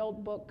young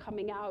adult book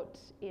coming out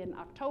in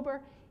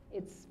October.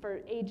 It's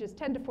for ages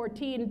 10 to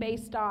 14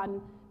 based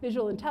on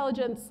visual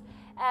intelligence.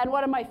 And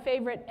one of my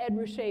favorite Ed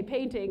Ruscha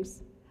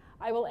paintings,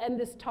 I will end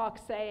this talk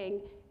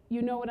saying,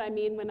 you know what I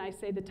mean when I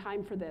say the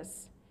time for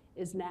this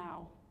is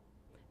now.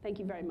 Thank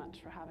you very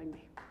much for having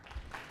me.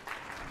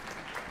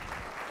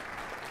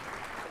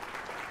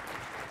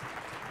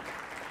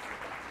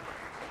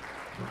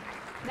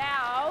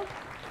 Now,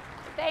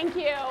 thank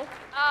you.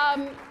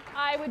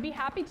 I would be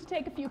happy to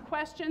take a few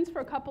questions for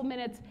a couple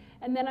minutes,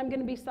 and then I'm going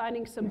to be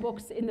signing some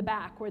books in the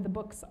back where the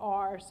books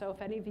are. So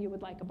if any of you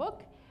would like a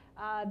book,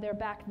 they're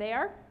back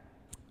there.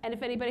 And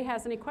if anybody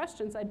has any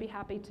questions, I'd be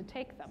happy to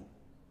take them.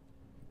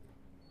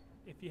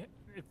 If you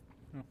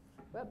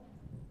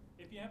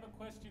have a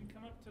question,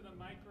 come up to the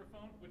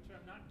microphone, which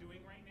I'm not doing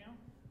right now,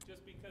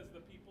 just because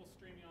the people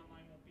streaming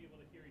online won't be able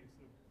to hear you.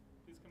 So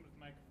please come to the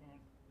microphone.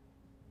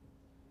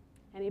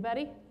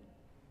 Anybody?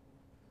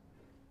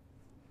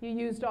 You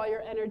used all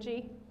your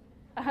energy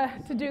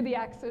to do the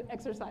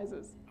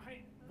exercises.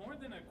 More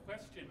than a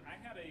question,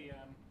 I had a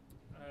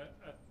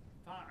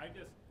thought.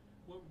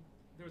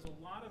 There was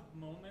a lot of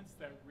moments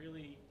that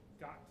really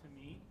got to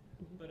me,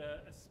 but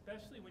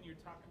especially when you're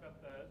talking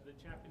about the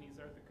Japanese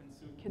art, the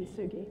kintsugi.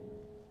 Kintsugi.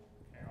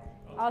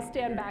 Okay, I'll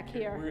stand back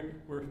here.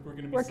 We're going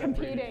to be We're separated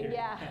competing, here.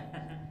 yeah.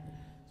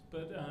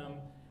 But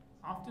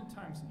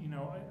oftentimes,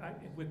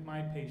 with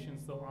my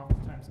patients, they'll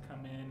oftentimes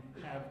come in,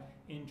 have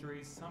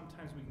injuries.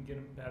 Sometimes we can get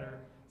them better.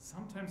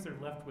 Sometimes they're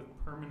left with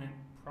permanent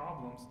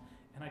problems.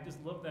 And I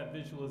just love that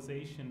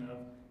visualization of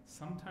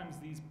sometimes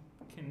these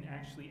can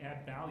actually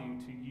add value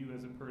to you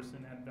as a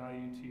person, add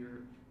value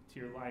to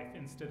your life,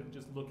 instead of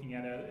just looking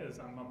at it as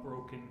I'm a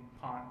broken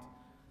pot.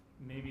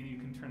 Maybe you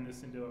can turn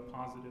this into a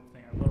positive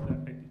thing. I love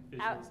that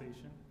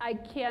visualization. I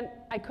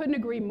couldn't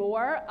agree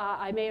more.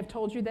 I may have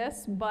told you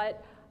this,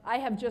 but I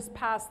have just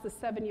passed the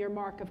 7-year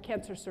mark of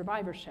cancer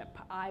survivorship.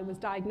 I was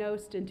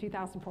diagnosed in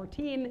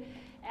 2014,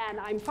 and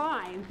I'm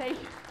fine.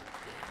 Thank you.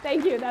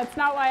 Thank you. That's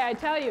not why I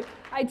tell you.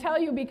 I tell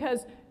you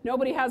because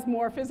nobody has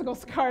more physical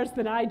scars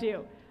than I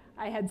do.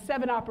 I had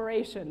 7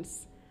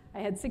 operations. I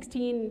had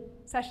 16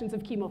 sessions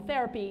of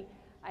chemotherapy.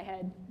 I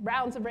had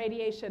rounds of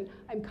radiation.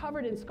 I'm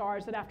covered in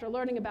scars, and after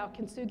learning about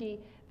kintsugi,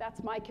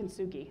 that's my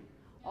kintsugi.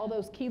 All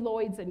those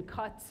keloids and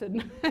cuts,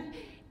 and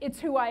it's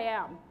who I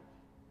am.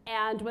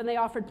 And when they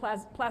offered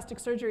plastic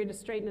surgery to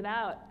straighten it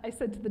out, I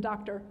said to the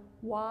doctor,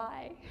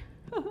 why?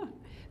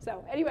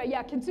 So anyway,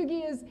 yeah,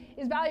 kintsugi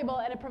is valuable,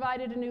 and it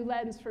provided a new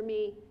lens for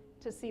me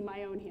to see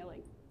my own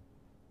healing.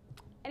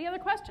 Any other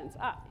questions?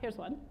 Here's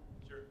one.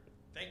 Sure.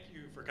 Thank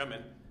you for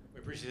coming. We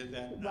appreciate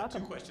that.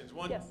 Welcome. 2 questions.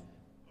 One, yes.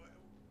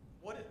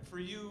 What for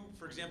you,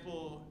 for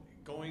example,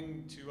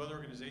 going to other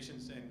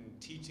organizations and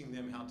teaching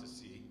them how to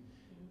see,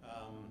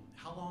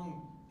 how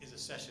long is a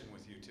session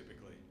with you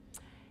typically?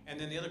 And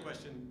then the other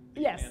question,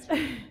 if yes. you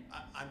can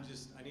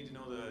answer, I need to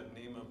know the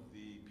name of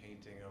the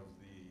painting of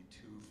the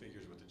 2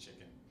 figures with the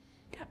chicken.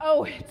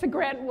 Oh, it's a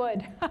Grant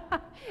Wood.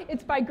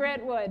 It's by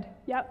Grant Wood.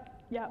 Yep.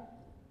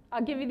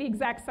 I'll give you the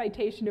exact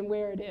citation and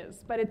where it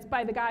is, but it's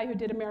by the guy who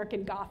did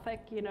American Gothic,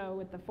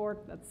 with the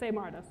fork, that same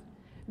artist.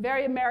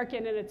 Very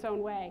American in its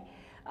own way.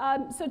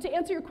 So to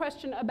answer your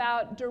question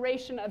about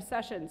duration of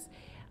sessions,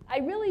 I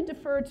really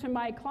defer to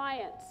my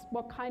clients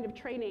what kind of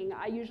training.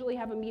 I usually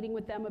have a meeting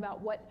with them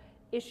about what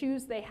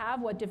issues they have,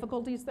 what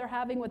difficulties they're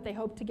having, what they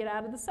hope to get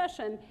out of the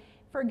session.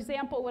 For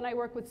example, when I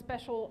work with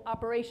special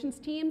operations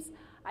teams,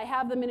 I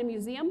have them in a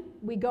museum.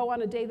 We go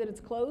on a day that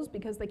it's closed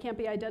because they can't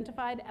be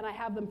identified, and I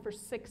have them for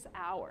 6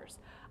 hours.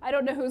 I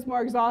don't know who's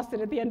more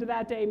exhausted at the end of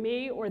that day,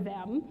 me or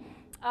them.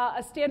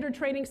 A standard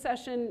training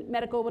session,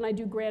 medical, when I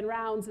do grand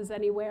rounds, is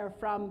anywhere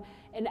from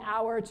an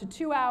hour to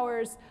 2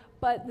 hours,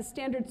 but the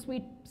standard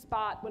sweet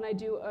spot when I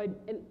do an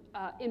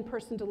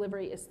in-person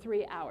delivery is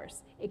 3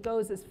 hours. It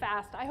goes as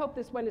fast. I hope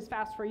this went as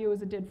fast for you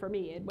as it did for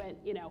me. It went,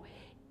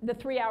 the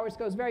 3 hours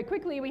goes very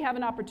quickly. We have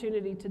an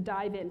opportunity to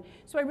dive in.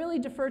 So I really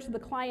defer to the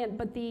client,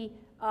 but the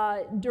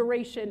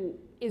duration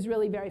is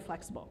really very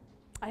flexible.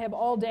 I have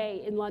all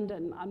day in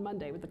London on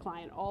Monday with the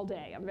client, all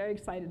day. I'm very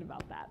excited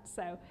about that.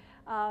 So,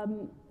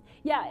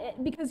 yeah,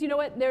 because you know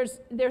what?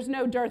 There's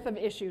no dearth of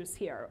issues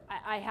here.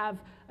 I have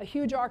a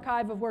huge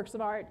archive of works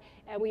of art,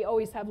 and we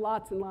always have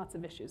lots and lots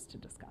of issues to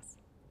discuss.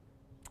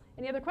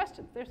 Any other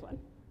questions? There's one.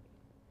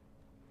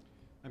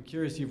 I'm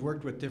curious, you've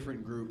worked with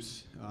different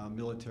groups,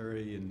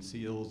 military and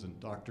SEALs and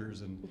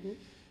doctors and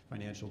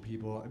financial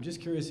people. I'm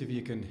just curious if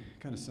you can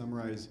kind of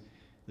summarize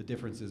the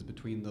differences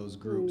between those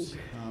groups.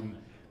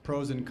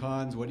 Pros and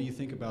cons, what do you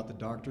think about the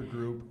doctor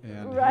group,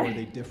 and how are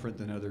they different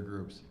than other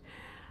groups?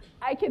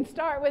 I can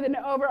start with an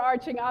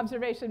overarching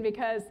observation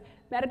because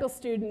medical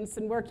students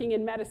and working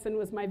in medicine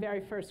was my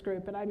very first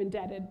group, and I'm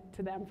indebted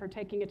to them for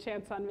taking a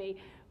chance on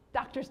me.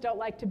 Doctors don't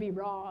like to be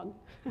wrong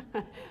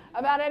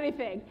about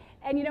anything.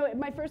 And you know, in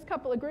my first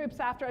couple of groups,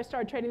 after I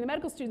started training the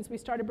medical students, we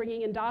started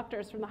bringing in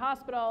doctors from the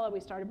hospital, and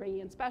we started bringing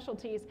in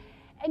specialties.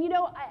 And you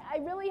know, I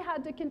really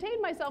had to contain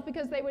myself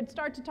because they would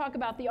start to talk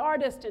about the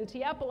artist and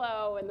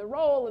Tiepolo and the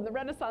role and the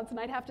Renaissance, and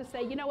I'd have to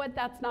say, you know what,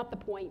 that's not the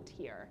point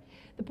here.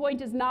 The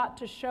point is not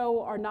to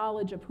show our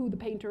knowledge of who the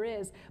painter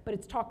is, but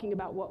it's talking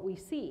about what we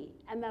see,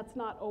 and that's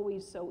not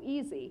always so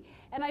easy.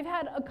 And I've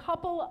had a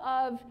couple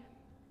of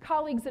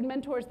colleagues and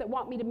mentors that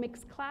want me to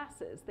mix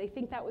classes. They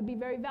think that would be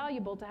very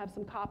valuable to have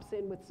some cops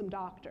in with some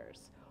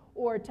doctors,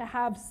 or to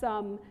have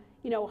some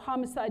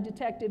homicide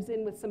detectives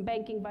in with some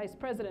banking vice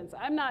presidents.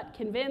 I'm not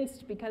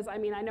convinced because, I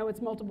mean, I know it's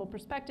multiple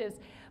perspectives,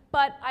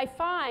 but I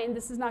find,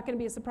 this is not going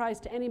to be a surprise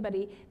to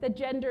anybody, that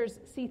genders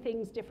see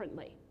things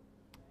differently.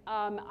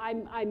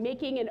 I'm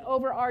making an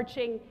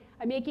overarching,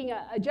 I'm making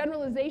a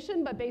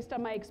generalization, but based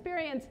on my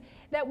experience,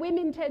 that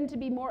women tend to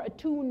be more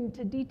attuned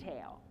to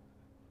detail.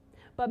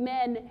 But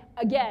men,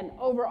 again,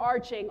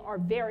 overarching, are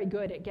very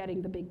good at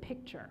getting the big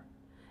picture.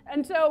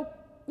 And so,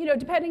 you know,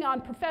 depending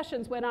on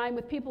professions, when I'm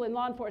with people in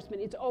law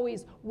enforcement, it's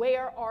always,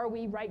 where are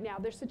we right now?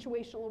 Their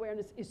situational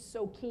awareness is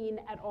so keen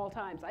at all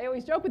times. I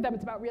always joke with them,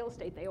 it's about real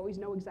estate. They always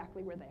know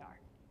exactly where they are.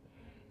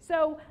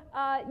 So,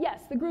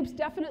 yes, the groups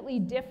definitely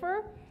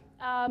differ.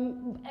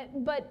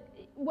 But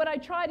what I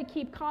try to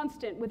keep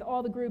constant with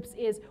all the groups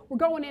is we're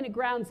going in at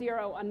ground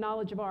zero on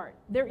knowledge of art.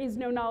 There is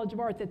no knowledge of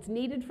art that's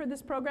needed for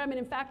this program, and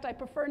in fact, I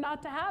prefer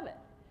not to have it.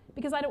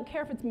 Because I don't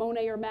care if it's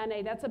Monet or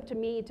Manet, that's up to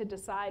me to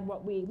decide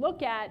what we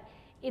look at.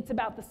 It's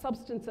about the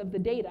substance of the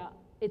data,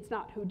 it's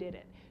not who did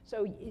it.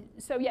 So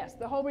yes,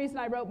 the whole reason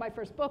I wrote my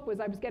first book was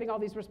I was getting all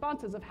these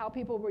responses of how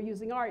people were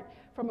using art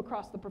from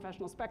across the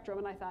professional spectrum,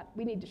 and I thought,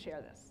 we need to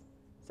share this.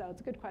 So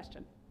it's a good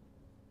question.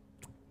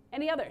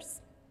 Any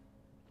others?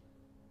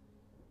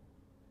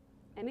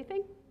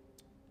 Anything?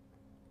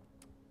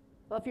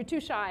 Well, if you're too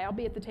shy, I'll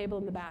be at the table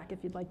in the back if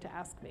you'd like to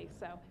ask me.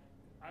 So,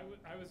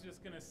 I was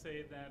just going to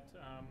say that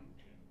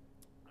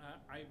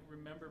I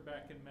remember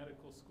back in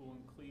medical school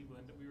in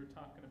Cleveland, we were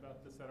talking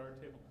about this at our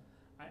table.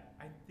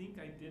 I think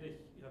I did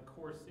a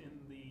course in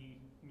the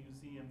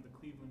museum, the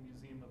Cleveland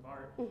Museum of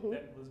Art,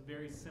 that was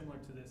very similar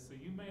to this. So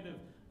you might have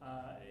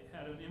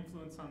had an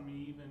influence on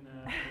me even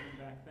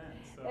back then.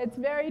 So. It's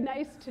very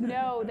nice to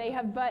know they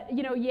have, but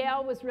you know,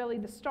 Yale was really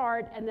the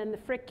start, and then the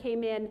Frick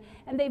came in,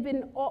 and they've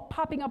been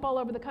popping up all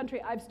over the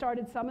country. I've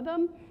started some of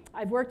them.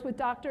 I've worked with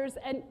doctors,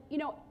 and you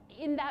know,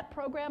 in that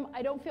program,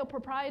 I don't feel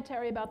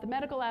proprietary about the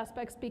medical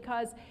aspects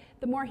because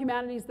the more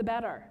humanities, the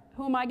better.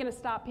 Who am I going to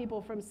stop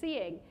people from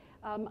seeing?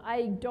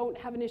 I don't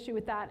have an issue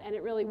with that, and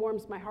it really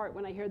warms my heart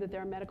when I hear that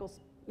there are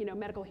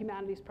medical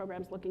humanities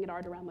programs looking at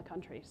art around the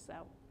country. So,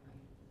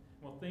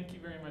 well, thank you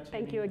very much.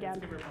 Thank you again.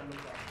 Let's give her a round of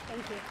applause.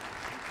 Thank you.